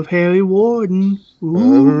 Beware of Harry Warden.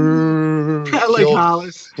 Ooh. I like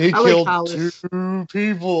Hollis. He killed 2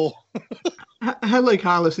 people. I like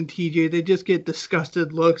Hollis and TJ. They just get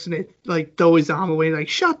disgusted looks and they like throw his arm away, like,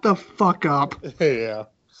 shut the fuck up. Yeah.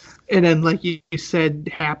 And then, like you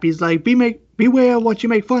said, Happy's like, beware what you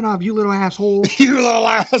make fun of, you little assholes. You little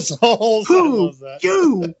assholes. Who? I love that.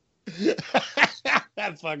 You.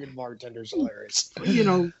 That fucking bartender's hilarious.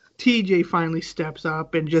 TJ finally steps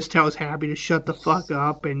up and just tells Happy to shut the fuck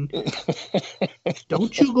up and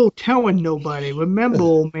don't you go telling nobody. Remember,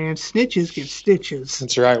 old man, snitches get stitches.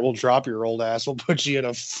 That's right. We'll drop your old ass. We'll put you in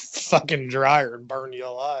a fucking dryer and burn you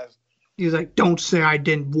alive. He's like, don't say I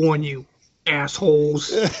didn't warn you, assholes.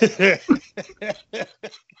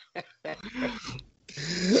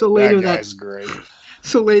 So later that guy's great.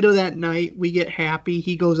 So later that night, we get Happy.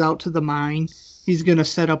 He goes out to the mine. He's going to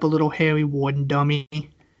set up a little Harry Warden dummy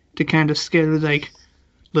to kind of scare, like,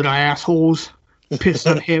 little assholes piss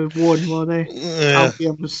on Harry Warden while they out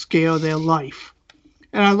there to scare their life.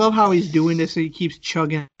 And I love how he's doing this and he keeps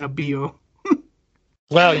chugging a beer.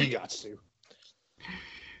 Well, you got to.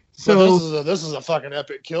 So this is a fucking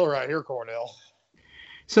epic kill right here, Cornell.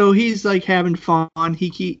 So he's like having fun. He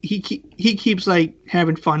keeps like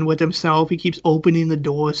having fun with himself. He keeps opening the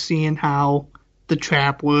door, seeing how the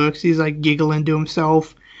trap works. He's like giggling to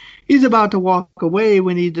himself. He's about to walk away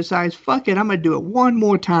when he decides, fuck it, I'm gonna do it one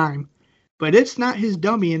more time. But it's not his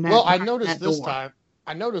dummy in that. Well, I noticed this time.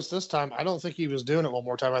 I don't think he was doing it one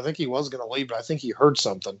more time. I think he was gonna leave, but I think he heard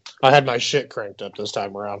something. I had my shit cranked up this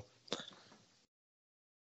time around.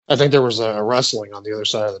 I think there was a rustling on the other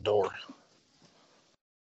side of the door.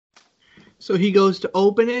 So he goes to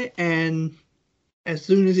open it, and as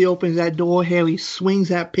soon as he opens that door, Harry swings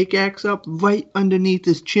that pickaxe up right underneath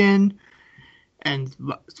his chin and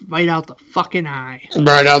right out the fucking eye.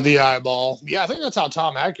 Right out the eyeball. Yeah, I think that's how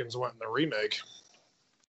Tom Atkins went in the remake.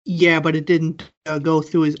 Yeah, but it didn't go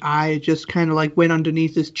through his eye. It just kind of like went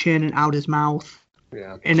underneath his chin and out his mouth.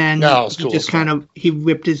 Yeah. And then he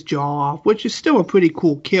ripped his jaw off, which is still a pretty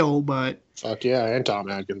cool kill, but... Fuck yeah, and Tom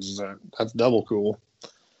Atkins, that's double cool.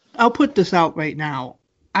 I'll put this out right now.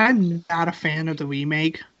 I'm not a fan of the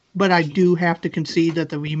remake, but I do have to concede that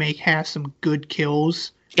the remake has some good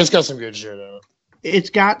kills. It's got some good shit in it. It's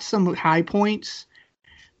got some high points,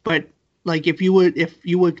 but like if you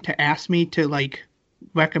were to ask me to like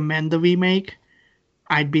recommend the remake,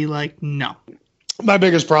 I'd be like, no. My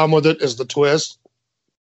biggest problem with it is the twist,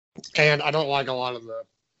 and I don't like a lot of the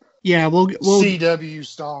we'll CW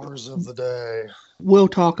stars of the day. We'll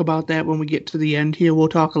talk about that when we get to the end here. We'll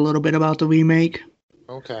talk a little bit about the remake.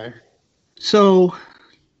 Okay. So,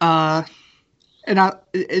 this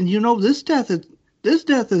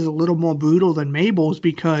death is a little more brutal than Mabel's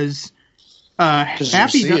because Hap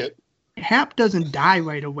doesn't die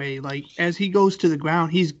right away. Like as he goes to the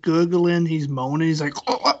ground, he's gurgling, he's moaning, he's like,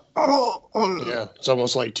 Yeah, it's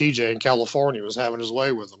almost like TJ in California was having his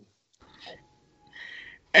way with him.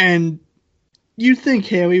 And you think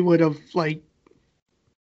Harry would have like.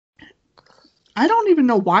 I don't even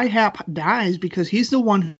know why Hap dies because he's the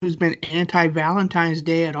one who's been anti-Valentine's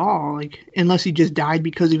Day at all. Like, unless he just died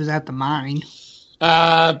because he was at the mine.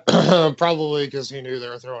 Probably because he knew they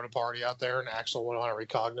were throwing a party out there and Axel went on a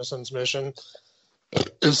reconnaissance mission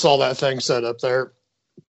and saw that thing set up there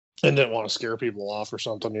and didn't want to scare people off or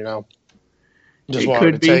something, you know. Just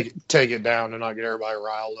wanted to take it down and not get everybody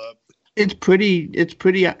riled up.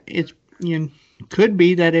 Could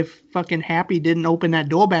be that if fucking Happy didn't open that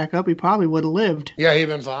door back up, he probably would have lived. Yeah, he'd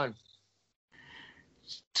been fine.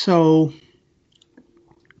 So,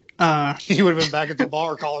 he would have been back at the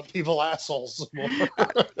bar calling people assholes.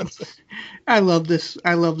 I love this.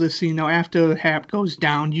 I love this scene. Though after Hap goes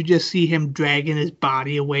down, you just see him dragging his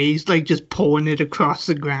body away. He's like just pulling it across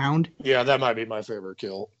the ground. Yeah, that might be my favorite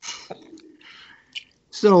kill.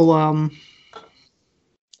 So,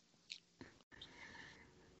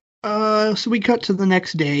 So we cut to the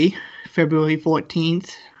next day, February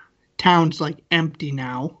 14th. Town's like empty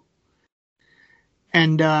now.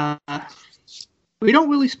 And we don't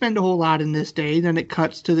really spend a whole lot in this day. Then it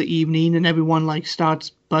cuts to the evening and everyone like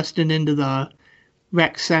starts busting into the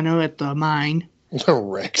rec center at the mine. The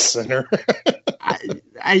rec center.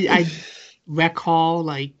 I rec hall,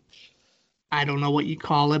 like, I don't know what you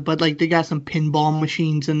call it, but like they got some pinball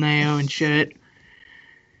machines in there and shit.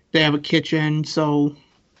 They have a kitchen, so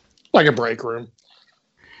Like a break room.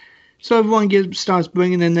 So everyone starts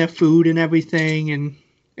bringing in their food and everything, and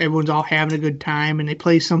everyone's all having a good time, and they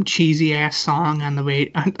play some cheesy-ass song on the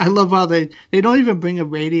radio. I love how they don't even bring a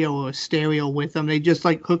radio or a stereo with them. They just,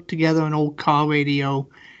 like, hook together an old car radio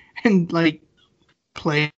and, like,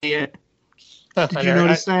 play it. Did you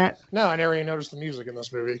notice that? No, I never even noticed the music in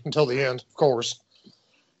this movie until the end, of course.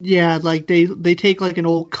 Yeah, like, they take, like, an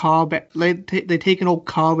old car... They take an old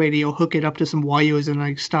car radio, hook it up to some wires, and,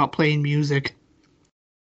 like, start playing music.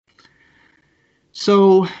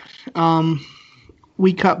 So,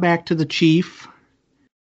 we cut back to the chief.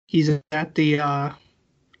 He's at the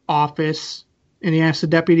office, and he asks the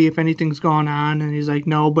deputy if anything's gone on, and he's like,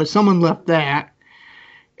 no, but someone left that.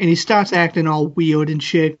 And he starts acting all weird and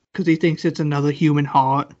shit because he thinks it's another human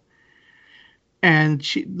heart. And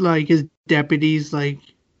his deputy's like,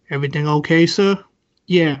 everything okay, sir?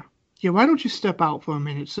 Yeah. Yeah, why don't you step out for a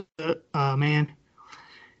minute, sir, man?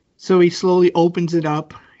 So he slowly opens it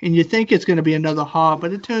up. And you think it's going to be another heart,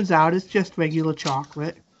 but it turns out it's just regular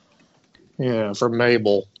chocolate. Yeah, for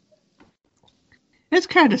Mabel. It's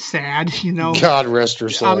kind of sad, you know. God rest her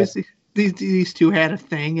soul. Obviously, these two had a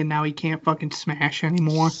thing, and now he can't fucking smash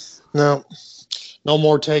anymore. No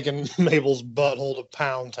more taking Mabel's butthole to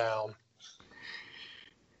Pound Town.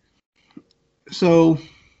 So,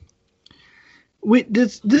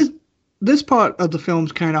 this part of the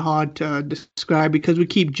film's kind of hard to describe because we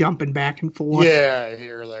keep jumping back and forth. Yeah,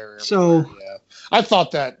 here, there. So, yeah. I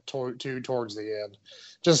thought that too towards the end.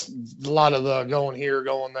 Just a lot of the going here,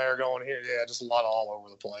 going there, going here. Yeah, just a lot of all over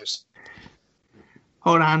the place.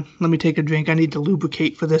 Hold on. Let me take a drink. I need to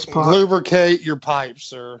lubricate for this part. Lubricate your pipes,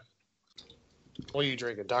 sir. What are you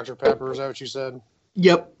drinking? Dr. Pepper? Is that what you said?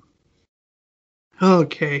 Yep.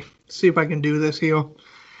 Okay. Let's see if I can do this here.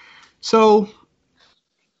 So...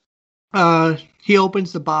 he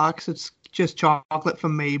opens the box. It's just chocolate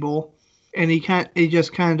from Mabel, and he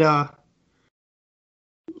just kind of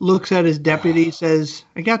looks at his deputy. Says,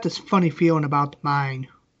 "I got this funny feeling about the mine.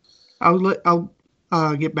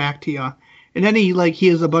 I'll get back to you." And then he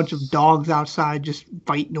hears a bunch of dogs outside just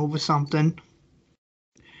fighting over something.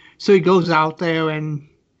 So he goes out there and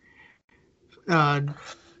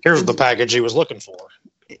here's the package he was looking for.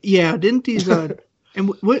 Yeah, didn't these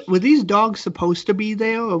and were these dogs supposed to be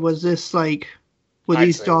there, or was this dogs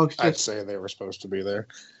just... I'd say they were supposed to be there.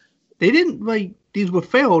 They didn't, these were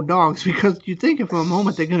feral dogs, because you think for a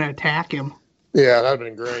moment they're going to attack him. Yeah, that would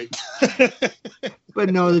have been great.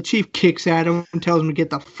 But no, the chief kicks at him and tells him to get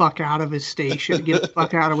the fuck out of his station, get the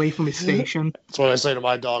fuck out away from his station. That's what I say to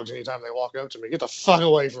my dogs anytime they walk up to me. Get the fuck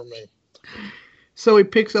away from me. So he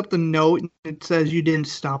picks up the note, and it says, "You didn't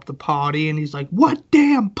stop the party," and he's like, "What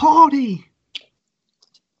damn party?"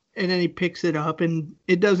 And then he picks it up, and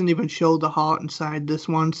it doesn't even show the heart inside this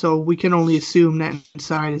one, so we can only assume that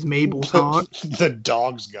inside is Mabel's heart. The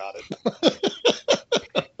dogs got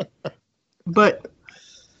it. But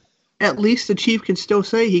at least the chief can still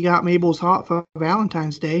say he got Mabel's heart for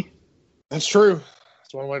Valentine's Day. That's true.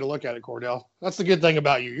 That's one way to look at it, Cordell. That's the good thing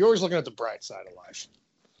about you. You're always looking at the bright side of life.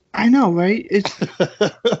 I know, right? It's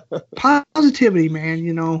positivity, man.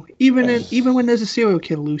 You know, even when there's a serial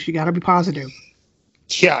killer loose, you got to be positive.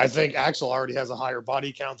 Yeah, I think Axel already has a higher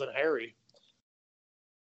body count than Harry.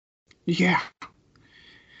 Yeah.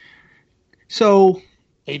 So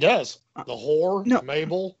he does. The whore, no.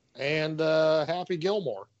 Mabel, and Happy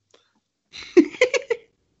Gilmore.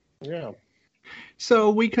 Yeah. So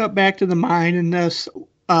we cut back to the mine, and this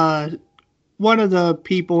one of the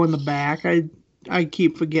people in the back. I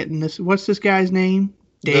keep forgetting this. What's this guy's name?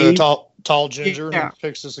 Dave. The tall ginger yeah. who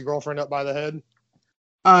picks his girlfriend up by the head.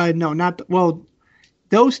 No, not well.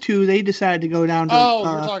 Those two, they decided to go down to... Oh,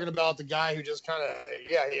 we're talking about the guy who just kind of...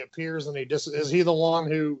 Yeah, he appears and is he the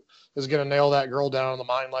one who is going to nail that girl down on the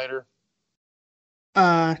mine later?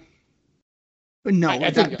 No.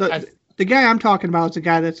 The guy I'm talking about is the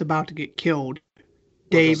guy that's about to get killed.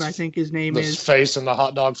 Dave, I think his name is. His face in the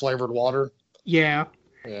hot dog flavored water? Yeah.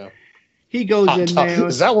 Yeah. He goes in there...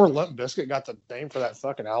 Is that where Limp Bizkit got the name for that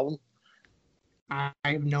fucking album? I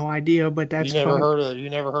have no idea, but that's you never heard of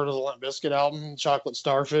the Limp Bizkit album, Chocolate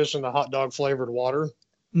Starfish and the hot dog flavored water?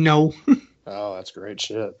 No. Oh, that's great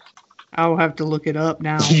shit. I'll have to look it up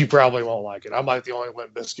now. You probably won't like it. I'm like the only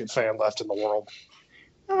Limp Bizkit fan left in the world.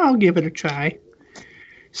 I'll give it a try.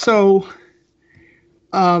 So,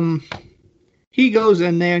 he goes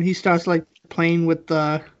in there and he starts like playing with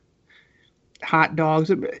the hot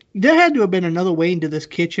dogs. There had to have been another way into this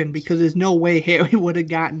kitchen because there's no way Harry would have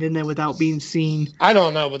gotten in there without being seen. I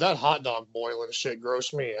don't know, but that hot dog boiling shit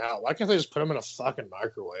grossed me out. Why can't they just put them in a fucking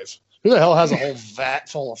microwave? Who the hell has a whole vat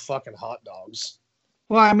full of fucking hot dogs?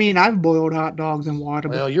 Well, I mean, I've boiled hot dogs in water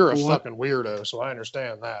before. Well, you're a fucking weirdo, so I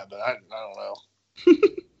understand that, but I don't know.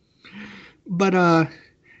 But,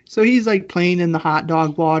 so he's like playing in the hot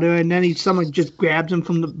dog water, and then someone just grabs him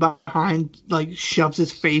from the behind, like shoves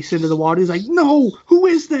his face into the water. He's like, "No, who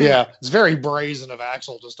is that?" Yeah, it's very brazen of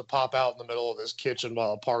Axel just to pop out in the middle of this kitchen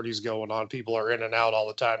while a party's going on. People are in and out all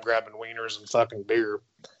the time grabbing wieners and fucking beer.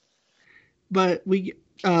 But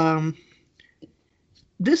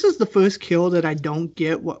this is the first kill that I don't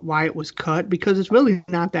get why it was cut, because it's really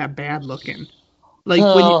not that bad looking. Like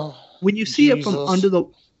when you see it from under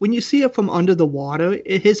the water,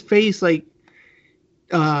 his face, like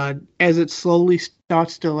as it slowly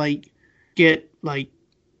starts to like get like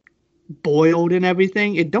boiled and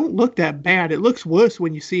everything, it don't look that bad. It looks worse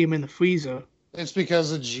when you see him in the freezer. It's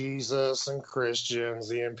because of Jesus and Christians,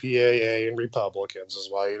 the MPAA and Republicans is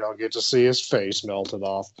why you don't get to see his face melted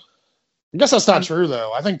off. I guess that's not true,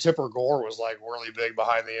 though. I think Tipper Gore was, like, really big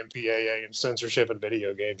behind the MPAA and censorship and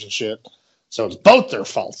video games and shit. So it's both their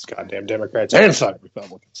faults, goddamn Democrats and fucking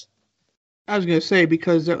Republicans. I was going to say,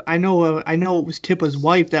 because I know it was Tipper's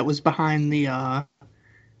wife that was behind the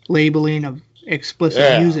labeling of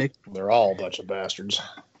explicit music. They're all a bunch of bastards.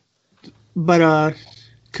 But,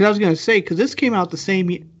 because I was going to say, because this came out the same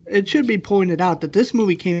year, it should be pointed out that this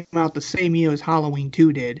movie came out the same year as Halloween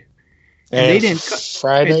 2 did. And they didn't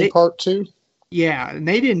Friday Part 2? Yeah, and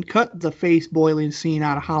they didn't cut the face boiling scene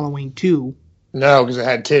out of Halloween 2. No, because it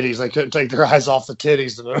had titties. They couldn't take their eyes off the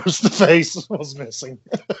titties to notice the face was missing.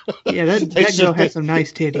 Yeah, that girl had some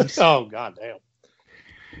nice titties. Oh, goddamn.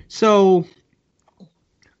 So,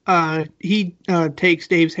 he takes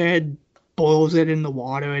Dave's head, boils it in the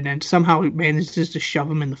water, and then somehow manages to shove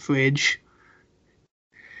him in the fridge.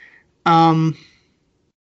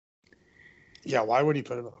 Yeah, why would he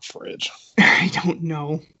put him in the fridge? I don't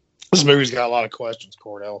know. This movie's got a lot of questions,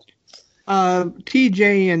 Cordell.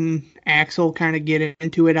 TJ and Axel kind of get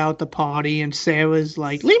into it out the party, and Sarah's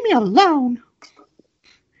like, "Leave me alone."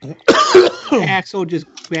 Axel just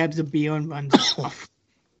grabs a beer and runs off.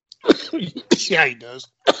 Yeah, he does.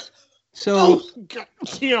 So, God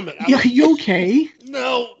damn it. Yeah, you okay?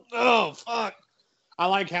 No. Oh, fuck. I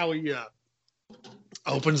like how he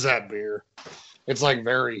opens that beer. It's like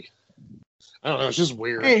very... I don't know, it's just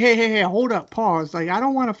weird. Hey, hold up, pause. Like, I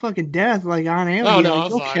don't want a fucking death, like, on air. No, like,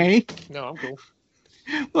 I'm okay. fine. No, I'm cool.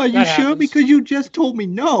 Well, you sure? Because you just told me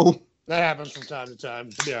no. That happens from time to time.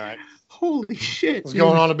 It'll be all right. Holy shit. I was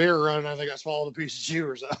going on a beer run, and I think I swallowed a piece of chew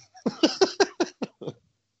or something.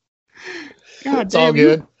 God it's damn, all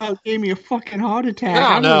good. You gave me a fucking heart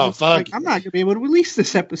attack. No, fuck. Like, I'm not going to be able to release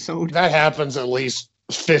this episode. That happens at least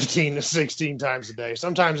 15 to 16 times a day.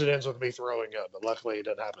 Sometimes it ends with me throwing up, but luckily it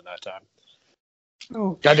didn't happen that time.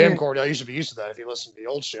 Oh, goddamn, Cordell, you should be used to that. If you listen to the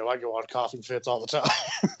old show, I go on coughing fits all the time.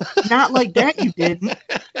 Not like that, you didn't.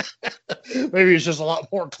 Maybe it's just a lot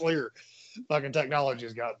more clear. Fucking technology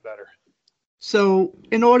has gotten better. So,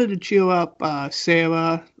 in order to cheer up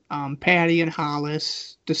Sarah, Patty and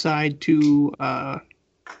Hollis decide to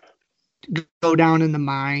go down in the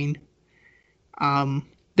mine.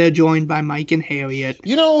 They're joined by Mike and Harriet.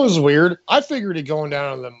 You know what was weird? I figured it going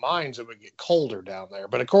down in the mines it would get colder down there.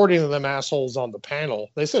 But according to them assholes on the panel,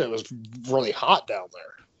 they said it was really hot down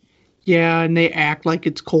there. Yeah, and they act like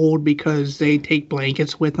it's cold because they take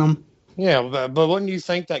blankets with them. Yeah, but wouldn't you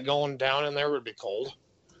think that going down in there would be cold?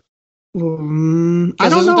 I don't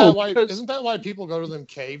know. Isn't that why people go to them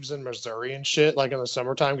caves in Missouri and shit, like in the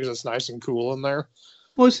summertime, because it's nice and cool in there?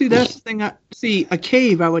 Well, see, that's the thing. A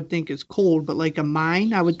cave I would think is cold, but like a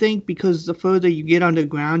mine, I would think because the further you get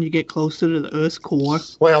underground, you get closer to the Earth's core.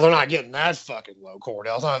 Well, they're not getting that fucking low,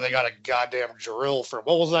 Cordell. It's not like they got a goddamn drill for...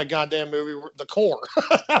 What was that goddamn movie? The Core.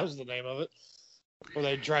 That was the name of it. Where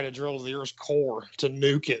they try to drill to the Earth's core to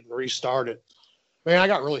nuke it and restart it. Man, I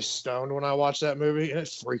got really stoned when I watched that movie, and it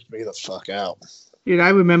freaked me the fuck out. Dude, I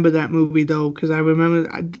remember that movie, though, because I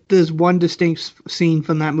remember there's one distinct scene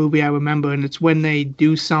from that movie I remember, and it's when they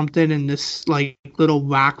do something and this, like, little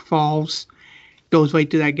rock falls, goes right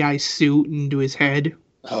to that guy's suit and to his head.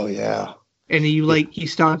 Oh, yeah. And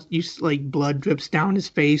blood drips down his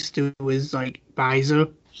face to his, like, visor.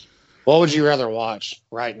 What would you rather watch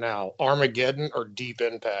right now, Armageddon or Deep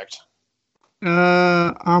Impact?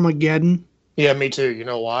 Armageddon. Yeah, me too. You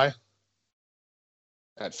know why?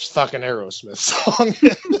 That fucking Aerosmith song.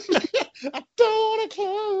 I don't want to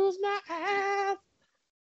close my eyes.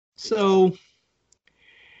 So,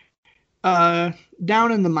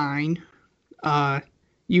 down in the mine,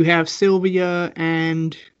 you have Sylvia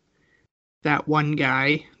and that one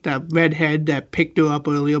guy, that redhead that picked her up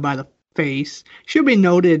earlier by the face. Should be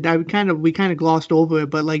noted, we kind of glossed over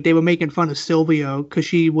it, but like they were making fun of Sylvia because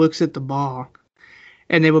she works at the bar,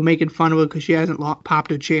 and they were making fun of her because she hasn't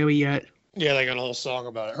popped her cherry yet. Yeah, they got a whole song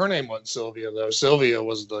about it. Her name wasn't Sylvia though. Sylvia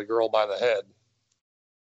was the girl by the head.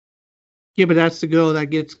 Yeah, but that's the girl that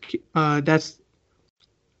gets. That's.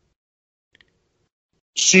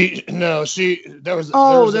 There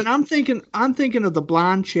was. Then I'm thinking of the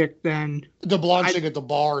blonde chick. Then the blonde chick at the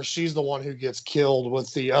bar. She's the one who gets killed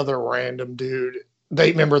with the other random dude.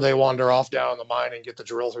 They wander off down the mine and get the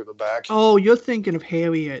drill through the back. Oh, you're thinking of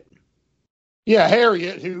Harriet. Yeah,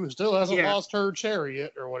 Harriet, who still hasn't lost her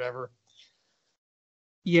chariot or whatever.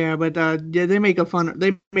 Yeah, but they make a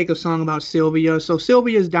song about Sylvia. So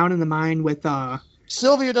Sylvia's down in the mine with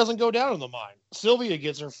Sylvia doesn't go down in the mine. Sylvia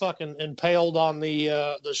gets her fucking impaled on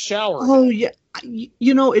the shower. Oh yeah,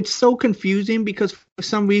 it's so confusing because for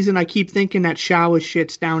some reason I keep thinking that shower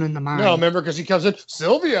shit's down in the mine. No, remember because he comes in,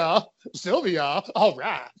 Sylvia, all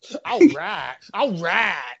right.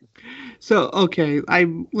 So okay,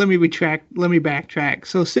 let me backtrack.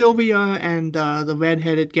 So Sylvia and the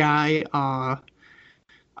redheaded guy are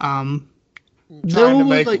trying to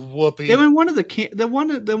make Whoopi. They're in one of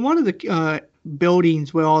the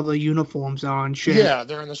buildings where all the uniforms are and shit. Yeah,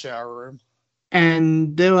 they're in the shower room.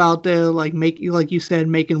 And they're out there like you said,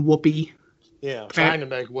 making Whoopi. Yeah, trying to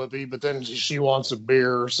make Whoopi, but then she wants a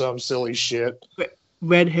beer or some silly shit.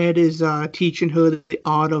 Redhead is teaching her the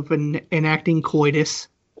art of enacting coitus.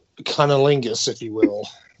 Cunnilingus, if you will.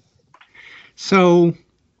 So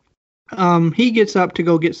he gets up to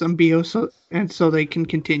go get some beer so they can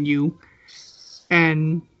continue.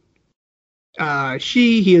 And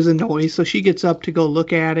she hears a noise, so she gets up to go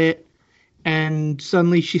look at it, and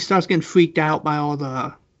suddenly she starts getting freaked out by all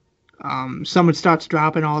the someone starts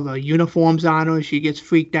dropping all the uniforms on her, and she gets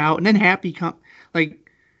freaked out, and then Happy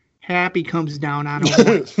comes down on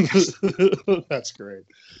her. That's great.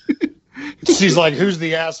 She's like, who's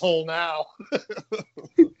the asshole now?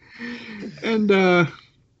 And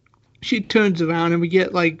she turns around, and we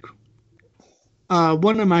get like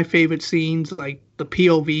one of my favorite scenes, like the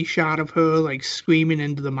POV shot of her like screaming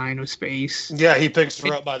into the miner's face. Yeah, he picks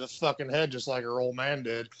her up by the fucking head just like her old man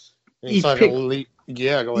did. Go ahead.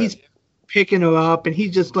 He's picking her up, and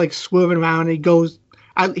he's just like swerving around. And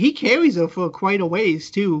he carries her for quite a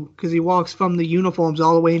ways too, because he walks from the uniforms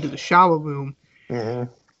all the way into the shower room.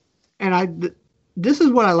 Mm-hmm. And this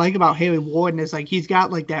is what I like about Harry Warden is like he's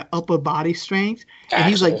got like that upper body strength, and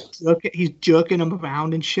he's jerking him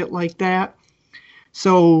around and shit like that.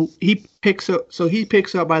 So he picks her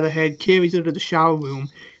up by the head, carries her to the shower room,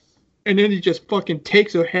 and then he just fucking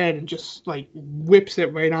takes her head and just like whips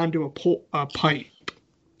it right onto a pipe.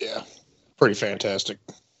 Yeah, pretty fantastic.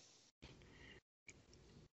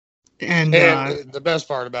 And the best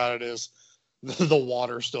part about it is the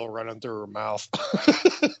water's still running through her mouth.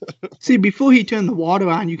 See, before he turned the water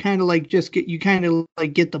on, you kind of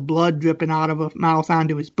get the blood dripping out of her mouth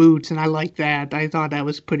onto his boots, and I like that. I thought that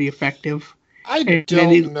was pretty effective. I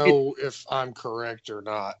don't know if I'm correct or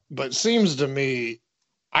not, but it seems to me,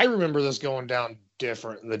 I remember this going down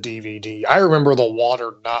different in the DVD. I remember the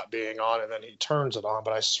water not being on, and then he turns it on,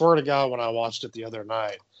 but I swear to God, when I watched it the other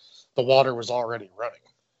night, the water was already running.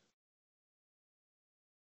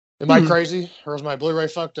 Am I crazy? Or is my Blu-ray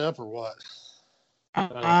fucked up, or what?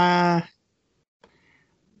 I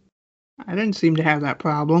didn't seem to have that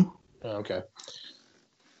problem. Oh, okay.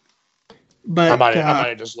 But I might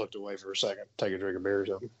have just looked away for a second, take a drink of beer or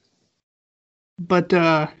something. But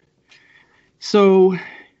so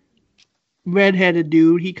redheaded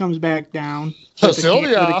dude, he comes back down. So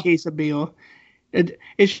Sylvia, with a case of beer. It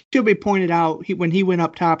should be pointed out when he went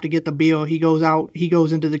up top to get the beer, he goes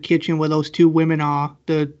into the kitchen where those two women are,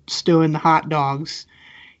 they're stirring the hot dogs.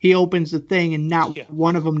 He opens the thing, and not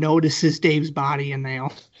one of them notices Dave's body in there.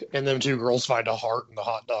 And them two girls find a heart in the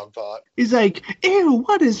hot dog pot. He's like, ew,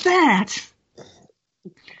 what is that?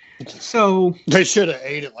 So they should have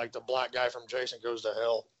ate it like the black guy from Jason Goes to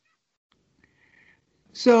Hell.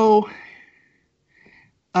 So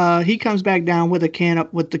he comes back down with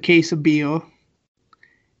the case of beer,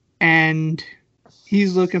 and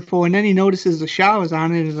he's looking for, and then he notices the shower's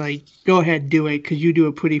on, and is like, go ahead, do it, because you do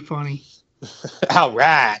it pretty funny. All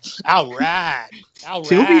right. Sylvia,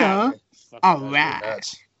 all right.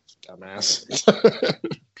 Dumbass.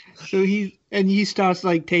 So he starts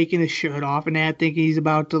like taking his shirt off and that, thinking he's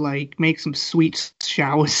about to like make some sweet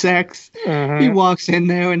shower sex. He walks in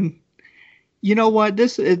there and you know what?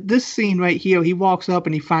 This scene right here, he walks up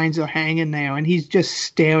and he finds her hanging there and he's just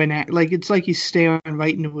staring at it's like he's staring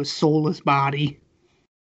right into his soulless body.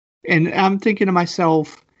 And I'm thinking to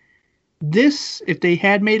myself, if they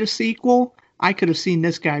had made a sequel, I could have seen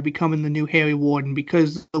this guy becoming the new Harry Warden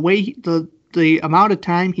because the way the amount of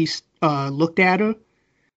time he looked at her,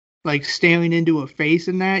 like staring into her face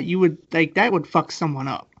and that, you would that would fuck someone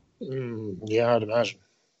up. Yeah, I'd imagine.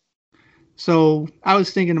 So I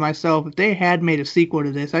was thinking to myself, if they had made a sequel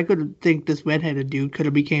to this, I could think this redheaded dude could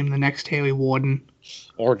have became the next Harry Warden.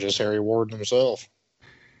 Or just Harry Warden himself.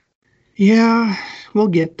 Yeah, we'll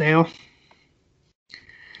get there.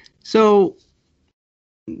 So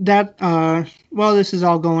that while this is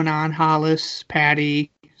all going on, Hollis,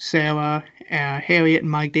 Patty, Sarah, Harriet,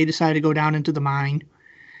 and Mike, they decide to go down into the mine.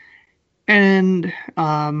 And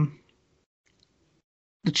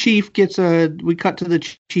the chief we cut to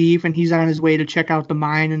the chief, and he's on his way to check out the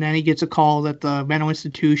mine, and then he gets a call that the mental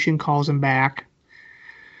institution calls him back.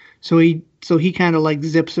 So he kind of like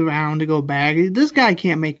zips around to go back. This guy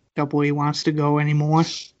can't make up where he wants to go anymore.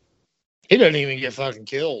 He doesn't even get fucking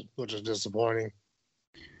killed, which is disappointing.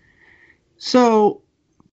 So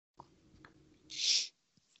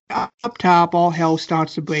up top, all hell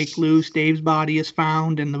starts to break loose. Dave's body is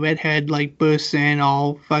found, and the redhead like bursts in,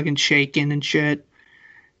 all fucking shaking and shit.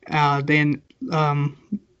 Then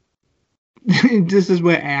this is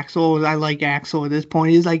where Axel. I like Axel at this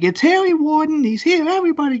point. He's like, "It's Harry Warden. He's here.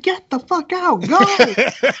 Everybody, get the fuck out. Go!"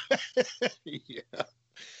 Yeah.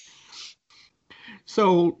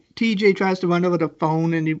 So TJ tries to run over the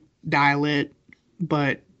phone and dial it,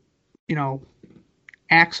 but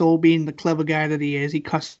Axel, being the clever guy that he is, he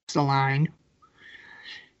cuts the line.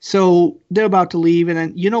 So they're about to leave, and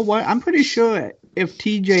then, you know what? I'm pretty sure if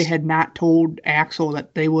TJ had not told Axel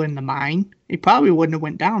that they were in the mine, he probably wouldn't have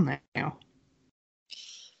went down there.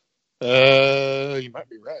 You might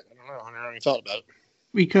be right. I don't know. I never even thought about it.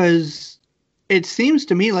 Because it seems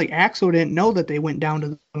to me like Axel didn't know that they went down to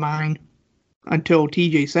the mine until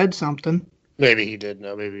TJ said something. Maybe he did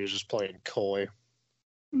know. Maybe he was just playing coy.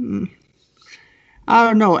 I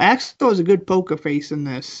don't know. Axel is a good poker face in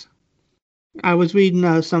this. I was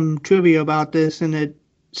reading some trivia about this, and it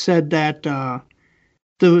said that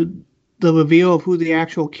the reveal of who the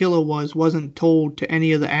actual killer wasn't told to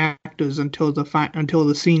any of the actors until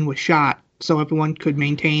the scene was shot, so everyone could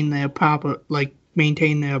maintain their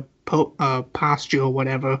posture or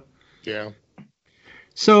whatever. Yeah.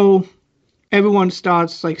 So everyone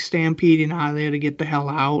starts like stampeding out of there to get the hell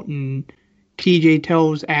out, and TJ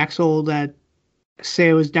tells Axel that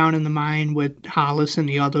Sarah's down in the mine with Hollis and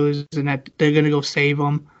the others, and that they're gonna go save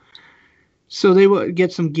them. So they will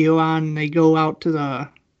get some gear on, and they go out to the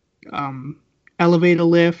elevator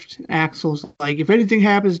lift. Axel's like, if anything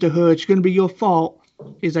happens to her, it's gonna be your fault.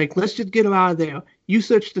 He's like, let's just get her out of there. You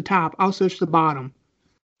search the top, I'll search the bottom.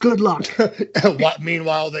 Good luck.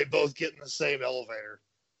 Meanwhile, they both get in the same elevator.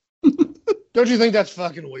 Don't you think that's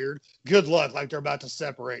fucking weird? Good luck, like they're about to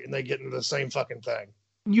separate and they get into the same fucking thing.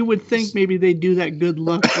 You would think maybe they do that good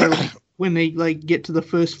luck when they like get to the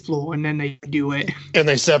first floor and then they do it. And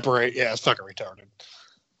they separate. Yeah, it's fucking retarded.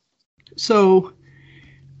 So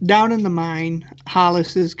down in the mine,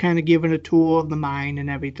 Hollis is kind of giving a tour of the mine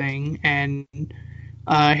and everything. And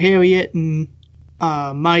Harriet and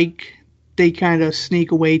Mike, they kind of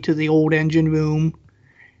sneak away to the old engine room.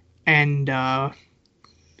 And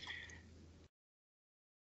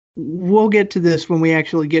we'll get to this when we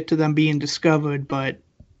actually get to them being discovered, but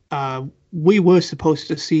we were supposed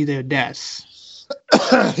to see their deaths.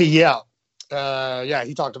 Yeah.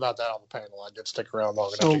 He talked about that on the panel. I did stick around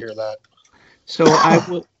long enough to hear that.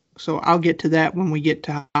 So I'll get to that when we get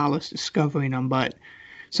to Hollis discovering them. But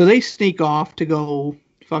so they sneak off to go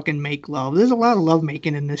fucking make love. There's a lot of love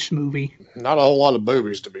making in this movie. Not a whole lot of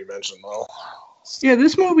boobies to be mentioned, though. Yeah,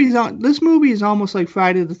 this movie is almost like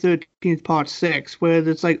Friday the 13th Part 6, where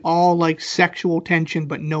it's like all like sexual tension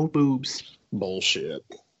but no boobs. Bullshit.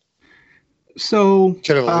 So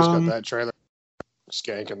could have at least got that trailer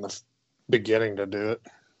skank in the beginning to do it.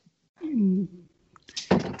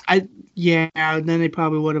 Then they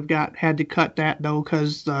probably would have had to cut that though,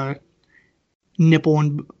 because the nipple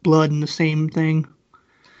and blood and the same thing.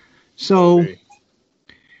 So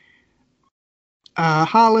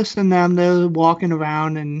Hollis and them, they're walking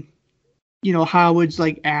around, and Howard's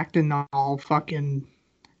like acting all fucking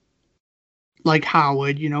like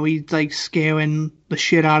Howard. He's like scaring the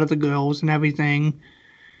shit out of the girls and everything.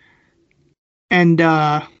 And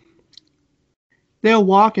they're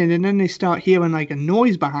walking, and then they start hearing like a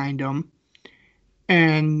noise behind them,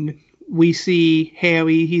 and we see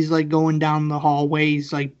Harry. He's like going down the hallway.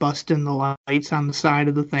 He's like busting the lights on the side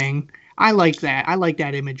of the thing. I like that. I like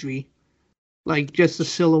that imagery, like just the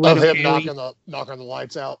silhouette Of of him Harry. knocking the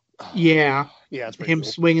lights out. Yeah, Yeah, it's pretty him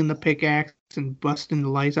cool. swinging the pickaxe and busting the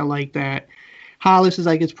lights. I like that. Hollis is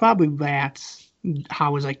like, it's probably rats.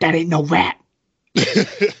 Howard's like, that ain't no rat.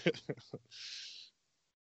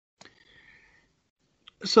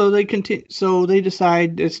 So they continue. So they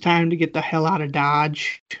decide it's time to get the hell out of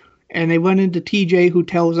Dodge, and they run into TJ, who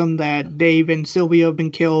tells them that Dave and Sylvia have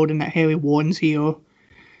been killed and that Harry Warden's here.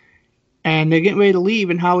 And they're getting ready to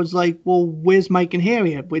leave, and Howard's like, "Well, where's Mike and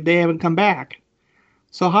Harriet? They haven't come back."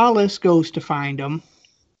 So Hollis goes to find them,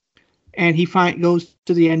 and he goes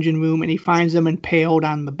to the engine room, and he finds them impaled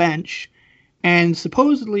on the bench. And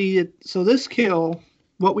supposedly, so this kill,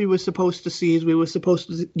 what we were supposed to see is we were supposed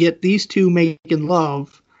to get these two making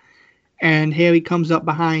love, and Harry comes up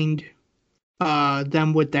behind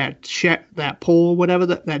them with that pole, whatever,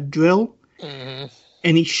 that drill, Mm-hmm.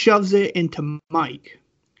 and he shoves it into Mike.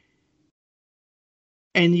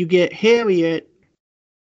 And you get Harriet.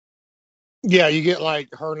 Yeah, you get like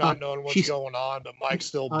her not knowing what's she's going on, but Mike's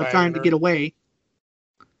still banging trying to her. get away.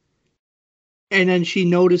 And then she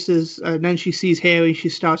notices, then she sees Harry, she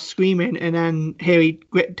starts screaming, and then Harry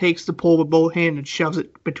takes the pole with both hands and shoves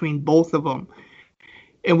it between both of them.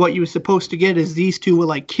 And what you were supposed to get is these two were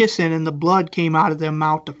like kissing, and the blood came out of their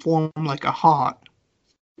mouth to form like a heart.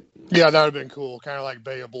 Yeah, that would have been cool. Kind of like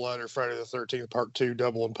Bay of Blood or Friday the 13th Part 2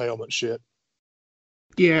 double impalement shit.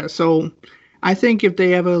 Yeah, so I think if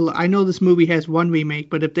they ever, I know this movie has one remake,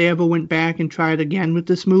 but if they ever went back and tried again with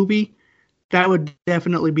this movie, that would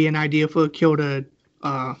definitely be an idea for a kill to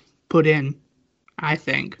put in, I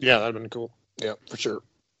think. Yeah, that would have been cool. Yeah, for sure.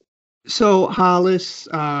 So Hollis,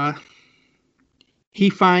 he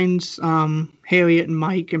finds Harriet and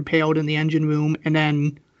Mike impaled in the engine room, and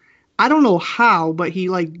then I don't know how, but he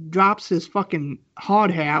like drops his fucking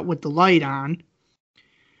hard hat with the light on,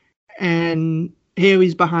 and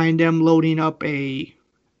Harry's behind him loading up a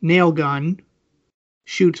nail gun,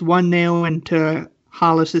 shoots one nail into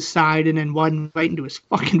Hollis's side and then one right into his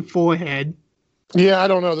fucking forehead. Yeah, I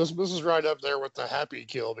don't know. This is right up there with the happy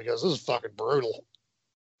kill because this is fucking brutal.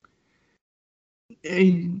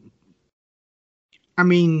 I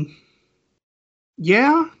mean,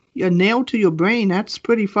 yeah, a nail to your brain, that's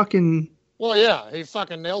pretty fucking... Well, yeah, he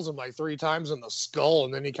fucking nails him like 3 times in the skull,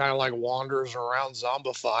 and then he kind of like wanders around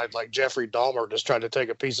zombified like Jeffrey Dahmer just tried to take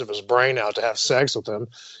a piece of his brain out to have sex with him.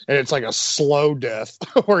 And it's like a slow death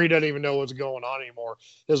where he doesn't even know what's going on anymore.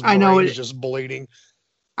 His brain is just bleeding.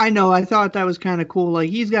 I know, I thought that was kind of cool. Like,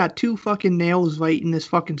 he's got 2 fucking nails right in his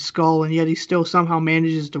fucking skull, and yet he still somehow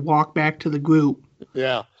manages to walk back to the group.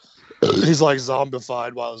 Yeah. He's like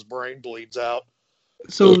zombified while his brain bleeds out.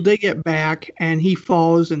 So they get back, and he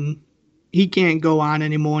falls, and he can't go on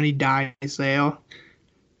anymore, and he dies there.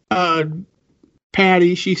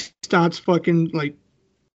 Patty, she starts fucking, like,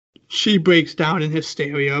 she breaks down in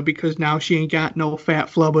hysteria because now she ain't got no fat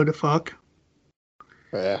flubber to fuck.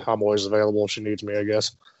 Yeah, I'm always available if she needs me, I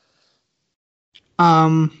guess.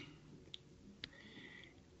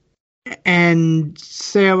 And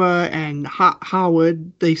Sarah and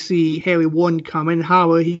Howard, they see Harry Warden coming.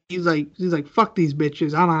 Howard, he's like, fuck these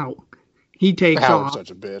bitches, I'm out. He takes Howard's off.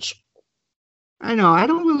 such a bitch. I know, I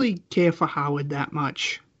don't really care for Howard that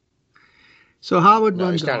much. So Howard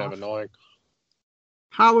runs off. He's kind of annoying.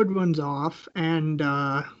 Howard runs off, and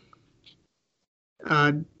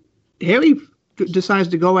Harry decides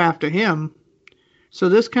to go after him. So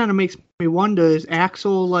this kind of makes me wonder,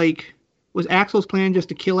 was Axel's plan just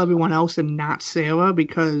to kill everyone else and not Sarah?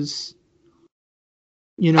 Because,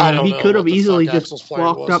 you know, he could have easily just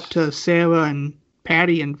walked up to Sarah and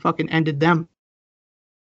Patty and fucking ended them.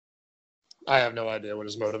 I have no idea what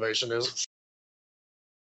his motivation is.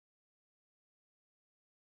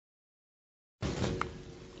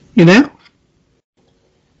 You know?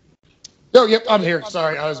 Oh, yep, I'm here.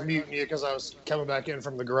 Sorry, I was muting you because I was coming back in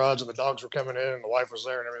from the garage and the dogs were coming in and the wife was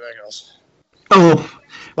there and everything else. Oh.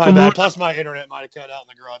 My bad. Plus, my internet might have cut out in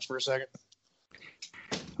the garage for a second.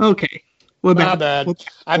 Okay. We're back. My bad.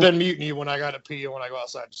 I've been muting you when I got to pee and when I go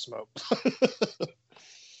outside to smoke.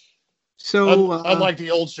 So, unlike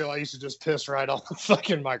the old show, I used to just piss right on the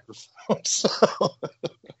fucking microphone. So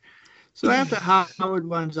after Howard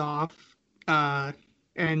runs off,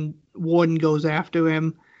 and Warden goes after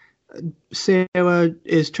him, Sarah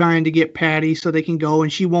is trying to get Patty so they can go,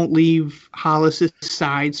 and she won't leave Hollis's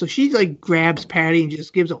side. So she like grabs Patty and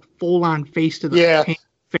just gives a full-on face to the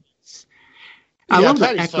face. I love the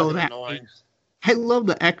echo that. I love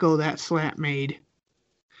the echo that slap made.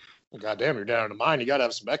 Goddamn, you're down in the mine. You got to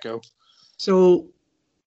have some echo. So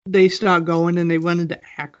they start going, and they run into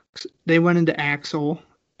Axel,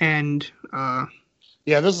 and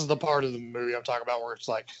yeah, this is the part of the movie I'm talking about where it's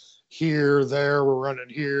like here, there, we're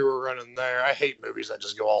running there. I hate movies that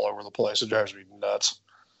just go all over the place. It drives me nuts.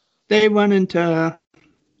 They run into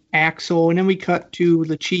Axel, and then we cut to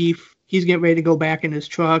the chief. He's getting ready to go back in his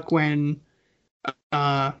truck when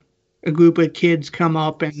a group of kids come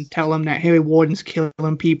up and tell him that Harry Warden's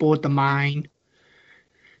killing people at the mine.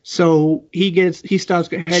 So he starts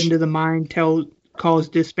heading to the mine, calls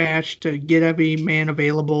dispatch to get every man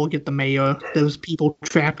available, get the mayor, those people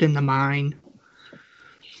trapped in the mine.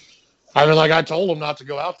 I mean, like I told him not to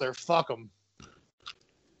go out there. Fuck them.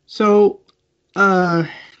 So,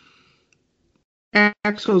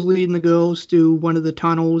 Axel's leading the girls through one of the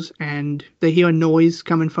tunnels, and they hear a noise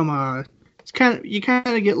coming from you kind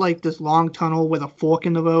of get like this long tunnel with a fork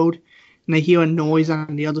in the road, and they hear a noise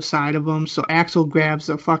on the other side of them. So Axel grabs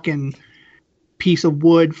a fucking piece of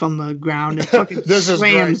wood from the ground and fucking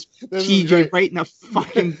slams TJ right in the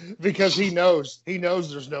fucking... Because he knows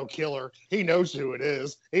there's no killer. He knows who it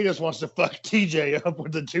is. He just wants to fuck TJ up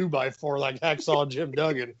with the 2x4 like Hacksaw Jim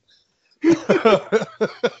Duggan. He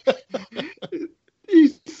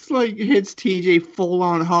like hits TJ full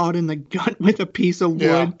on hard in the gut with a piece of wood.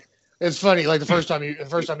 Yeah. It's funny, like the first time you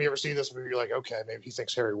ever see this movie, you're like, okay, maybe he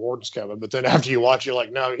thinks Harry Warden's coming, but then after you watch, you're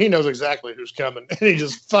like, no, he knows exactly who's coming, and he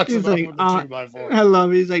just fucks him up with the 2x4. I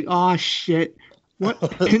love it. He's like, oh shit, what?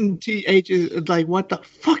 And TH is like, what the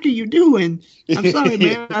fuck are you doing? I'm sorry,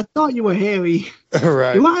 man. I thought you were Harry.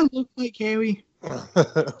 Right? Do I look like Harry?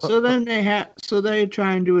 So then they're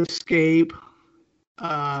trying to escape.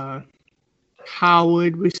 Howard,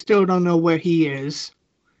 we still don't know where he is.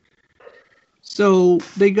 So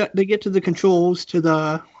they get to the controls to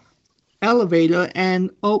the elevator, and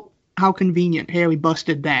oh, how convenient! Harry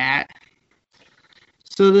busted that.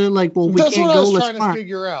 So they're like, "Well, we That's can't what go." I was trying to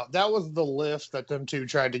figure out. That was the lift that them two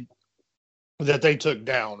that they took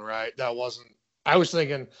down, right? That wasn't. I was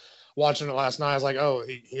thinking, watching it last night, I was like, "Oh,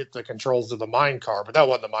 he hit the controls of the mine cart," but that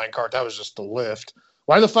wasn't the mine cart. That was just the lift.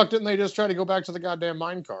 Why the fuck didn't they just try to go back to the goddamn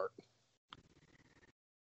mine cart?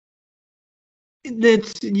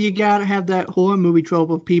 You gotta have that horror movie trope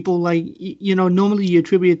of people like, normally you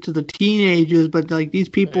attribute it to the teenagers, but like these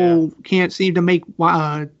people can't seem to make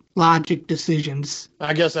logic decisions.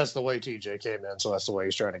 I guess that's the way TJ came in, so that's the way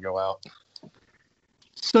he's trying to go out.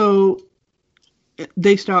 So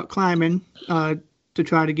they start climbing to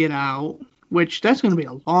try to get out, which that's going to be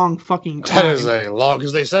a long fucking climb. That is a long,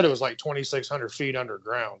 because they said it was like 2,600 feet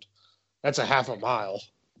underground. That's a half a mile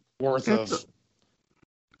worth of...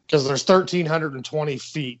 Because there's 1,320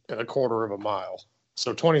 feet and a quarter of a mile.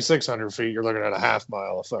 So 2,600 feet, you're looking at a half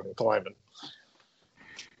mile of fucking climbing.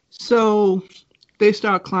 So they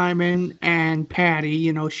start climbing, and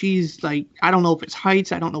Patty, she's like, I don't know if it's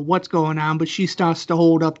heights, I don't know what's going on, but she starts to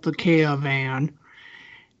hold up the caravan.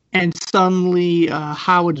 And suddenly,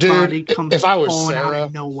 Howard's body comes falling out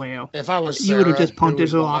of nowhere. If I was Sarah, you would have just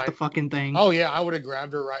punted her off the fucking thing. Oh, yeah, I would have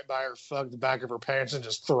grabbed her right by the back of her pants and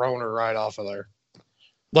just thrown her right off of there.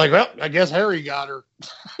 Like, well, I guess Harry got her.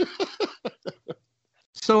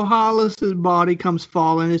 So Hollis's body comes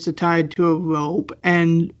falling. It's tied to a rope.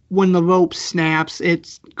 And when the rope snaps,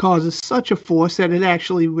 it causes such a force that it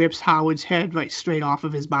actually rips Howard's head right straight off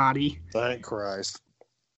of his body. Thank Christ.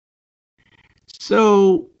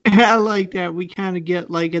 So I like that. We kind of get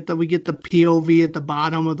we get the POV at the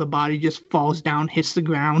bottom of the body just falls down, hits the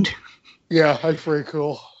ground. Yeah, that's pretty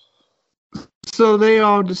cool. So they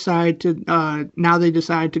all decide to,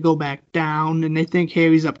 go back down, and they think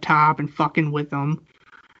Harry's up top and fucking with them.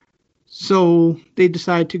 So they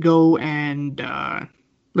decide to go and,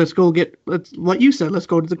 let's go to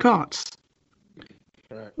the carts.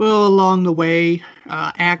 Right. Well, along the way,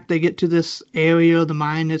 they get to this area of the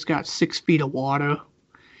mine that's got 6 feet of water.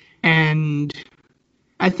 And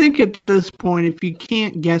I think at this point, if you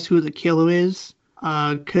can't guess who the killer is,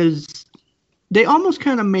 because they almost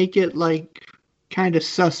kind of make it like kind of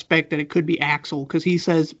suspect that it could be Axel, because he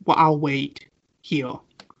says, well, I'll wait here.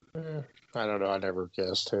 I don't know. I never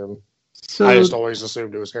guessed him. So, I just always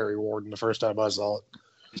assumed it was Harry Warden the first time I saw it.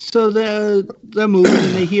 So they're moving,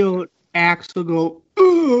 and they hear Axel go,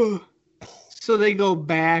 ugh! So they go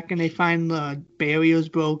back, and they find the barriers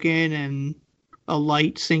broken and a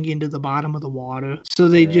light sinking to the bottom of the water. So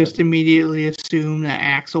they just immediately assume that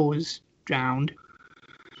Axel is drowned.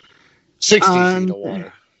 60 feet of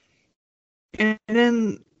water. And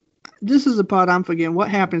then, this is the part I'm forgetting. What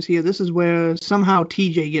happens here? This is where somehow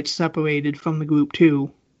TJ gets separated from the group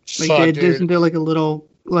too. Isn't there like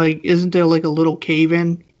a little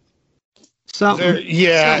cave-in Something.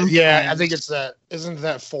 Yeah. I think it's that. Isn't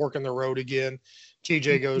that fork in the road again?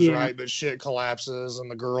 TJ goes Yeah. right, but shit collapses,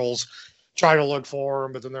 and the girls try to look for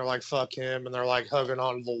him, but then they're like, "Fuck him," and they're like hugging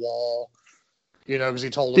onto the wall, because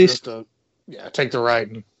he told them just to, take the right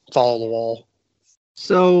and follow the wall.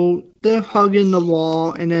 So they're hugging the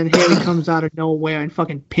wall, and then Harry comes out of nowhere and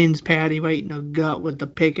fucking pins Patty right in the gut with the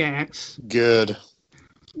pickaxe. Good.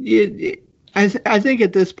 I think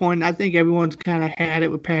at this point, I think everyone's kind of had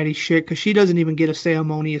it with Patty's shit because she doesn't even get a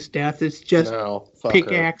ceremonious death. It's just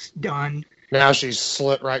pickaxe done. Now she's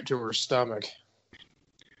slit right to her stomach.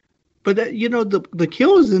 But the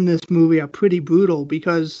kills in this movie are pretty brutal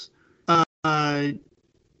because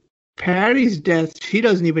Patty's death, she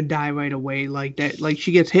doesn't even die right away like that. Like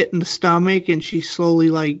she gets hit in the stomach and she slowly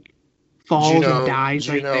like falls and dies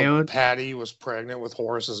right there. Patty was pregnant with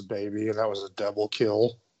Horace's baby, and that was a double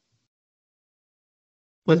kill.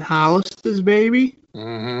 With Hollis's baby?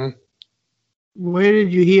 Mm-hmm. Where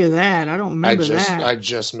did you hear that? I don't remember that. I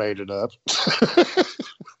just made it up.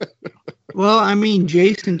 Well, I mean,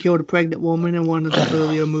 Jason killed a pregnant woman in one of the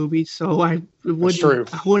earlier movies, so I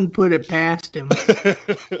wouldn't put it past him.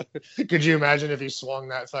 Could you imagine if he swung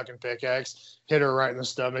that fucking pickaxe, hit her right in the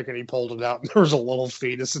stomach, and he pulled it out, and there was a little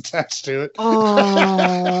fetus attached to it?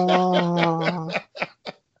 Oh,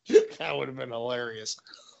 that would have been hilarious.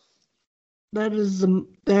 That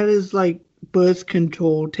is like birth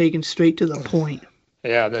control taken straight to the point.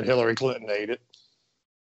 Yeah, then Hillary Clinton ate it.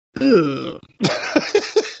 Ugh.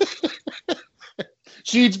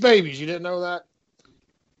 She eats babies. You didn't know that?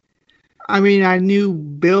 I mean, I knew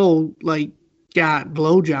Bill got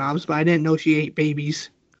blowjobs, but I didn't know she ate babies.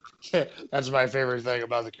 That's my favorite thing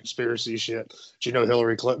about the conspiracy shit. Do you know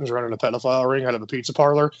Hillary Clinton's running a pedophile ring out of a pizza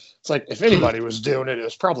parlor? It's like, if anybody was doing it, it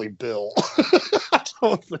was probably Bill. I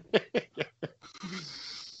don't think.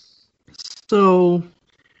 So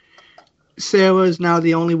Sarah is now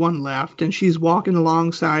the only one left, and she's walking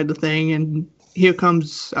alongside the thing, and here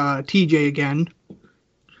comes TJ again.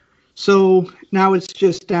 So now it's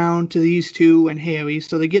just down to these two and Harry.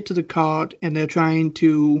 So they get to the cart, and they're trying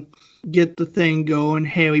to get the thing going.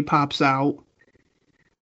 Harry pops out.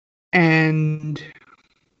 And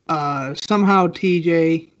somehow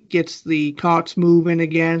TJ gets the carts moving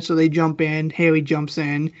again, so they jump in. Harry jumps in.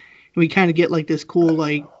 And we kind of get like this cool,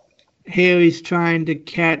 like, Harry's trying to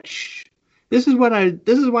catch... This is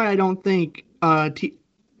why I don't think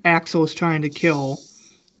Axel is trying to kill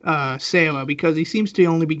Sarah, because he seems to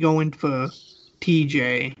only be going for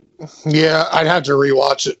TJ. Yeah, I'd have to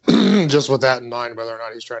rewatch it just with that in mind, whether or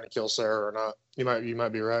not he's trying to kill Sarah or not. You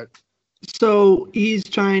might be right. So he's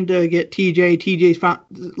trying to get TJ. TJ's found.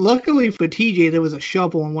 Luckily for TJ, there was a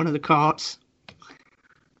shovel in one of the carts.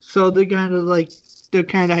 So they're kind of like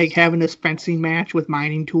having this fencing match with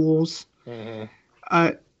mining tools.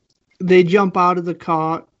 Mm-hmm. They jump out of the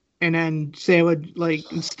cart. And then Sarah,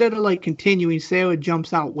 like, instead of, like, continuing, Sarah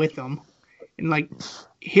jumps out with them and, like,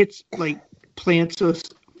 plants her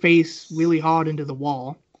face really hard into the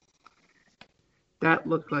wall. That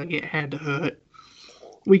looked like it had to hurt.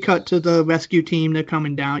 We cut to the rescue team. They're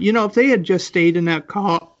coming down. If they had just stayed in that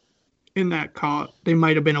cart, they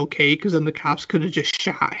might have been okay, because then the cops could have just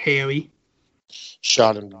shot Harry.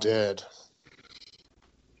 Shot him dead.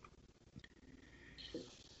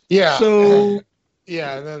 Yeah. So...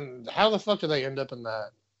 Yeah, and then how the fuck do they end up in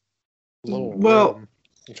that little room?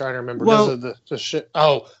 I'm trying to remember. The shit.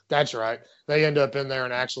 Oh, that's right. They end up in there,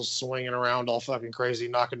 and Axel's swinging around all fucking crazy,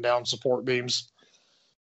 knocking down support beams.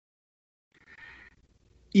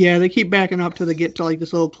 Yeah, they keep backing up till they get to like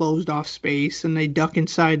this little closed off space, and they duck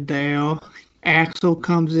inside there. Axel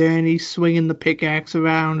comes in, he's swinging the pickaxe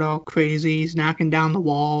around all crazy. He's knocking down the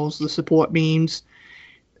walls, the support beams.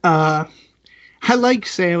 I like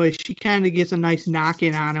Sarah. She kind of gets a nice knock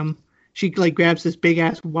in on him. She like grabs this big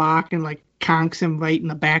ass rock and like conks him right in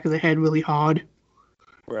the back of the head really hard.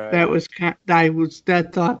 Right. That was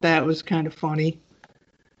thought that was kind of funny.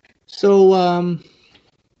 So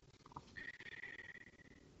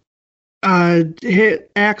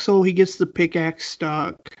Axel, he gets the pickaxe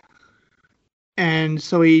stuck, and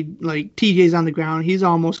so TJ's on the ground. He's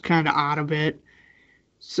almost kind of out of it.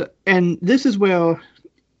 So, and this is where.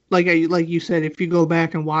 Like you said, if you go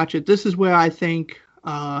back and watch it, this is where I think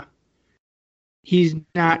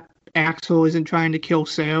Axel isn't trying to kill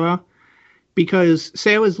Sarah, because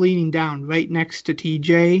Sarah's leaning down right next to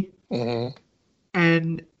TJ, mm-hmm.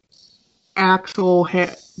 and Axel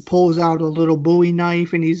pulls out a little Bowie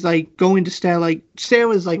knife, and he's like going to stab. Like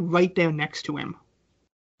Sarah's like right there next to him,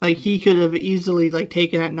 like he could have easily like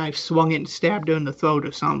taken that knife, swung it, and stabbed her in the throat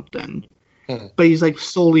or something. Mm-hmm. But he's like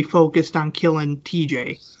solely focused on killing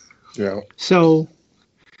TJ. Yeah. So,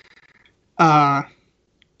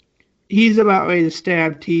 he's about ready to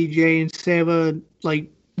stab TJ, and Sarah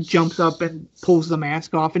jumps up and pulls the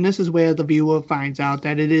mask off, and this is where the viewer finds out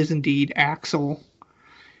that it is indeed Axel.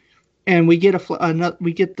 And we get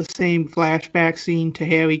the same flashback scene to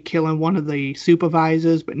Harry killing one of the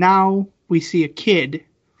supervisors, but now we see a kid.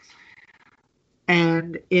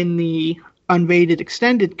 And in the unrated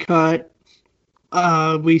extended cut,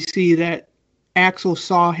 we see that Axel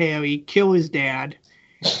saw Harry kill his dad.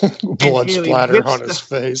 Blood splatter on his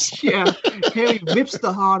face. Yeah, Harry rips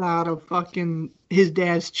the heart out of fucking his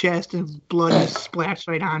dad's chest, and blood just splashed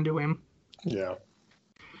right onto him. Yeah.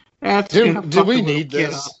 That's Did we need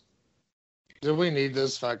this? Did we need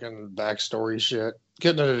this fucking backstory shit?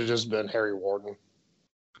 Couldn't it have just been Harry Warden?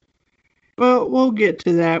 Well, we'll get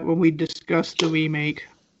to that when we discuss the remake.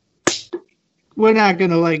 We're not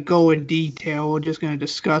gonna go in detail. We're just gonna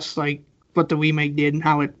discuss what the remake did and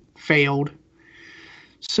how it failed.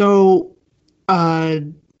 So,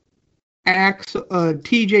 TJ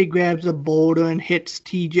grabs a boulder and hits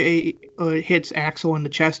Axel in the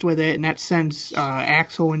chest with it, and that sends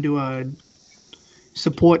Axel into a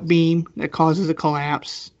support beam that causes a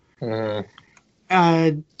collapse. TJ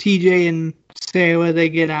and Sarah, they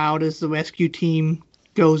get out as the rescue team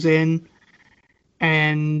goes in,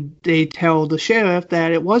 and they tell the sheriff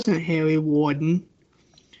that it wasn't Harry Warden.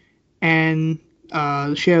 And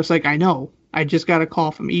the sheriff's like, I know. I just got a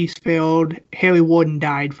call from Eastfield. Harry Warden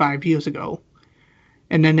died 5 years ago.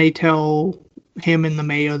 And then they tell him and the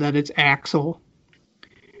mayor that it's Axel.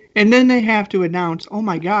 And then they have to announce, oh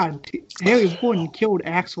my God, Harry Warden killed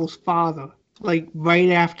Axel's father. Right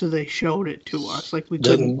after they showed it to us. We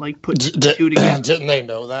couldn't, put two together. Didn't they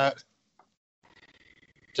know that?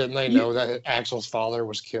 Didn't they know that Axel's father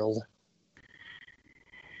was killed?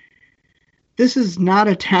 This is not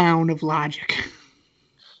a town of logic.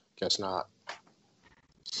 Guess not.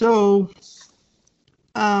 So,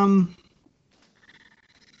 one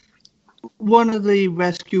of the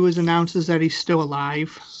rescuers announces that he's still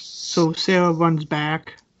alive. So Sarah runs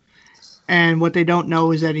back, and what they don't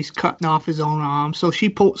know is that he's cutting off his own arm. So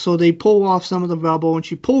they pull off some of the rubble, and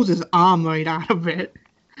she pulls his arm right out of it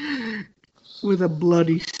with a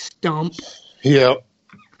bloody stump. Yep.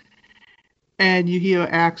 And you hear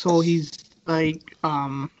Axel. He's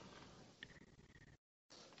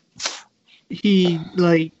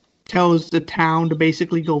he tells the town to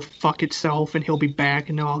basically go fuck itself, and he'll be back,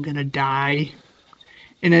 and they're all gonna die.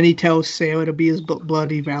 And then he tells Sarah to be his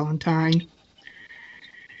bloody Valentine.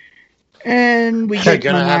 And we get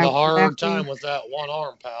gonna have a hard time with that one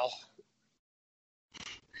arm, pal.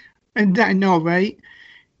 And I know, right?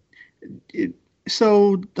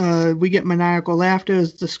 So we get maniacal laughter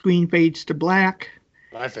as the screen fades to black.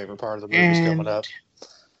 My favorite part of the movie's coming up.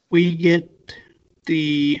 We get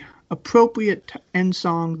the appropriate end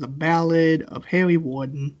song, The Ballad of Harry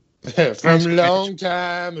Warden. From a long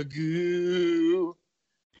time ago.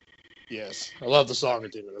 Yes, I love the song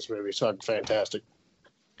at the end of this movie. It's fucking fantastic.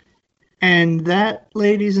 And that,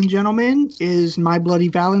 ladies and gentlemen, is My Bloody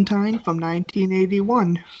Valentine from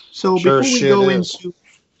 1981. So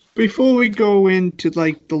before we go into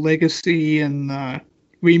the legacy and the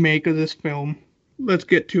remake of this film, let's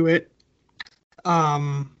get to it.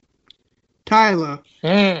 Tyler,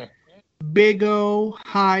 Big O,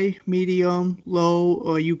 high, medium, low,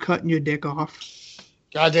 or are you cutting your dick off?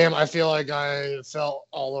 Goddamn, I feel like I felt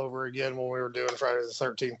all over again when we were doing Friday the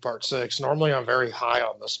 13th Part 6. Normally I'm very high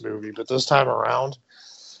on this movie, but this time around,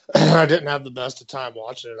 I didn't have the best of time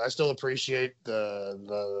watching it. I still appreciate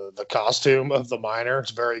the costume of the miner.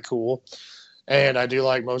 It's very cool. And I do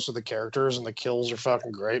like most of the characters, and the kills are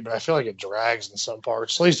fucking great, but I feel like it drags in some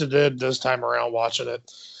parts. At least it did this time around watching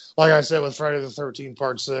it. Like I said, with Friday the 13th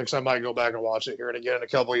Part 6, I might go back and watch it here and again in a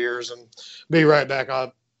couple of years and be right back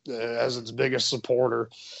up as its biggest supporter.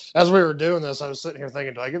 As we were doing this, I was sitting here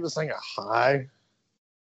thinking, do I give this thing a high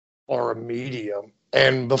or a medium?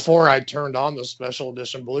 And before I turned on the special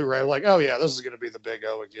edition Blu-ray, I'm like, oh yeah, this is going to be the Big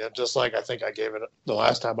O again, just like I think I gave it the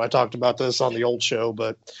last time I talked about this on the old show.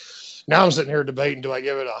 But now I'm sitting here debating, do I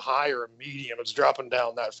give it a high or a medium? It's dropping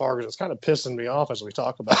down that far because it's kind of pissing me off as we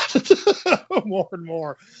talk about it more and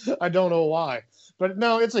more. I don't know why. But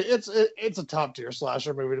no, it's a top-tier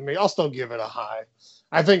slasher movie to me. I'll still give it a high.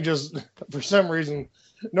 I think just for some reason,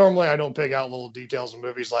 normally I don't pick out little details in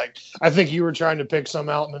movies. Like, I think you were trying to pick some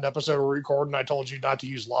out in an episode we're recording. I told you not to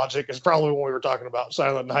use logic. It's probably when we were talking about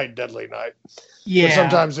Silent Night, Deadly Night. Yeah.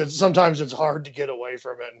 But sometimes it's hard to get away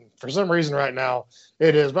from it. And for some reason right now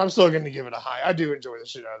it is, but I'm still going to give it a high. I do enjoy the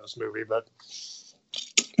shit out of this movie, but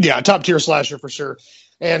yeah, top tier slasher for sure.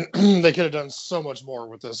 And they could have done so much more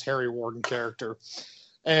with this Harry Warden character.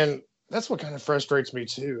 And that's what kind of frustrates me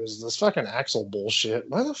too, is this fucking Axel bullshit.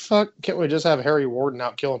 Why the fuck can't we just have Harry Warden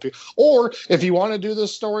out killing people? Or if you want to do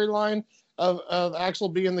this storyline of Axel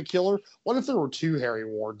being the killer, what if there were 2 Harry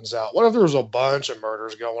Wardens out? What if there was a bunch of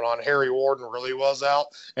murders going on? Harry Warden really was out,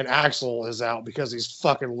 and Axel is out because he's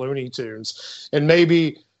fucking Looney Tunes. And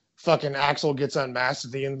maybe fucking Axel gets unmasked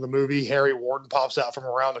at the end of the movie. Harry Warden pops out from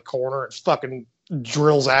around the corner and fucking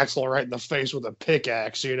drills Axel right in the face with a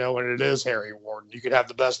pickaxe, and it is Harry Warden. You could have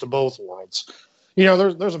the best of both worlds.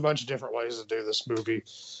 There's a bunch of different ways to do this movie.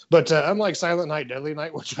 But unlike Silent Night, Deadly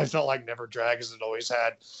Night, which I felt like never drags, it always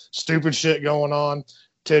had stupid shit going on,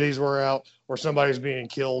 titties were out, or somebody's being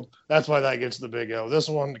killed. That's why that gets the big O. This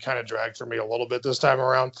one kind of dragged for me a little bit this time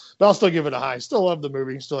around, but I'll still give it a high. Still love the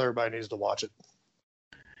movie. Still everybody needs to watch it.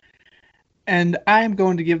 And I'm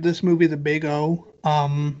going to give this movie the big O.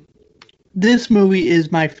 This movie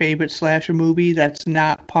is my favorite slasher movie that's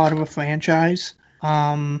not part of a franchise.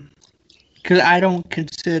 Because I don't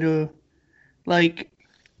consider,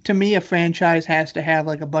 to me, a franchise has to have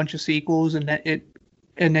a bunch of sequels, and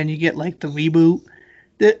then you get the reboot.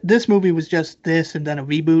 This movie was just this and then a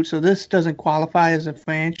reboot, so this doesn't qualify as a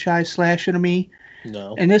franchise slasher to me.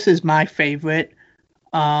 No. And this is my favorite.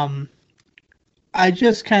 I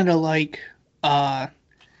just kind of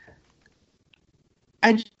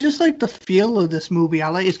I just like the feel of this movie.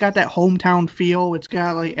 It's got that hometown feel. It's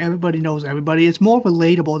got everybody knows everybody. It's more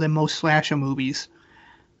relatable than most slasher movies.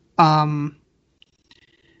 I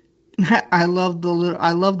love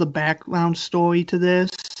the background story to this.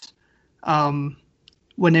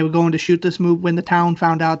 When they were going to shoot this movie, when the town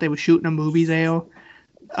found out they were shooting a movie there,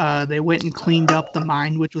 they went and cleaned up the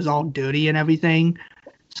mine, which was all dirty and everything.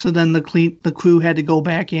 So then the crew had to go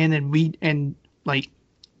back in and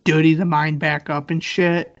dirty the mine back up and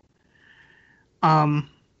shit. And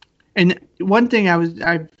one thing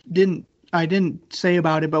I didn't say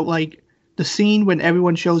about it, but the scene when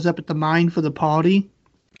everyone shows up at the mine for the party,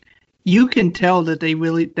 you can tell that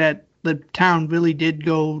that the town really did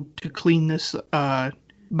go to clean this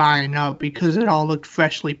mine up, because it all looked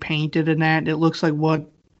freshly painted and that. It looks like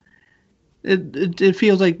it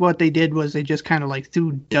feels like what they did was they just kind of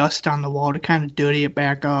threw dust on the wall to kind of dirty it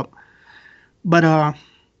back up. But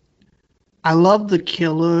I love the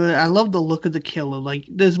killer. I love the look of the killer.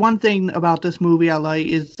 There's one thing about this movie I like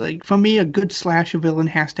is, for me, a good slasher villain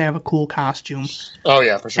has to have a cool costume. Oh,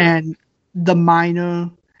 yeah, for sure. And the miner.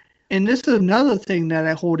 And this is another thing that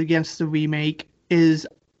I hold against the remake is,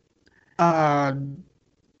 I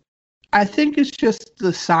think it's just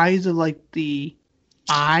the size of, the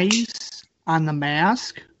eyes on the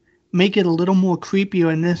mask make it a little more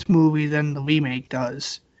creepier in this movie than the remake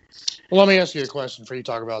does. Well, let me ask you a question before you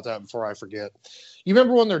talk about that, before I forget. You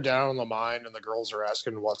remember when they're down in the mine and the girls are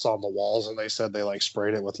asking what's on the walls, and they said they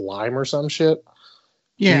sprayed it with lime or some shit?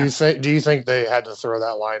 Yeah. Do you think they had to throw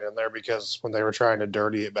that line in there because when they were trying to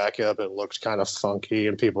dirty it back up, it looked kind of funky,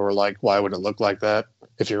 and people were like, "Why would it look like that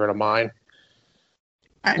if you're in a mine?"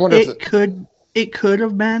 It could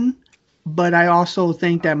have been, but I also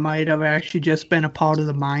think that might have actually just been a part of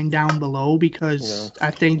the mine down below, because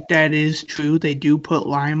I think that is true. They do put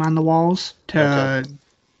lime on the walls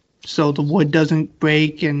so the wood doesn't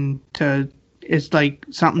break, and it's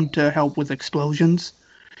something to help with explosions.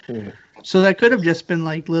 So that could have just been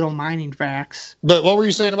little mining facts. But what were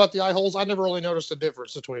you saying about the eye holes? I never really noticed a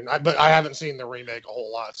difference between, but I haven't seen the remake a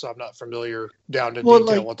whole lot, so I'm not familiar down to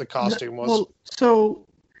detail what the costume was. Well, so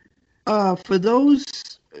for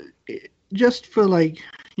those, just for a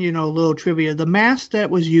little trivia, the mask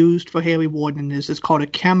that was used for Harry Warden in this is called a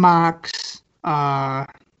Chemox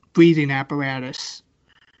breathing apparatus.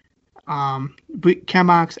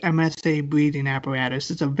 Chemox MSA breathing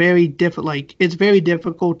apparatus. It's very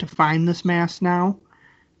difficult to find this mask now.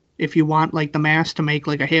 If you want the mask to make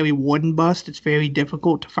a Harry Warden bust, it's very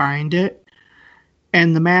difficult to find it.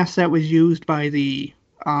 And the mask that was used by the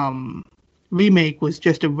remake was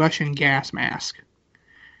just a Russian gas mask.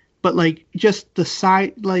 But just the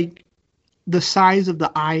size of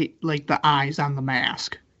the eye, the eyes on the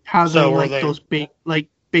mask. How they're those big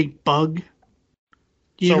bug.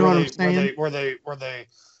 You know what I'm saying? Were they?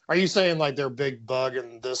 Are you saying they're big bug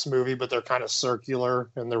in this movie, but they're kind of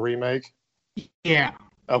circular in the remake? Yeah.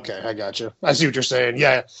 Okay, I got you. I see what you're saying.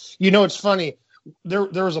 Yeah. It's funny. There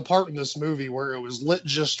was a part in this movie where it was lit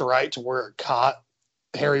just right to where it caught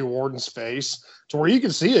Harry Warden's face, to where you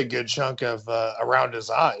could see a good chunk of around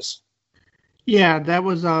his eyes. Yeah, that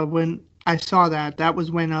was when I saw that. That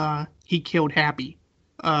was when he killed Happy.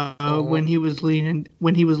 When he was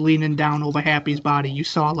leaning down over Happy's body, you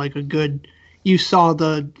saw you saw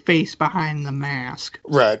the face behind the mask.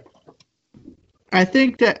 Right. I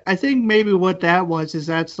think maybe what that was is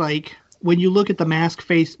that's when you look at the mask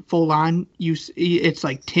face full on, you see it's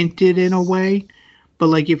like tinted in a way. But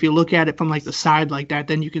like if you look at it from like the side like that,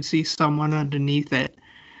 then you can see someone underneath it.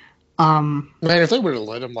 Man, if they would have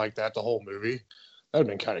lit him like that the whole movie, that would have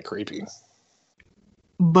been kind of creepy.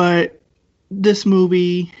 But this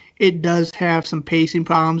movie, it does have some pacing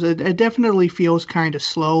problems. It definitely feels kind of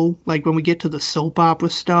slow, like when we get to the soap opera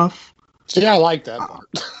stuff. Yeah, I like that part.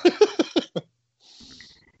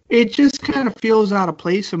 It just kind of feels out of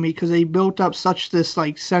place for me because they built up such this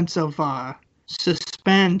like sense of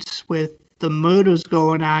suspense with the murders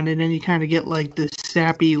going on, and then you kind of get like this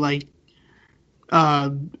sappy like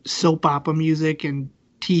soap opera music and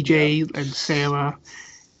TJ and Sarah.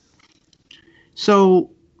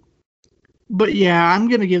 So, but yeah, I'm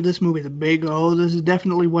gonna give this movie the big O. This is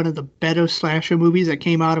definitely one of the better slasher movies that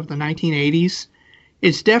came out of the 1980s.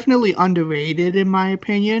 It's definitely underrated in my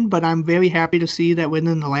opinion, but I'm very happy to see that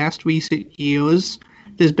within the last recent years,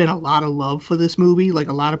 there's been a lot of love for this movie. Like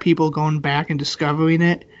a lot of people going back and discovering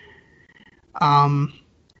it. I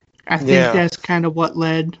think that's kind of what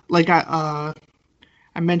led. Like I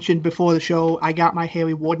mentioned before the show, I got my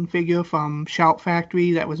Harry Warden figure from Shout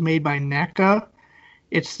Factory that was made by NECA.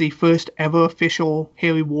 It's the first ever official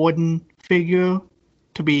Harry Warden figure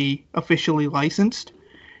to be officially licensed.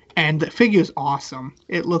 And the figure is awesome.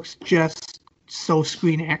 It looks just so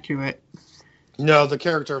screen accurate. No, the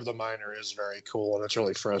character of the miner is very cool, and it's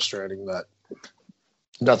really frustrating that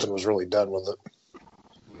nothing was really done with it.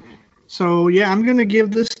 So, yeah, I'm going to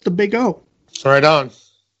give this the big O. Right on.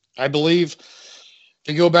 I believe,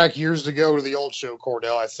 if you go back years ago to the old show,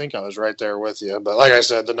 Cordell, I think I was right there with you. But like I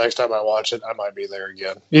said, the next time I watch it, I might be there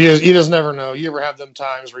again. You just never know. You ever have them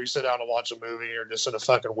times where you sit down and watch a movie and you're just in a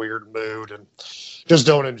fucking weird mood and just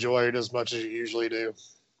don't enjoy it as much as you usually do?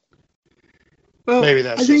 Well, maybe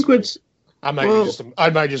that's I think me. what's... I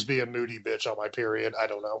might just be a moody bitch on my period. I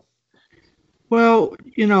don't know. Well,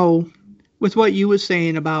 you know, with what you were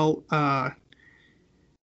saying about, I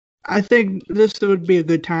think this would be a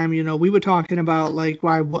good time. You know, we were talking about like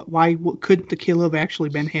why couldn't the killer have actually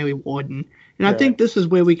been Harry Warden? And I think this is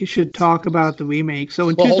where we should talk about the remake. So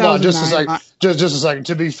in 2009, hold on, just a second. Just a second.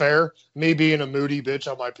 To be fair, me being a moody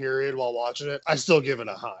bitch on my period while watching it, I still give it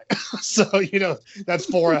a high. So you know, that's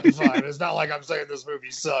 4 out of 5. It's not like I'm saying this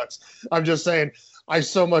movie sucks. I'm just saying I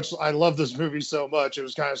love this movie so much. It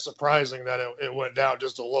was kind of surprising that it went down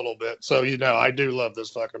just a little bit. So you know, I do love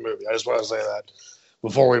this fucking movie. I just want to say that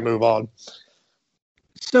before we move on.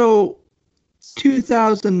 So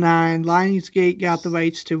 2009, Lionsgate got the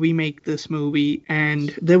rights to remake this movie,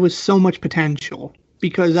 and there was so much potential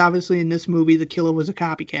because obviously in this movie the killer was a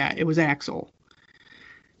copycat. It was Axel.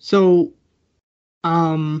 So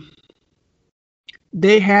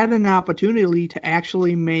they had an opportunity to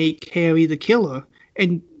actually make Harry the killer,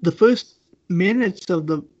 and the first minutes of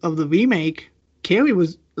the remake,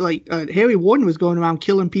 Harry Warden was going around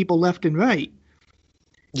killing people left and right.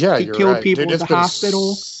 Yeah, he killed right. people at the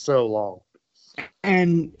hospital. So long.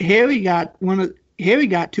 And Harry got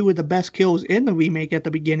two of the best kills in the remake at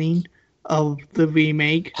the beginning of the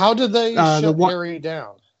remake. How did they shut Harry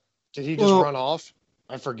down? Did he just run off?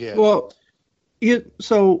 I forget. Well,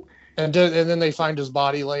 and then they find his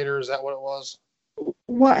body later. Is that what it was?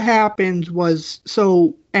 What happened was,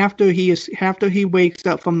 so after he wakes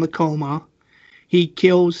up from the coma, he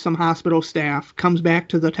kills some hospital staff, comes back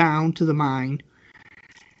to the town, to the mine.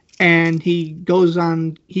 And he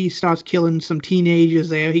starts killing some teenagers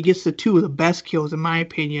there. He gets the two of the best kills, in my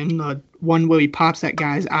opinion. The one where he pops that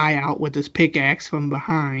guy's eye out with his pickaxe from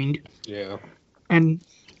behind. Yeah. And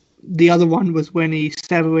the other one was when he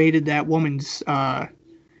separated that woman's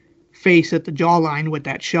face at the jawline with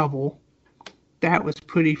that shovel. That was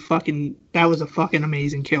a fucking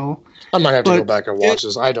amazing kill. I might have to go back and watch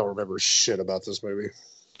this. I don't remember shit about this movie.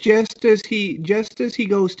 Just as he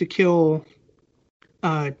goes to kill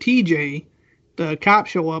TJ, the cops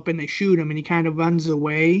show up and they shoot him and he kind of runs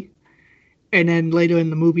away. And then later in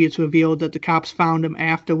the movie it's revealed that the cops found him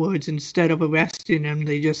afterwards. Instead of arresting him,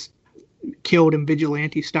 they just killed him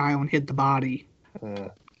vigilante style and hid the body.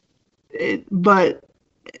 But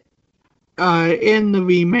in the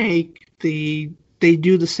remake, they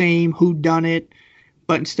do the same whodunit,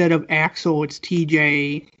 but instead of Axel, it's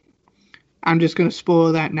TJ. I'm just going to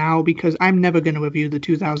spoil that now because I'm never going to review the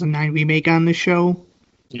 2009 remake on this show.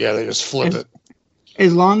 Yeah, they just flip it.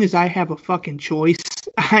 As long as I have a fucking choice,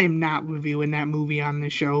 I'm not reviewing that movie on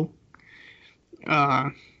this show.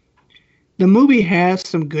 The movie has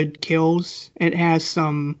some good kills. It has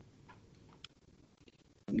some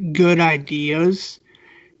good ideas,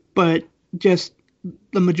 but just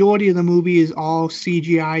the majority of the movie is all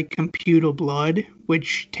CGI computer blood,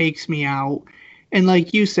 which takes me out. And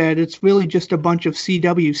like you said, it's really just a bunch of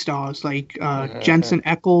CW stars, like Jensen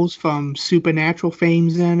Ackles from Supernatural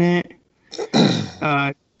fame's in it.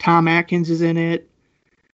 Tom Atkins is in it.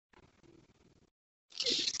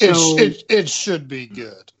 It should be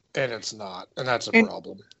good, and it's not, and that's a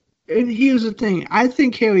problem. And here's the thing. I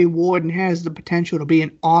think Harry Warden has the potential to be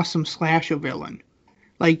an awesome slasher villain.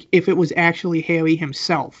 Like, if it was actually Harry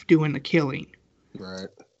himself doing the killing. Right.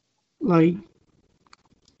 Like,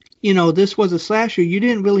 you know, this was a slasher. You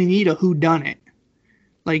didn't really need a whodunit.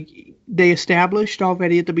 Like, they established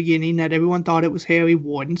already at the beginning that everyone thought it was Harry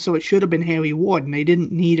Warden, so it should have been Harry Warden. They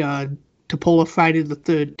didn't need to pull a Friday the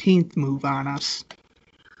 13th move on us.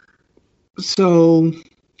 So,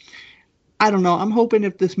 I don't know. I'm hoping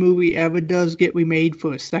if this movie ever does get remade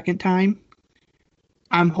for a second time,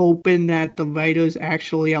 I'm hoping that the writers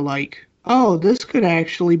actually are like, oh, this could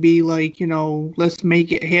actually be like, you know, let's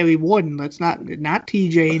make it Harry Warden. Let's not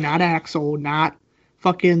TJ, not Axel, not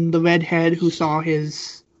fucking the redhead who saw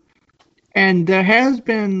his. And there has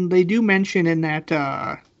been, they do mention in that,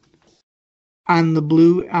 on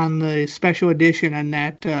the special edition and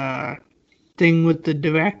that thing with the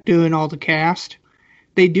director and all the cast,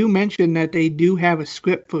 they do mention that they do have a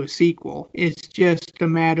script for a sequel. It's just a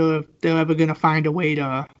matter of they're ever going to find a way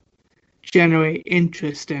to generate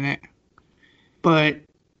interest in it. But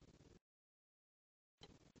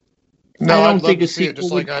no, I don't I'd think love a to see it. Just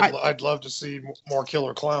sequel like would, I'd love to see more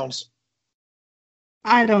killer clowns.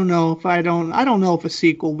 I don't know if a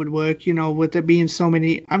sequel would work. You know, with there being so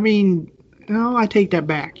many. I mean, no, I take that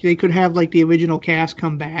back. They could have like the original cast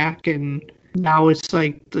come back, and now it's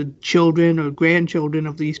like the children or grandchildren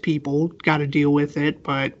of these people got to deal with it.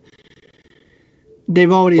 But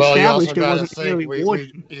they've already established it wasn't Harry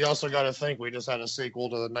Warden. You also got to think we just had a sequel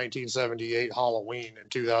to the 1978 Halloween in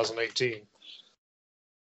 2018.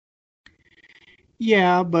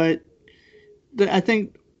 Yeah, but I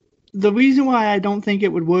think the reason why I don't think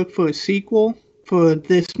it would work for a sequel for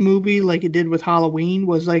this movie like it did with Halloween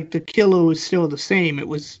was like the killer was still the same. It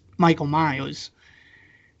was Michael Myers.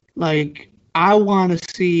 Like, I want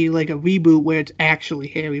to see like a reboot where it's actually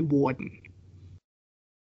Harry Warden.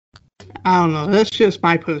 I don't know. That's just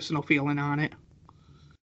my personal feeling on it.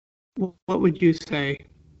 What would you say?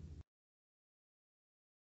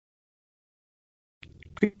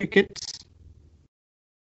 Crickets?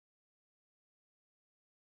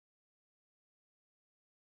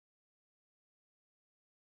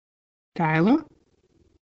 Tyler?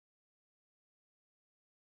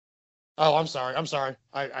 Oh, I'm sorry.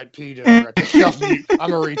 I peed in there at the shelf.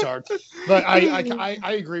 I'm a retard. But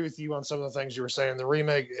I agree with you on some of the things you were saying. The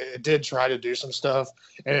remake, it did try to do some stuff,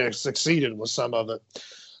 and it succeeded with some of it.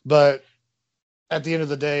 But at the end of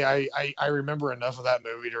the day, I remember enough of that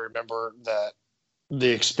movie to remember that the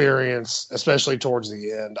experience, especially towards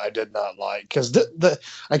the end, I did not like. Because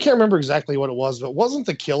I can't remember exactly what it was, but wasn't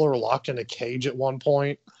the killer locked in a cage at one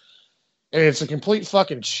point? And it's a complete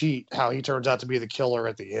fucking cheat how he turns out to be the killer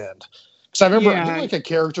at the end. Because I remember, didn't like a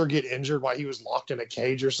character get injured while he was locked in a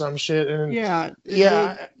cage or some shit? And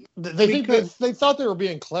they thought they were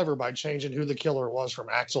being clever by changing who the killer was from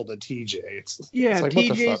Axel to TJ. It's like,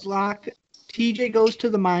 TJ's locked. TJ goes to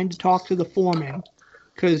the mine to talk to the foreman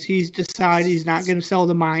because he's decided he's not going to sell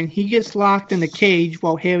the mine. He gets locked in a cage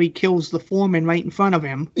while Harry kills the foreman right in front of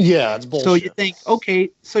him. Yeah, it's bullshit.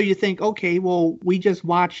 So you think, okay, well, we just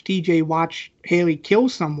watched TJ watch Harry kill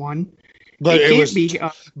someone. But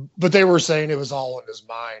but they were saying it was all in his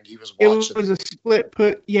mind. He was watching. It was a split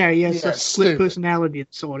split personality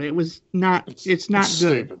disorder. It was not. It's not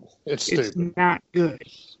good. Stupid. It's stupid. It's not good.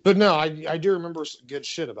 But no, I do remember some good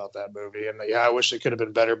shit about that movie, and yeah, I wish it could have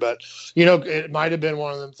been better. But you know, it might have been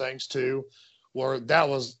one of them things too, where that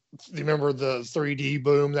was. You remember the 3D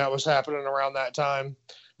boom that was happening around that time?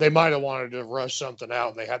 They might have wanted to rush something out,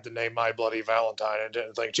 and they had to name My Bloody Valentine and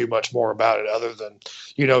didn't think too much more about it other than,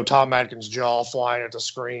 you know, Tom Atkins' jaw flying at the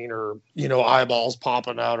screen or, you know, eyeballs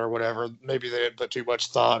popping out or whatever. Maybe they didn't put too much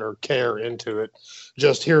thought or care into it.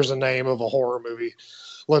 Just here's the name of a horror movie.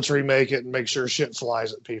 Let's remake it and make sure shit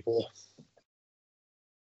flies at people.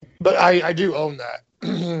 But I do own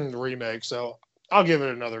that remake, so I'll give it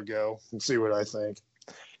another go and see what I think.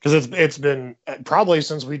 Because it's been probably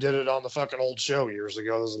since we did it on the fucking old show years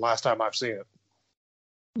ago. This is the last time I've seen it.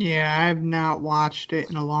 Yeah, I've not watched it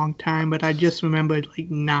in a long time, but I just remember like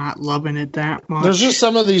not loving it that much. There's just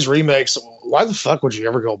some of these remakes. Why the fuck would you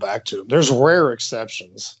ever go back to them? There's rare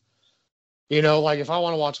exceptions. You know, like if I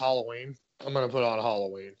want to watch Halloween, I'm going to put on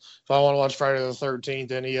Halloween. If I want to watch Friday the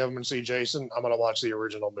 13th, any of them, and see Jason, I'm going to watch the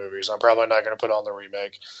original movies. I'm probably not going to put on the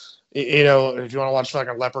remake. You know, if you want to watch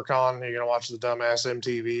fucking Leprechaun, you're going to watch the dumbass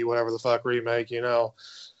MTV, whatever the fuck remake, you know.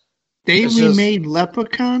 They It's remade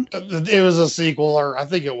Leprechaun? It was a sequel, or I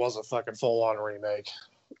think it was a fucking full-on remake.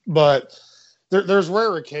 But there's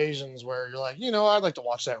rare occasions where you're like, I'd like to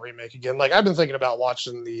watch that remake again. Like, I've been thinking about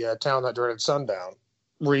watching the Town That Dreaded Sundown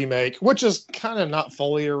remake, which is kind of not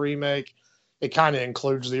fully a remake. It kind of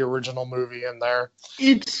includes the original movie in there.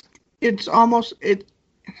 It's almost it.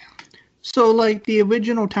 So, like, the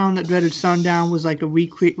original Town That Dreaded Sundown was like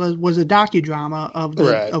was a docudrama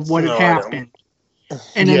of what had happened,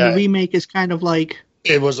 and then the remake is kind of like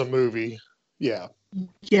it was a movie. Yeah.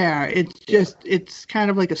 Yeah, it's kind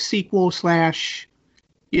of like a sequel /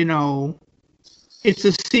 it's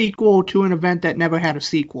a sequel to an event that never had a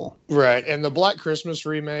sequel. Right, and the Black Christmas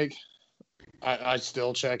remake, I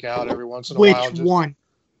still check out every once in a while. Which one?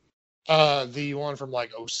 The one from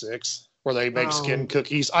like 2006, where they make skin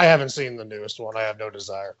cookies. I haven't seen the newest one. I have no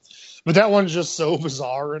desire. But that one's just so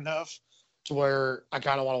bizarre enough to where I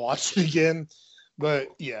kind of want to watch it again. But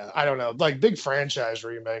yeah, I don't know. Like big franchise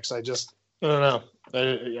remakes, I don't know.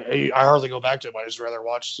 I hardly go back to them. I just rather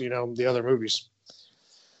watch, the other movies.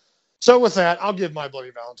 So with that, I'll give My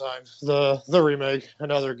Bloody Valentine, the remake,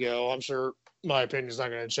 another go. I'm sure my opinion's not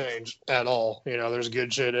going to change at all. There's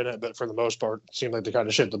good shit in it, but for the most part, it seemed like they kind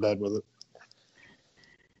of shit the bed with it.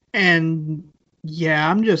 And yeah,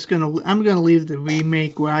 I'm gonna leave the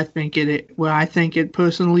remake where I think it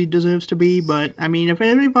personally deserves to be. But I mean, if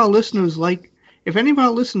any of our listeners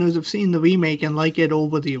have seen the remake and like it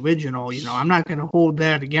over the original, I'm not going to hold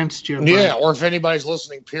that against you. Yeah, or if anybody's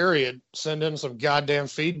listening, period, send in some goddamn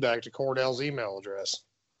feedback to Cordell's email address.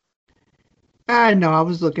 I know, I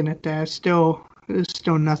was looking at that. There's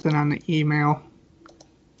still nothing on the email.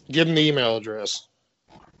 Give him the email address.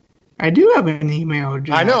 I do have an email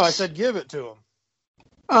address. I know, I said give it to him.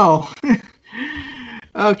 Oh.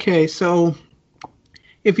 Okay, so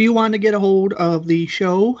if you want to get a hold of the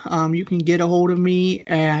show, you can get a hold of me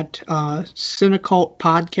at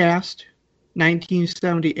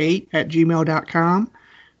cinecultpodcast1978 @gmail.com.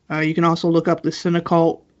 You can also look up the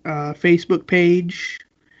Cinecult Facebook page.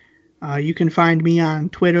 You can find me on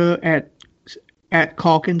Twitter at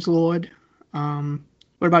CalkinsLord.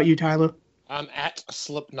 What about you, Tyler? I'm at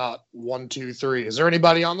Slipknot123. Is there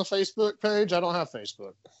anybody on the Facebook page? I don't have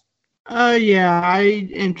Facebook.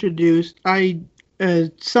 Yeah,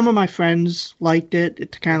 some of my friends liked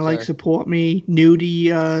it to kind of like support me.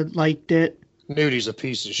 Nudie liked it. Nudie's a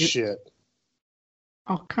piece of shit.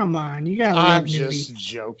 Oh, come on. You gotta I'm love just Nudie.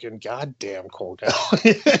 joking. Goddamn,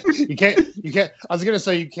 Cordell. You can't. I was going to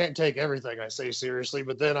say you can't take everything I say seriously,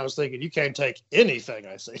 but then I was thinking you can't take anything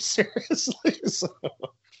I say seriously. So.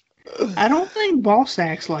 I don't think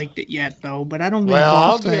Ballsack liked it yet, though, but I don't think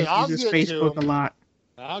Ballsack uses Facebook a lot.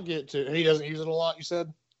 I'll get to it. He doesn't use it a lot, you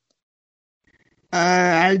said?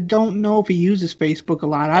 I don't know if he uses Facebook a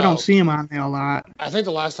lot. I don't see him on there a lot. I think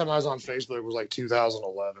the last time I was on Facebook was like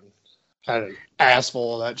 2011. I had an ass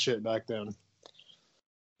full of that shit back then.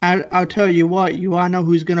 I'll tell you what, you want to know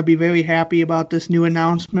who's going to be very happy about this new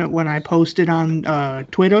announcement when I post it on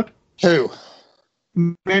Twitter? Who?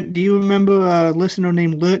 Do you remember a listener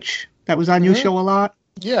named Lurch that was on your show a lot?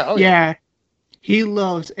 Yeah. Oh, yeah. He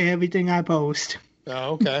loves everything I post.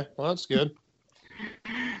 Oh, okay. Well, that's good.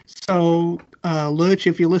 So, Lurch,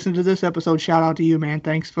 if you listen to this episode, shout out to you, man.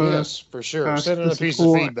 Thanks for for sure. Send in a piece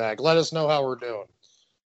of feedback. Let us know how we're doing.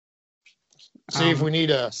 See if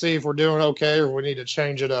we're doing okay or we need to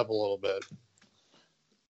change it up a little bit.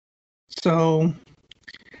 So,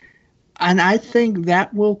 and I think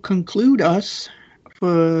that will conclude us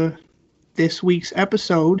for this week's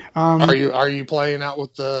episode. Are you playing out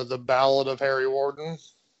with the Ballad of Harry Warden?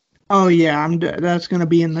 Oh yeah, that's going to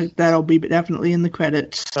be that'll be definitely in the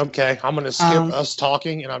credits. Okay, I'm going to skip us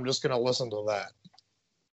talking and I'm just going to listen to that.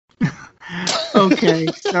 Okay,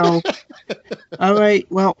 so all right,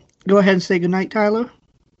 well, go ahead and say goodnight, Tyler.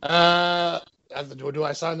 Do I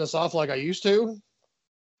sign this off like I used to?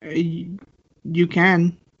 You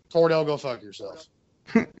can. Cordell, go fuck yourself.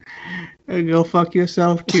 Go fuck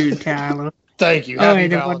yourself too, Tyler. Thank you. Happy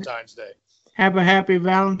Valentine's Day. Have a happy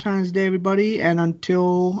Valentine's Day, everybody. And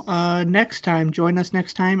until next time, join us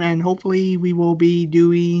next time. And hopefully we will be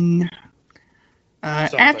doing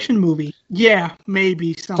action movie. Yeah,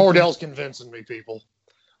 maybe something. Cordell's convincing me, people.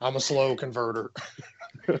 I'm a slow converter.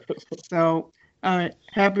 So, all right.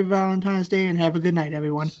 Happy Valentine's Day and have a good night,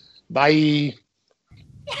 everyone. Bye.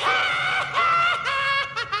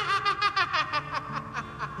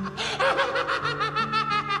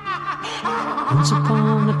 Once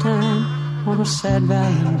upon a time, on a sad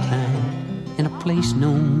Valentine, in a place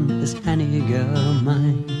known as Hanniger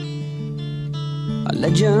Mine, a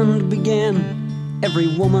legend began. Every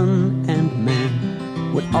woman and man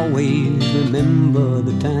would always remember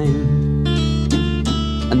the time.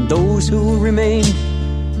 And those who remained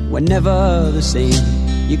were never the same.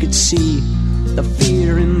 You could see the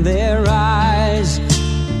fear in their eyes.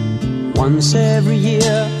 Once every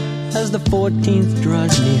year, as the 14th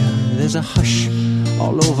draws near, there's a hush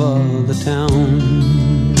all over the town.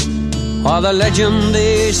 Or the legend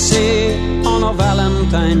they say on a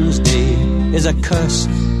Valentine's Day is a curse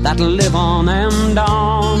that'll live on and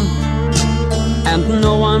on. And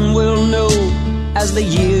no one will know as the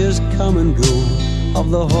years come and go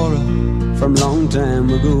of the horror from long time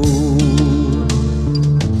ago.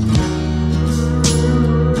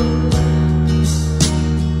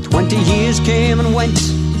 Years came and went,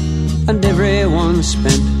 and everyone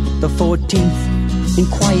spent the 14th in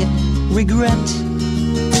quiet regret.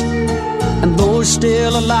 And those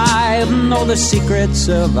still alive know the secret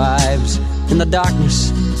survives in the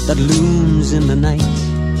darkness that looms in the night.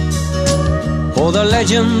 For the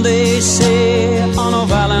legend they say on a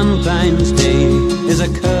Valentine's Day is a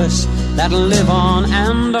curse that'll live on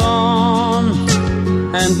and on.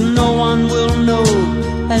 And no one will know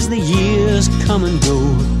as the years come and go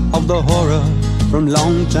of the horror from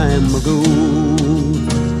long time ago.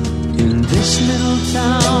 In this little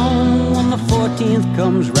town, when the 14th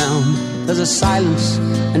comes round, there's a silence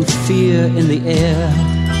and fear in the air.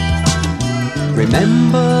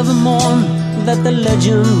 Remember the morn that the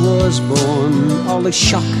legend was born, all the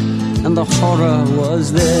shock and the horror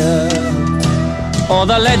was there. Or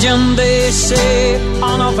the legend they say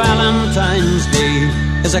on a Valentine's Day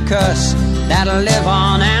is a curse that'll live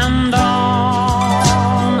on and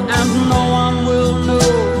on. And no one will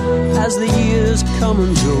know as the years come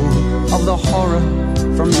and go of the horror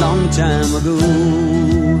from long time ago.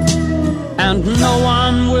 And no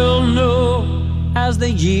one will know as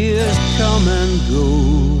the years come and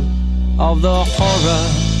go of the horror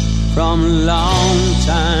from long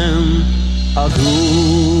time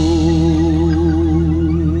ago.